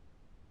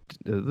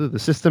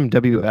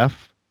WF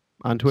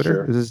on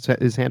Twitter. Sure. Is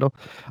his handle?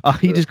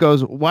 He just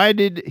goes, "Why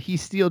did he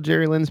steal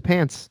Jerry Lynn's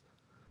pants?"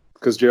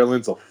 Because Jerry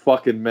Lynn's a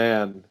fucking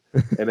man,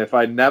 and if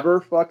I never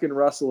fucking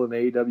wrestle in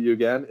AEW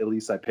again, at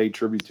least I paid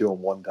tribute to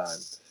him one time.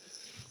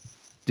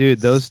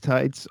 Dude, those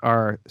tights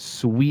are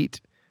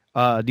sweet.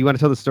 Do you want to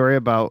tell the story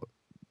about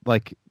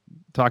like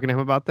talking to him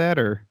about that,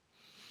 or?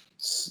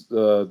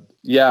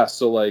 Yeah,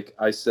 so like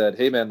I said,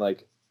 hey man,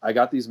 like I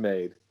got these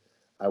made.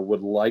 I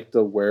would like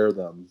to wear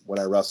them when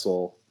I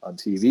wrestle on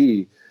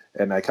TV.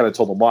 And I kind of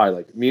told him why.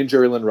 Like me and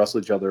Jerry Lynn wrestle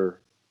each other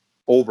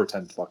over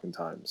 10 fucking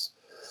times.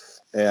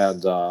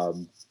 And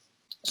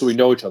so we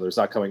know each other. It's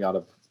not coming out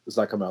of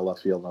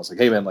left field. And I was like,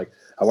 hey man, like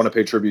I want to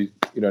pay tribute.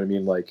 You know what I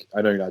mean? Like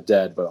I know you're not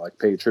dead, but like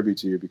pay tribute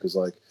to you because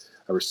like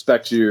I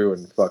respect you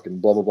and fucking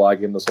blah blah blah. I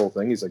gave him this whole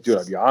thing. He's like, dude,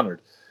 I'd be honored.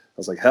 I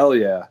was like, hell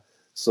yeah.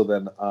 So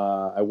then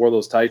I wore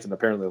those tights, and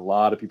apparently a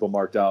lot of people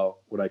marked out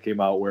when I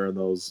came out wearing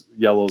those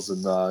yellows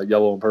and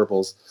yellow and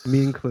purples.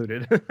 Me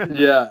included.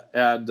 Yeah,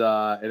 and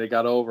it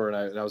got over,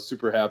 and I was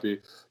super happy.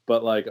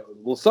 But like,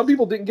 well, some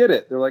people didn't get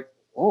it. They're like,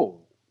 oh,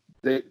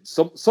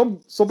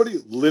 somebody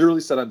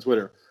literally said on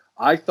Twitter,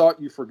 I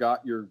thought you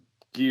forgot your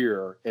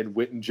gear and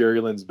went in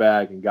Jerry Lynn's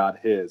bag and got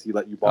his. He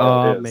let you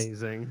borrow his.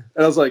 Amazing.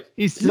 And I was like,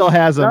 he still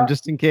has them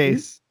just in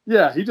case.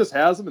 Yeah, he just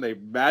has them and they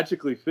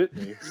magically fit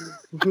me.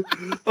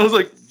 I was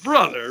like,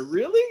 brother,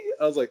 really?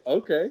 I was like,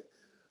 okay.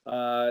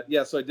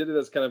 Yeah, so I did it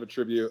as kind of a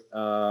tribute.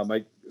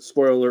 My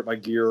spoiler alert, my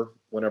gear,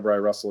 whenever I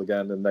wrestle again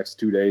in the next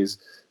 2 days,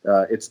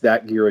 it's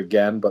that gear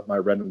again, but my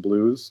red and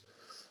blues.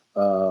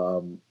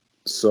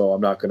 So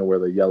I'm not going to wear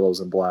the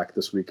yellows and black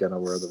this weekend. I'll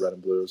wear the red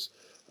and blues.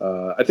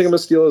 I think I'm going to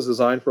steal his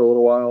design for a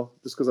little while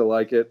just because I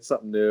like it.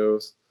 Something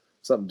new,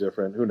 something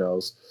different. Who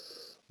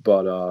knows?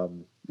 But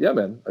yeah,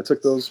 man, I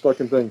took those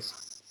fucking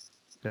things.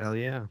 Hell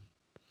yeah.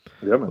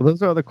 Yeah, man. Well,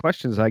 those are all the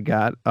questions I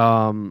got.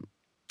 I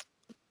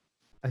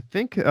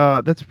think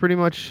that's pretty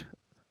much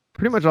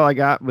all I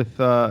got with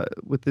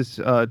this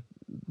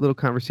little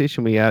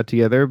conversation we had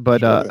together.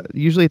 But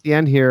usually at the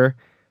end here,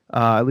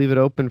 I leave it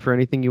open for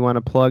anything you want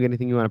to plug,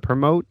 anything you want to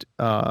promote.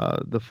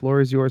 The floor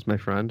is yours, my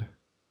friend.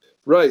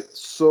 Right.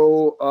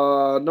 So,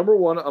 number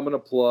one, I'm going to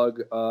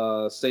plug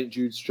St.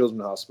 Jude's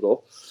Children's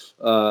Hospital.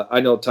 I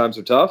know times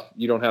are tough.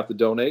 You don't have to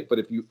donate, but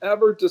if you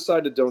ever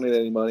decide to donate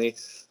any money,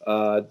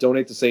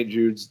 donate to St.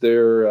 Jude's.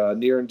 They're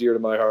near and dear to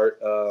my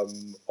heart.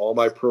 All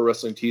my Pro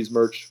Wrestling Tees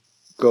merch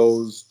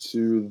goes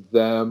to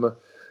them,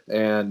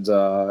 and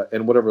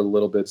whatever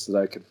little bits that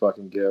I could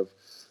fucking give.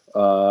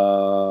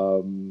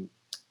 So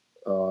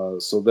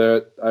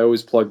that I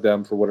always plug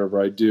them for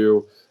whatever I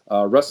do.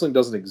 Wrestling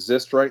doesn't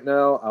exist right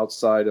now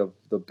outside of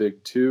the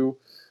big two,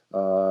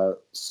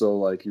 so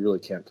like you really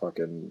can't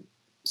fucking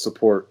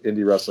support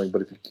indie wrestling.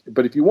 But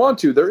if you want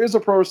to, there is a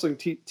Pro Wrestling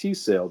tea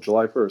sale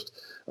July 1st.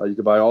 You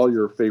can buy all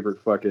your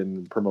favorite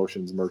fucking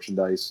promotions,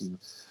 merchandise, and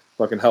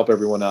fucking help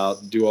everyone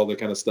out, do all that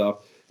kind of stuff.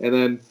 And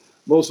then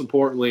most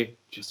importantly,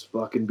 just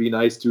fucking be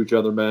nice to each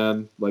other,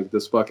 man. Like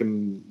this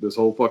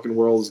whole fucking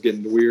world is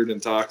getting weird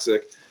and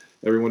toxic.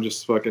 Everyone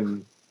just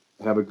fucking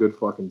have a good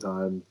fucking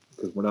time.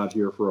 Because we're not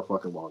here for a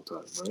fucking long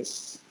time,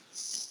 right?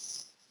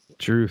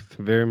 Truth,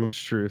 very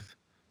much truth.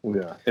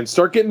 Yeah, and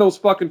start getting those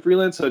fucking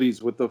freelance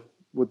hoodies with the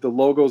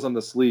logos on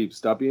the sleeves.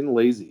 Stop being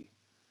lazy.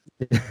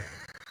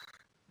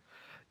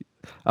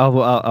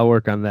 I'll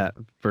work on that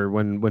for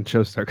when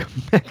shows start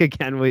coming back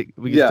again. We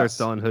can start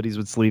selling hoodies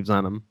with sleeves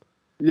on them.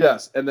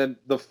 Yes, and then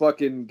the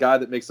fucking guy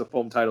that makes the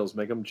foam titles,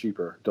 make them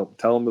cheaper. Don't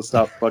tell him to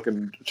stop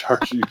fucking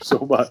charging you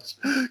so much.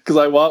 Because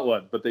I want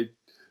one, but the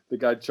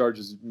guy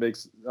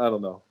makes I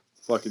don't know.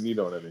 Fucking, you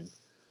know what I mean.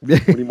 We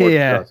need more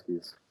yeah.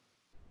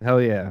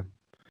 Hell yeah.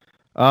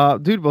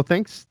 Dude, well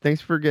thanks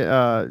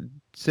for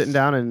sitting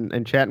down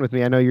and chatting with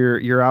me. I know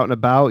you're out and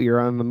about, you're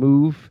on the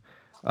move,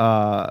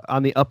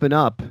 on the up and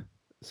up,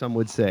 some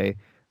would say.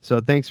 So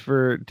thanks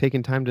for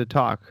taking time to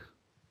talk.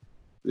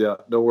 Yeah,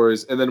 no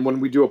worries. And then when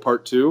we do a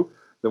part 2,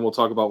 then we'll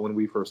talk about when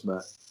we first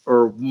met.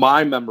 Or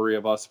my memory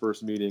of us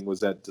first meeting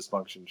was that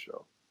Dysfunction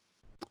show.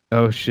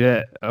 Oh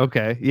shit.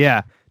 Okay.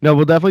 Yeah. No,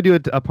 we'll definitely do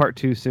a part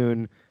 2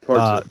 soon.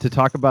 To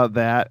talk about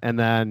that, and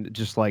then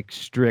just like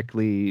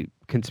strictly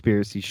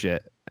conspiracy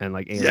shit and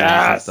like aliens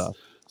and stuff.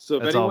 So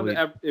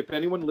if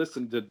anyone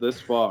listened to this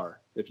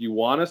far, if you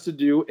want us to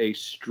do a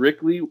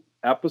strictly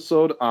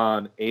episode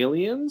on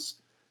aliens,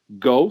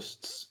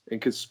 ghosts,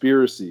 and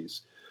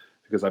conspiracies,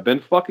 because I've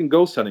been fucking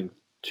ghost hunting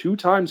 2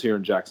 times here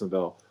in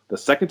Jacksonville. The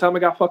second time I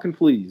got fucking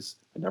fleas.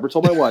 I never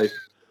told my wife,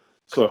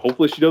 so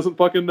hopefully she doesn't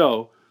fucking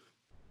know.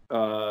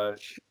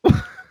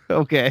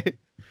 Okay.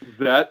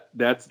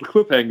 That's the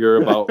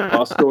cliffhanger about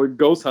us going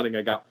ghost hunting.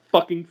 I got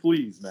fucking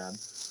fleas, man.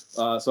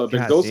 So I've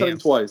been ghost hunting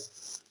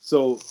twice.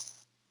 So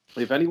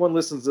if anyone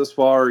listens this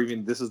far,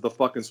 even this is the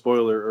fucking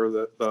spoiler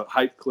or the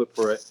hype clip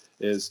for it,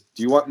 is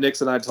do you want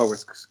Nix and I to talk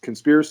with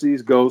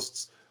conspiracies,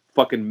 ghosts,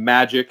 fucking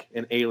magic,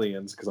 and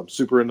aliens? Because I'm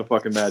super into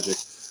fucking magic.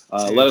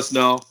 Let us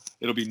know.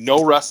 It'll be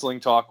no wrestling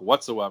talk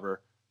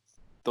whatsoever.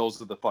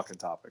 Those are the fucking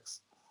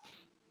topics.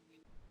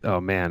 Oh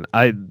man,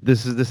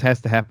 this has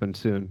to happen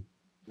soon.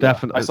 Yeah,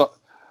 Definitely.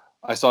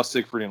 I saw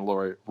Siegfried and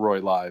Roy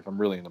live. I'm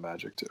really into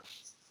magic too.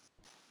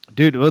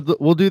 Dude,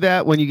 we'll do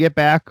that when you get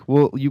back.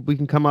 We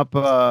can come up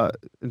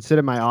and sit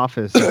in my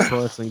office at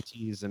Pro Wrestling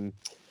Tees and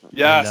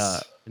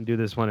do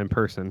this one in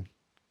person.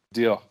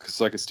 Deal,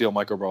 because I could steal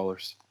Micro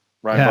Brawlers.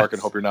 Ryan Barkin,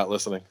 hope you're not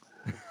listening.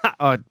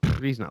 Oh,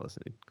 he's not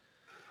listening.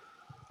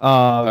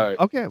 right.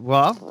 Okay,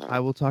 well, I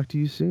will talk to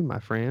you soon, my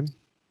friend.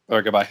 All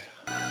right,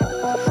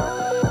 goodbye.